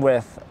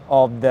bandwidth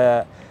of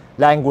the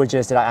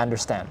languages that I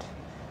understand.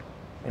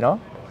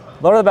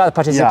 What about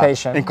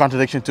participation? In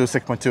contradiction to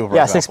 6.2.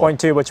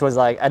 6.2, which was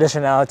like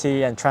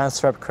additionality and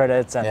transfer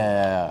credits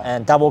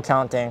and double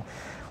counting.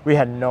 We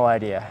had no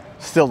idea.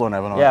 Still don't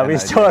have an idea. We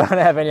still don't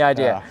have any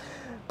idea.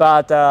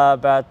 But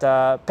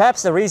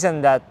perhaps the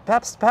reason that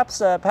perhaps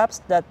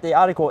that the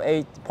Article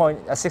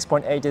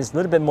 6.8 is a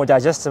little bit more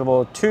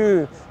digestible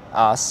to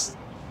us,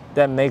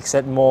 that makes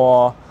it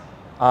more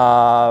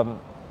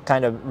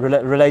kind of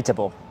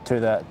relatable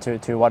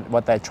to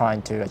what they're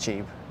trying to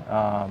achieve.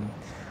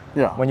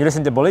 When you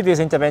listen to Bolivia's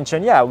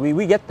intervention,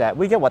 we get that.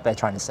 We get what they're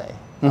trying to say.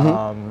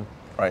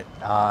 Right.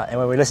 And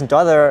when we listen to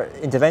other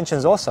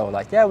interventions also,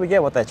 like, yeah, we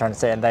get what they're trying to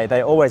say. And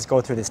they always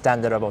go through the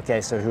standard of, okay,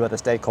 so who are the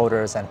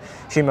stakeholders and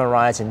human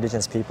rights,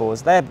 indigenous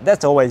peoples.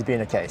 That's always been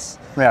the case.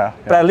 Yeah.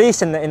 But at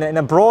least in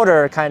a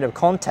broader kind of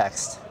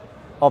context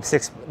of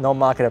six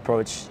no-market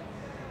approach,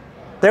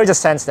 there's a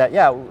sense that,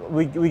 yeah,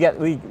 we get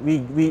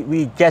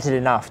it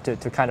enough to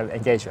kind of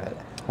engage with it.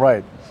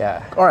 Right.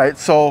 Yeah. All right.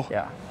 So,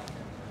 Yeah.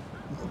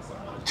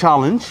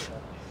 challenge.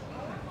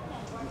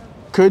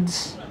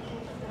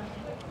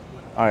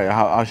 All right,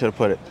 how should I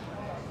put it?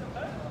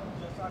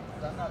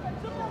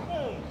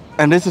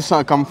 And this is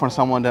coming from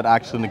someone that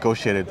actually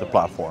negotiated the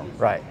platform.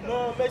 Right.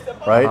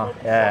 Right?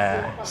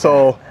 Yeah.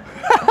 So,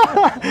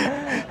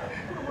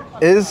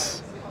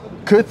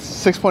 could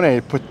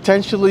 6.8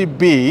 potentially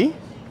be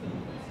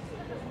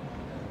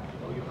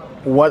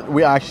what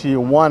we actually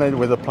wanted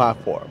with the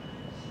platform?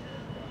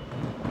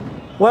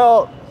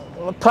 Well,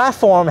 the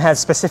platform has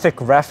specific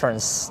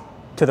reference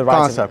to the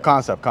rights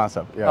Concept,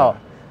 yeah. Oh,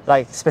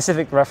 like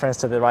specific reference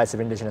to the rights of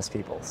indigenous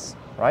peoples,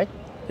 right?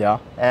 Yeah.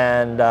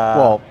 And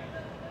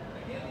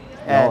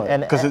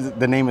because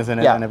the name is in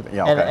it yeah, and everything.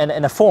 Yeah, okay.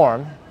 and the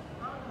form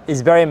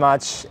is very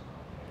much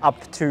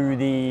up to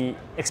the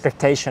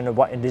expectation of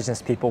what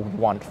indigenous people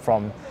want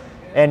from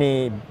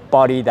any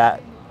body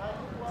that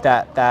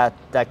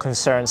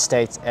concerns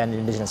states and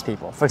indigenous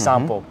people. For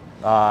example,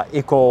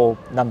 equal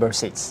number of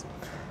seats,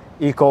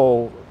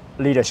 equal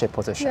leadership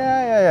position.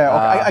 Yeah.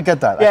 Okay, I get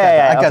that.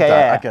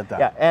 I get that.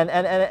 Yeah,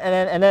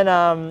 and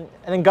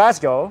then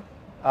Glasgow.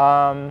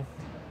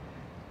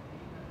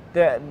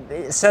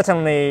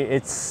 Certainly,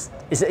 it's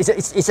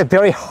a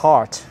very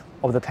heart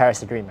of the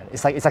Paris Agreement.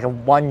 It's like a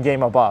one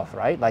game above,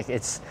 right? Like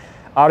it's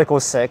Article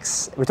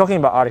 6. We're talking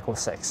about Article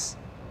 6,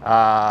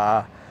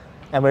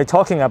 and we're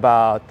talking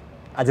about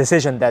a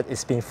decision that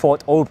is being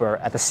fought over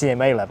at the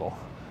CMA level,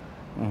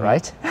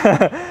 right?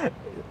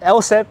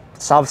 LSEP,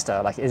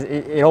 Substa, like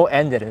it all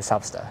ended in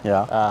Substa.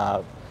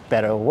 Yeah.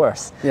 Better or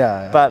worse.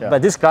 Yeah.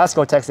 But this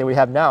Glasgow text that we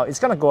have now, it's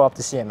going to go up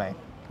to CMA.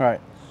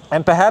 Right.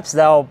 And perhaps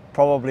they'll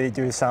probably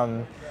do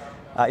some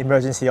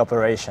emergency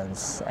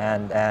operations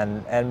and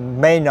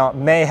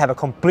may have a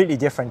completely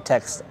different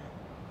text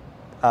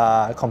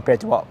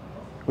compared to what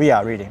we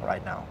are reading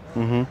right now.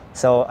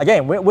 So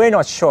again, we're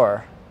not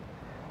sure.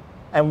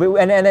 And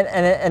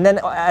then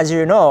as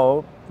you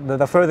know,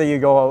 the further you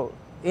go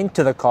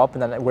into the COP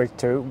and then work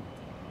to,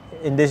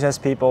 indigenous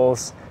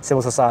peoples,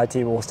 civil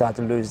society will start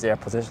to lose their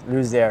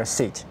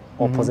seat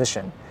or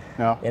position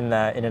in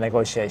the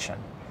negotiation.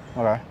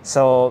 Okay.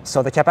 So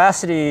the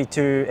capacity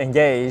to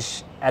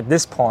engage at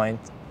this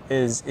point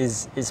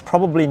is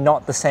probably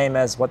not the same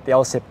as what the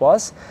LSIP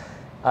was.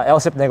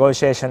 LSIP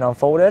negotiation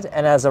unfolded,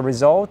 and as a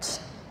result,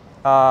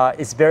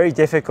 it's very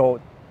difficult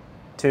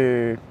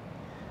to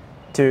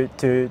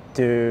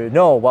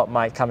know what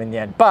might come in the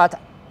end. But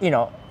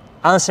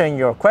answering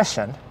your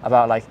question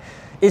about like,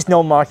 is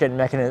no market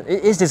mechanism,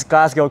 is this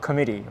Glasgow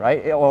committee,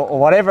 right, or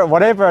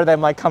whatever that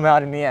might come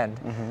out in the end,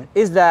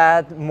 is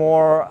that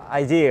more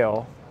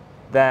ideal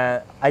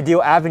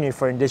avenue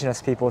for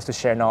indigenous peoples to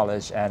share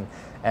knowledge and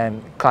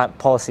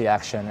policy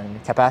action and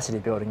capacity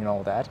building and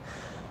all that,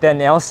 then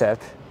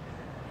LSEP?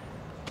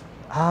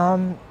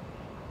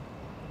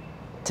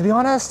 To be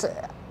honest,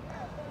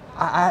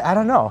 I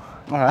don't know.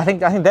 Right. I think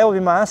that would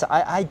be my answer.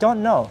 I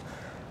don't know.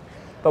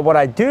 But what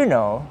I do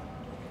know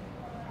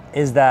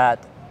is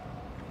that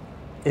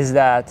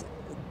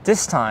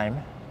this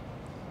time,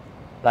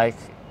 like,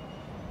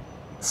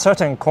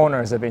 certain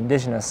corners of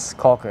indigenous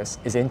caucus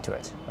is into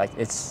it. Like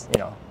it's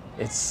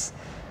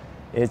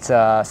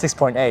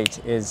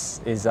 6.8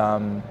 is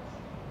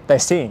they're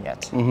seeing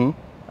it.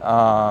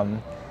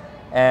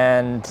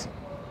 And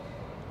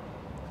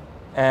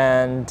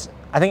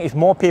I think if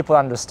more people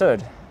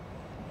understood,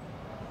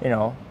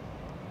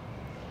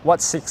 what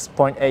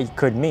 6.8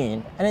 could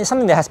mean, and it's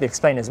something that has to be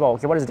explained as well.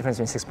 Okay, what is the difference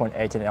between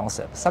 6.8 and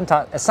LSIP?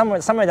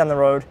 Somewhere down the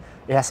road,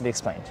 it has to be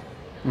explained,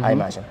 I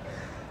imagine.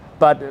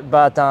 But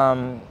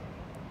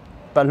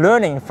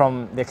learning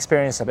from the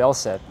experience of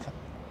LSIP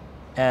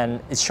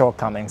and its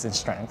shortcomings and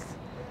strength,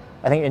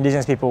 I think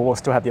indigenous people will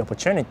still have the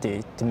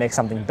opportunity to make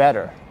something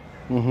better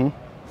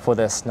for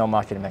this no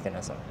market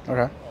mechanism.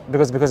 Okay.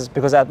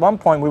 Because at one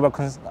point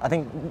I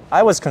think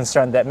I was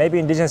concerned that maybe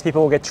indigenous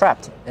people will get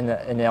trapped in the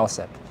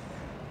LSIP.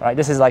 Right,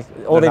 this is like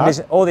all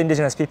the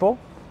indigenous people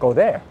go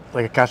there.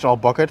 Like a catch-all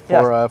bucket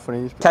for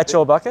these people?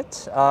 Catch-all bucket.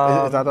 Is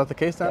that the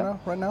case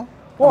right now?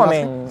 Well, I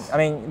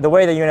mean, the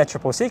way the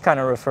UNFCCC kind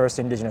of refers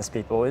to indigenous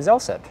people is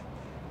LSIP,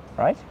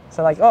 right?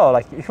 So like, if you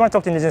want to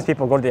talk to indigenous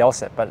people, go to the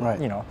LSIP. But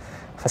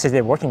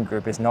facilitated working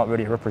group is not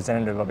really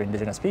representative of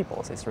indigenous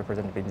peoples. It's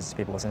representative of indigenous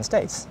peoples in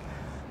states,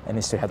 and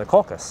it's to have the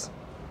caucus.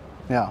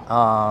 Yeah.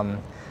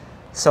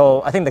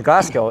 So I think the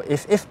Glasgow,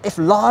 if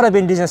a lot of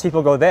indigenous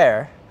people go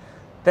there,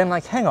 then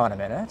like, hang on a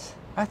minute,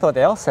 I thought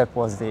the LSEP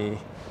was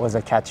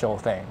a catch-all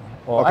thing.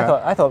 Well,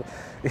 I thought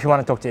if you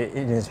want to talk to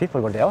indigenous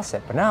people, go to the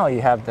LSEP. But now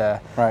you have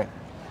the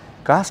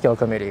Glasgow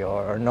committee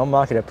or no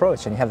market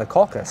approach, and you have the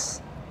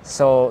caucus.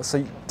 So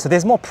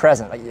there's more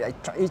present. Like,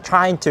 you're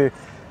trying to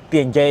be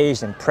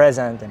engaged and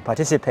present and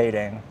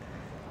participating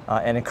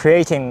and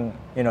creating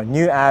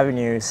new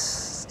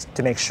avenues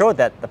to make sure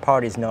that the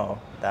parties know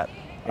that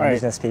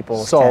Indigenous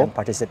peoples can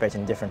participate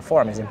in different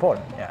forums is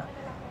important. Yeah.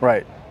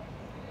 Right.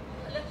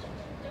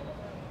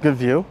 Good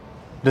view.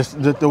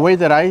 The way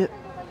that I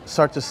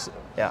start to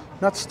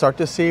not start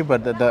to see,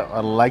 but that I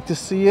like to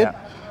see it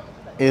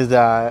is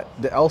that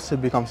the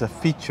LSIP becomes a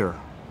feature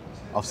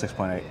of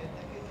 6.8.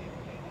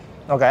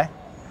 Okay.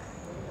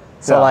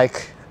 So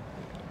like.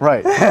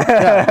 Right.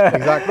 Yeah.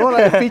 Exactly. Well,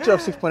 like a feature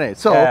of 6.8.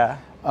 So.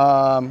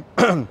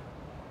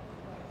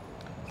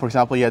 For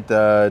example, you had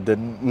the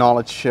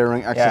knowledge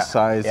sharing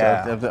exercise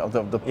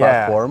of the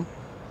platform.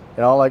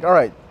 Like, all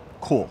right,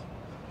 cool.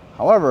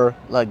 However,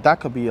 like that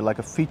could be like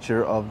a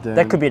feature of the.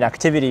 That could be an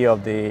activity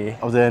of the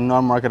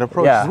non-market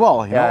approach as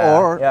well.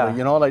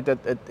 You know, like that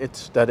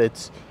it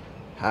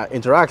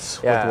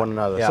interacts with one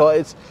another. Yeah. So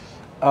it's.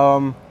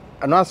 I'm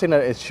not saying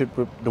that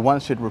the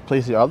one should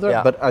replace the other,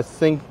 but I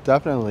think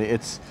definitely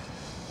it's.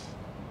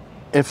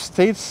 If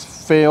states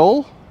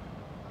fail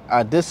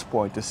at this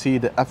point to see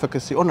the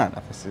efficacy, or not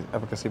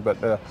efficacy, but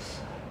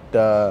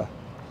the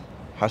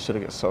how should I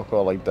get so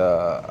called, like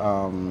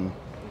the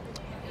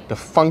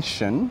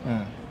function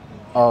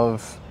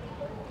of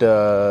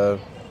the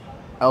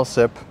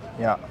LSIP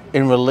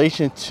in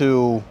relation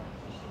to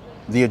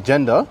the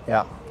agenda.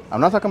 Yeah. I'm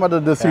not talking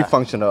about the three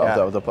function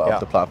of the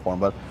platform,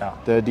 but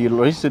the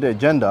relation to the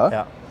agenda.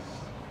 Yeah.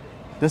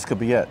 This could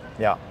be it.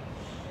 Yeah.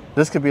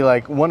 This could be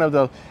like one of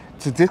the.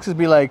 This could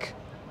be like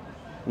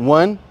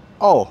one.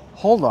 Oh,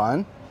 hold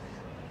on.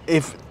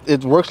 If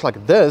it works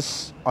like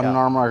this on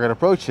non-market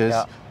approaches,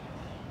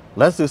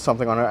 let's do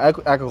something on our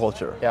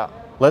agriculture. Yeah.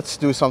 Let's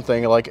do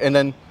something like, and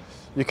then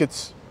you could.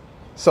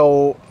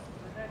 So,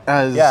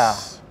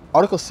 as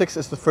Article 6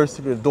 is the first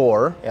through the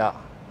door. Yeah.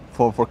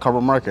 For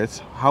carbon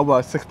markets, how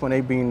about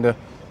 6.8 being the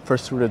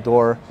first through the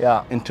door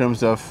in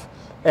terms of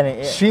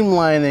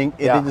streamlining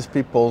Indigenous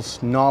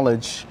people's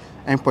knowledge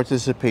and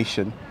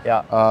participation?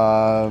 Yeah.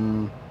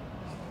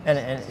 And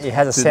it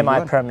has a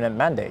semi-permanent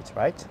mandate,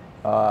 right?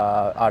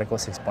 Article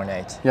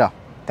 6.8. Yeah.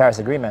 Paris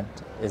Agreement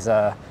is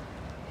a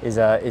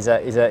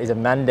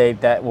mandate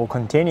that will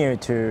continue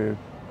to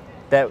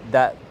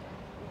that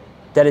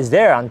is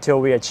there until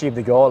we achieve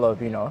the goal of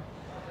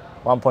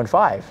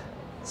 1.5.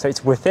 So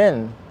it's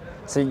within.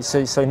 So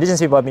Indigenous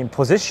people have been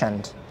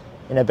positioned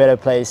in a better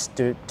place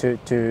to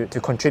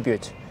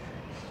contribute.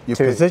 You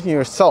position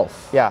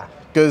yourself. Yeah.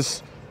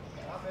 Because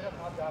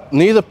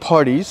neither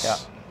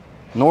parties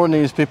nor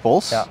Indigenous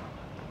peoples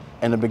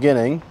in the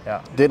beginning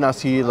did not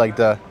see like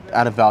the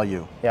added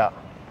value. Yeah.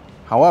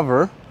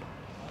 However,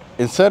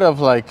 instead of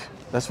like,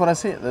 that's what I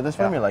see. That's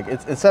what I mean. Like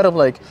it's instead of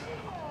like,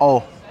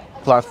 oh,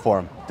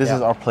 platform, this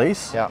is our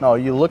place. Yeah. No,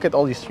 you look at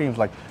all these streams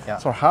like,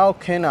 so how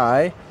can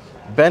I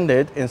bend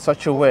it in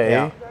such a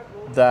way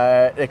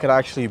that it can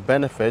actually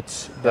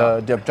benefit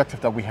the objective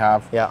that we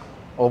have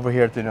over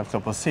here at the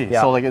UNFCCC.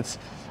 Yeah. So like it's,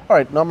 all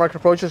right, non-market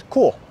approaches,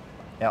 cool.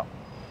 Yeah.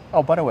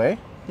 Oh, by the way,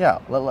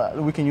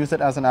 we can use it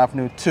as an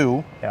avenue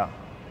too. Yeah.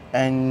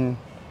 And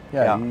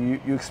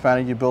you expand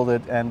it, you build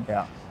it, and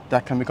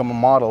that can become a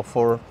model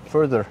for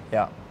further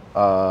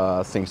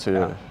things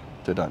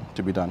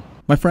to be done.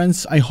 My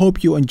friends, I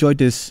hope you enjoyed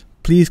this.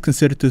 Please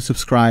consider to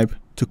subscribe,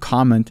 to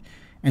comment,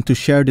 and to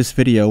share this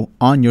video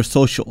on your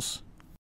socials.